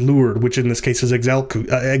translated lured, which in this case is helkyō.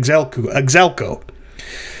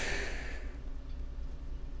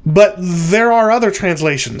 But there are other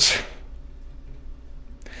translations.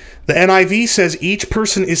 The NIV says each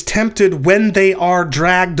person is tempted when they are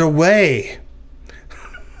dragged away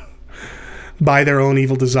by their own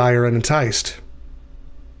evil desire and enticed.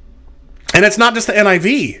 And it's not just the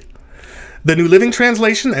NIV. The New Living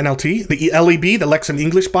Translation, NLT, the LEB, the Lexham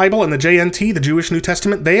English Bible, and the JNT, the Jewish New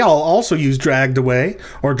Testament, they all also use dragged away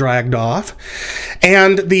or dragged off.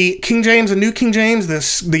 And the King James and New King James,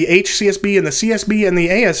 the HCSB and the CSB and the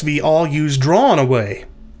ASV all use drawn away.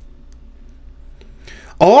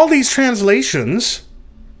 All these translations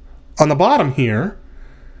on the bottom here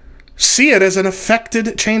see it as an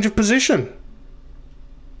affected change of position.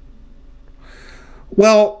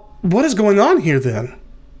 Well, what is going on here then?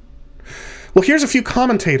 Well, here's a few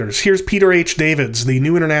commentators. Here's Peter H. Davids, the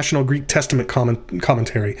New International Greek Testament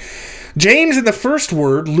commentary. James, in the first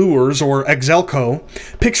word, lures, or helkyō,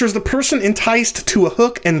 pictures the person enticed to a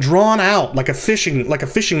hook and drawn out like a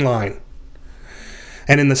fishing line.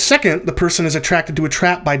 And in the second, the person is attracted to a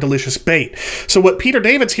trap by delicious bait. So what Peter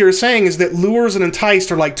Davids here is saying is that lures and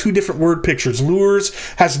enticed are like two different word pictures. Lures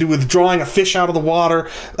has to do with drawing a fish out of the water.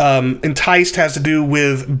 Enticed has to do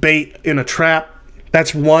with bait in a trap.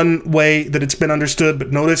 That's one way that it's been understood,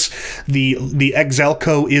 but notice the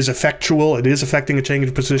helkyō is effectual. It is affecting a change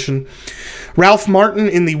of position. Ralph Martin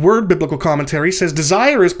in the Word Biblical Commentary says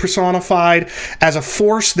desire is personified as a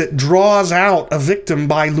force that draws out a victim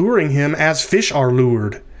by luring him as fish are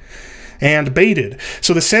lured and baited.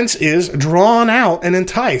 So the sense is drawn out and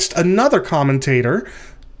enticed. Another commentator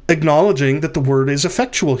acknowledging that the word is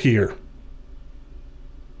effectual here.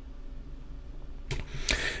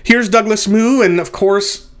 Here's Douglas Moo, and of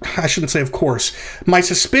course, I shouldn't say of course, my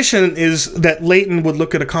suspicion is that Leighton would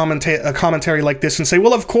look at a commentary like this and say,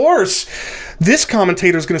 well, of course, this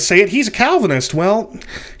commentator is going to say it. He's a Calvinist. Well,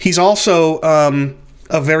 he's also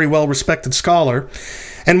a very well-respected scholar.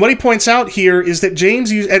 And what he points out here is that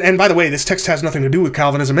James used, and by the way, this text has nothing to do with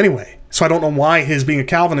Calvinism anyway. So I don't know why his being a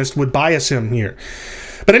Calvinist would bias him here.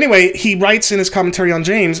 But anyway, he writes in his commentary on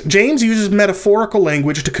James, James uses metaphorical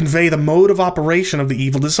language to convey the mode of operation of the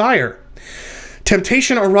evil desire.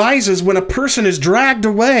 Temptation arises when a person is dragged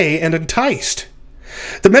away and enticed.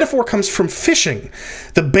 The metaphor comes from fishing.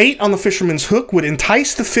 The bait on the fisherman's hook would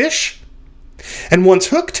entice the fish, and once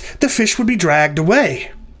hooked, the fish would be dragged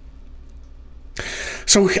away.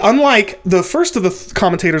 So unlike the first of the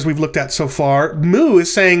commentators we've looked at so far, Moo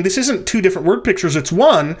is saying this isn't two different word pictures, it's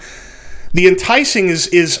one. The enticing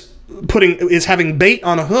is having bait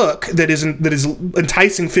on a hook that is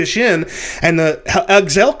enticing fish in, and the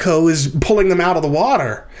exelko is pulling them out of the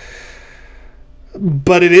water.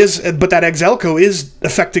 But that exelko is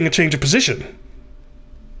affecting a change of position.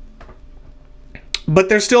 But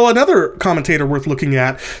there's still another commentator worth looking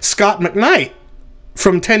at, Scott McKnight,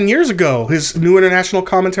 from 10 years ago, his New International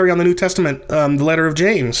Commentary on the New Testament, the letter of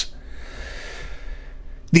James.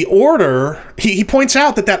 The order, he points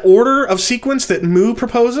out that order of sequence that Moo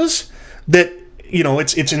proposes, that, you know,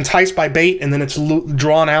 it's enticed by bait and then it's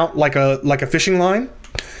drawn out like a fishing line,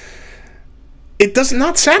 it does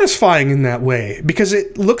not satisfying in that way, because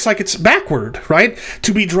it looks like it's backward, right?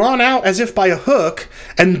 To be drawn out as if by a hook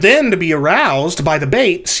and then to be aroused by the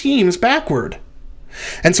bait seems backward.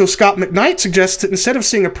 And so Scott McKnight suggests that instead of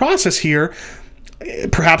seeing a process here,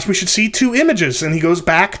 perhaps we should see two images, and he goes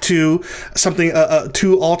back to something,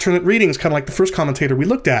 two alternate readings, kind of like the first commentator we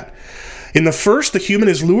looked at. In the first, the human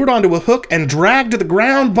is lured onto a hook and dragged to the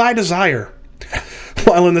ground by desire,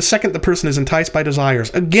 while in the second, the person is enticed by desires.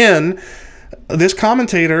 Again, this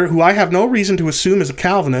commentator, who I have no reason to assume is a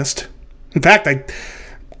Calvinist, in fact,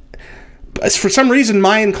 for some reason,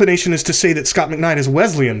 my inclination is to say that Scott McKnight is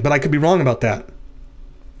Wesleyan, but I could be wrong about that.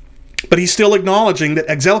 But he's still acknowledging that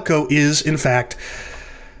exelko is, in fact,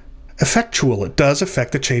 effectual. It does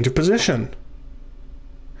affect the change of position.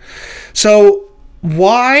 So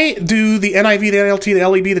why do the NIV, the NLT, the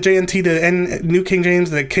LEB, the JNT, the New King James,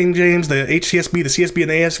 the King James, the HCSB, the CSB, and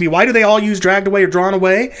the ASV, why do they all use dragged away or drawn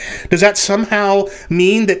away? Does that somehow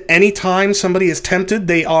mean that any time somebody is tempted,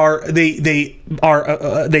 they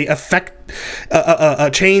affect a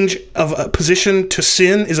change of position to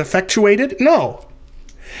sin is effectuated? No.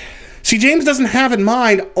 See, James doesn't have in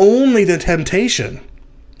mind only the temptation.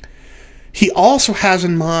 He also has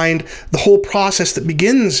in mind the whole process that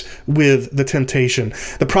begins with the temptation.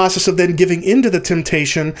 The process of then giving into the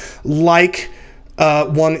temptation like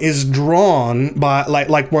one is drawn by,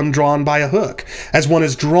 like one drawn by a hook. As one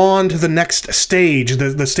is drawn to the next stage,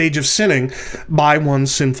 the stage of sinning, by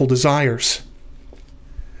one's sinful desires.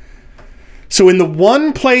 So in the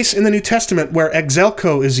one place in the New Testament where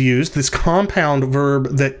exelko is used, this compound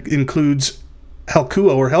verb that includes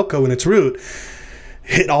helkyō or helko in its root,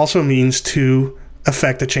 it also means to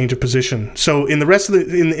affect a change of position. So in the rest of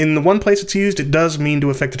in the one place it's used, it does mean to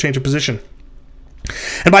affect a change of position.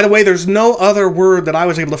 And by the way, there's no other word that I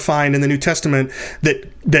was able to find in the New Testament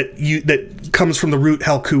that comes from the root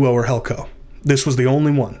helkyō or helko. This was the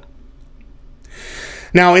only one.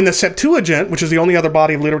 Now, in the Septuagint, which is the only other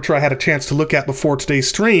body of literature I had a chance to look at before today's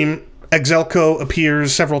stream, exelko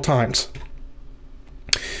appears several times.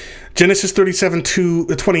 Genesis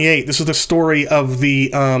 37:28. This is the story of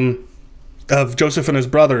of Joseph and his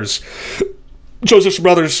brothers. Joseph's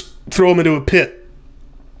brothers throw him into a pit,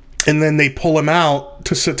 and then they pull him out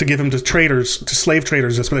to give him to traders, to slave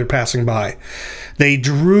traders as they're passing by. They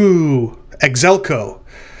drew exelko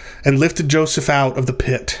and lifted Joseph out of the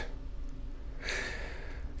pit.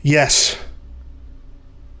 Yes,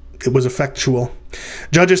 it was effectual.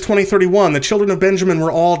 Judges 20:31, the children of Benjamin were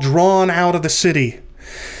all drawn out of the city.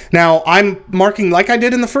 Now, I'm marking, like I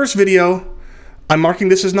did in the first video, I'm marking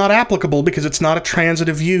this as not applicable because it's not a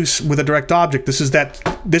transitive use with a direct object. This is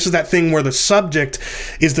that thing where the subject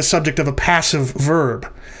is the subject of a passive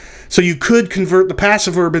verb. So you could convert the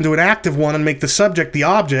passive verb into an active one and make the subject the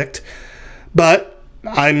object, but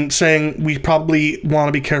I'm saying we probably want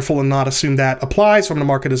to be careful and not assume that applies, so I'm going to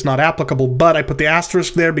mark it as not applicable, but I put the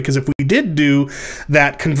asterisk there because if we did do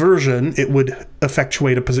that conversion, it would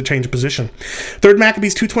effectuate a change of position. 3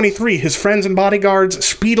 Maccabees 2:23, his friends and bodyguards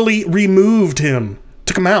speedily removed him,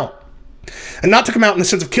 took him out. And not took him out in the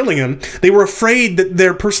sense of killing him. They were afraid that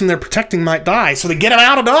their person they're protecting might die, so they get him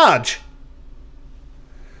out of Dodge.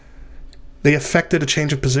 They affected a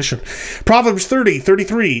change of position. Proverbs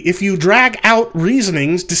 30:33, if you drag out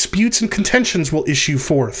reasonings, disputes and contentions will issue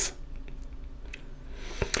forth.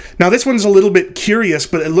 Now this one's a little bit curious,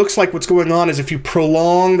 but it looks like what's going on is if you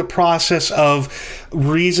prolong the process of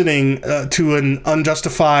reasoning to an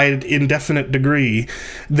unjustified, indefinite degree,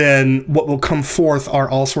 then what will come forth are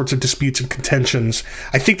all sorts of disputes and contentions.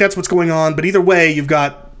 I think that's what's going on, but either way, you've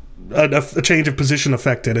got a change of position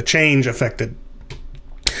affected, a change affected.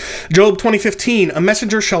 Job 20:15, a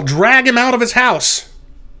messenger shall drag him out of his house.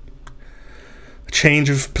 A change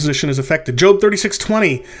of position is affected. Job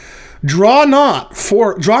 36:20, draw not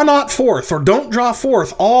forth, or don't draw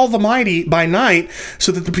forth all the mighty by night,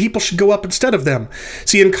 so that the people should go up instead of them.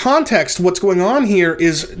 See, in context, what's going on here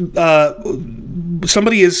is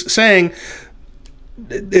somebody is saying,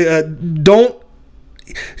 don't,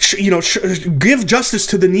 give justice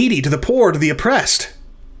to the needy, to the poor, to the oppressed.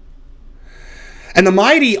 And the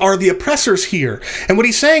mighty are the oppressors here. And what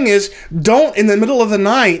he's saying is, don't, in the middle of the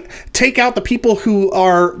night, take out the people who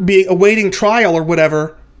are awaiting trial or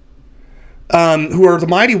whatever, who are the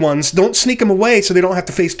mighty ones. Don't sneak them away so they don't have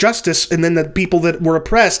to face justice, and then the people that were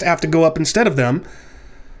oppressed have to go up instead of them.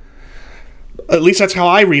 At least that's how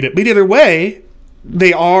I read it. But either way,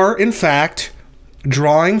 they are, in fact,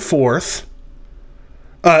 drawing forth,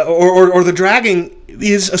 or the dragging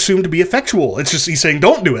is assumed to be effectual. It's just he's saying,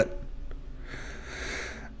 don't do it.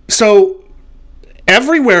 So,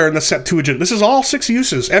 everywhere in the Septuagint, this is all 6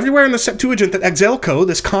 uses, everywhere in the Septuagint that exelko,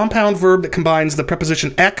 this compound verb that combines the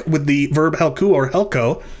preposition ek with the verb helku or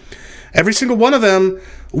helko, every single one of them,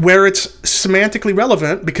 where it's semantically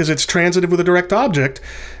relevant, because it's transitive with a direct object,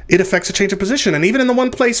 it affects a change of position. And even in the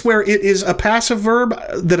one place where it is a passive verb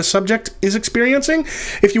that a subject is experiencing,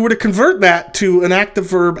 if you were to convert that to an active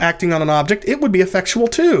verb acting on an object, it would be effectual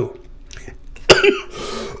too.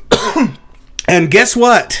 And guess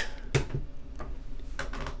what?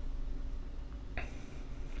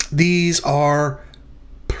 These are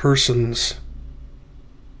persons.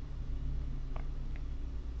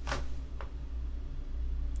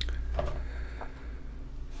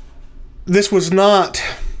 This was not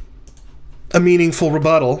a meaningful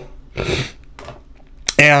rebuttal,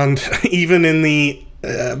 and even in the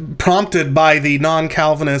prompted by the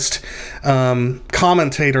non-Calvinist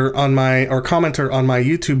commentator on my commenter on my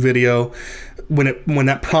YouTube video,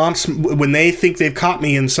 when they think they've caught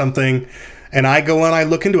me in something, and I go and I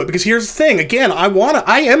look into it, because here's the thing, again,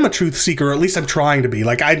 I am a truth seeker, or at least I'm trying to be.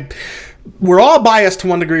 Like, we're all biased to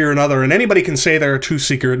one degree or another, and anybody can say they're a truth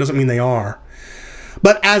seeker. It doesn't mean they are.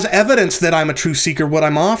 But as evidence that I'm a truth seeker, what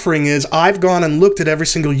I'm offering is I've gone and looked at every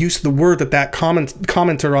single use of the word that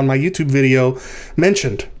commenter on my YouTube video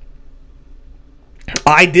mentioned.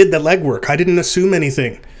 I did the legwork. I didn't assume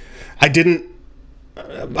anything. I didn't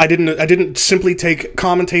simply take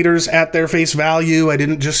commentators at their face value. I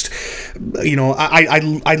didn't just,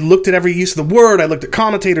 I looked at every use of the word. I looked at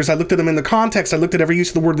commentators. I looked at them in the context. I looked at every use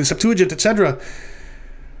of the word in the Septuagint, etc.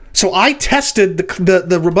 So I tested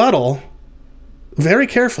the rebuttal very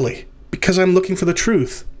carefully, because I'm looking for the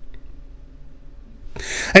truth.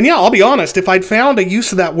 And yeah, I'll be honest, if I'd found a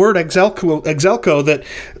use of that word exelko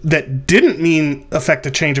that didn't mean affect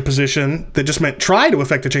a change of position, that just meant try to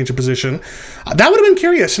affect a change of position, that would have been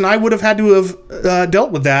curious, and I would have had to have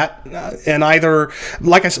dealt with that, and either,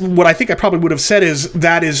 like I said, what I think I probably would have said is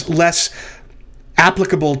that is less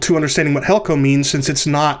applicable to understanding what helkyō means, since it's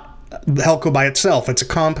not helkyō by itself, it's a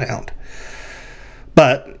compound.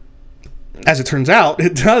 But as it turns out,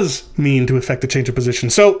 it does mean to affect a change of position.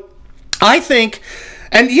 So I think,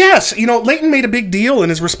 and yes, Leighton made a big deal in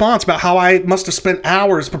his response about how I must have spent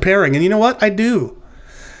hours preparing. And you know what? I do.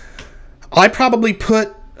 I probably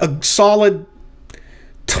put a solid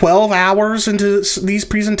 12 hours into these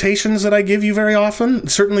presentations that I give you very often.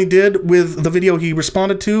 Certainly did with the video he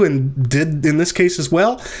responded to, and did in this case as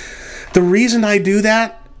well. The reason I do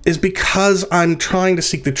that is because I'm trying to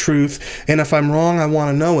seek the truth, and if I'm wrong, I want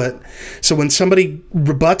to know it. So when somebody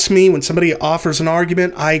rebuts me, when somebody offers an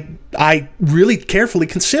argument, I really carefully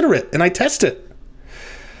consider it, and I test it.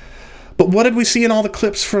 But what did we see in all the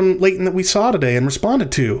clips from Leighton that we saw today and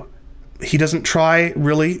responded to? He doesn't try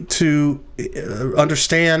really to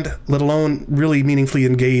understand, let alone really meaningfully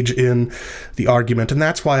engage in the argument, and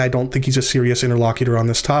that's why I don't think he's a serious interlocutor on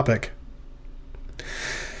this topic.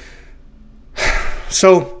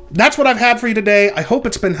 So that's what I've had for you today. I hope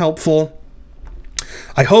it's been helpful.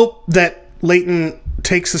 I hope that Leighton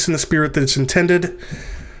takes this in the spirit that it's intended.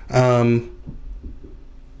 I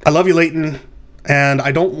love you, Leighton, and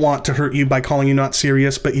I don't want to hurt you by calling you not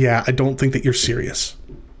serious, but yeah, I don't think that you're serious.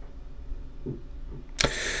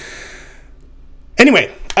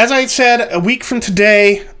 Anyway, as I said, a week from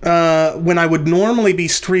today, when I would normally be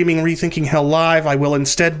streaming Rethinking Hell Live, I will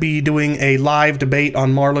instead be doing a live debate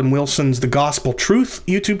on Marlon Wilson's The Gospel Truth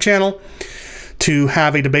YouTube channel, to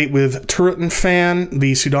have a debate with Turretin Fan,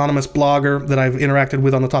 the pseudonymous blogger that I've interacted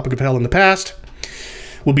with on the topic of hell in the past.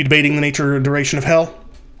 We'll be debating the nature and duration of hell.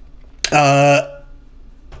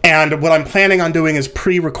 And what I'm planning on doing is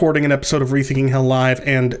pre-recording an episode of Rethinking Hell Live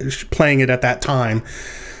and playing it at that time.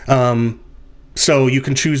 So you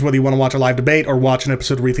can choose whether you want to watch a live debate or watch an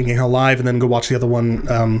episode of Rethinking Hell Live and then go watch the other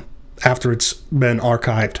one after it's been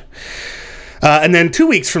archived. And then 2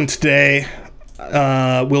 weeks from today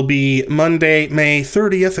will be Monday, May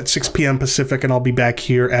 30th at 6 p.m. Pacific, and I'll be back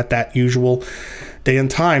here at that usual day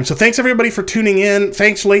and time. So thanks everybody for tuning in.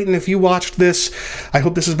 Thanks, Leighton, if you watched this. I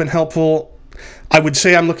hope this has been helpful. I would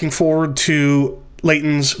say I'm looking forward to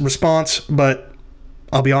Leighton's response, but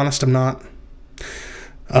I'll be honest, I'm not.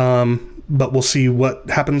 But we'll see what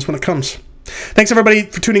happens when it comes. Thanks everybody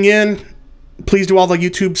for tuning in. Please do all the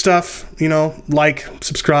YouTube stuff, you know, like,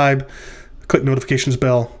 subscribe, click notifications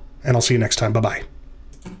bell, and I'll see you next time. Bye-bye.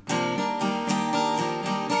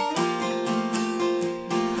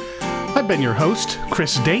 I've been your host,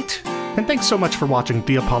 Chris Date, and thanks so much for watching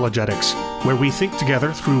Theopologetics, where we think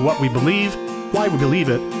together through what we believe, why we believe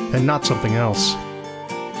it, and not something else.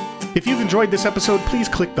 If you've enjoyed this episode, please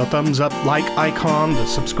click the thumbs up, like icon, the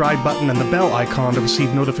subscribe button, and the bell icon to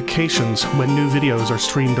receive notifications when new videos are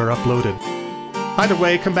streamed or uploaded. Either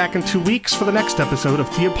way, come back in 2 weeks for the next episode of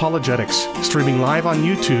Theopologetics, streaming live on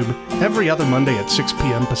YouTube every other Monday at 6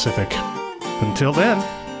 p.m. Pacific. Until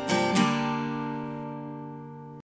then...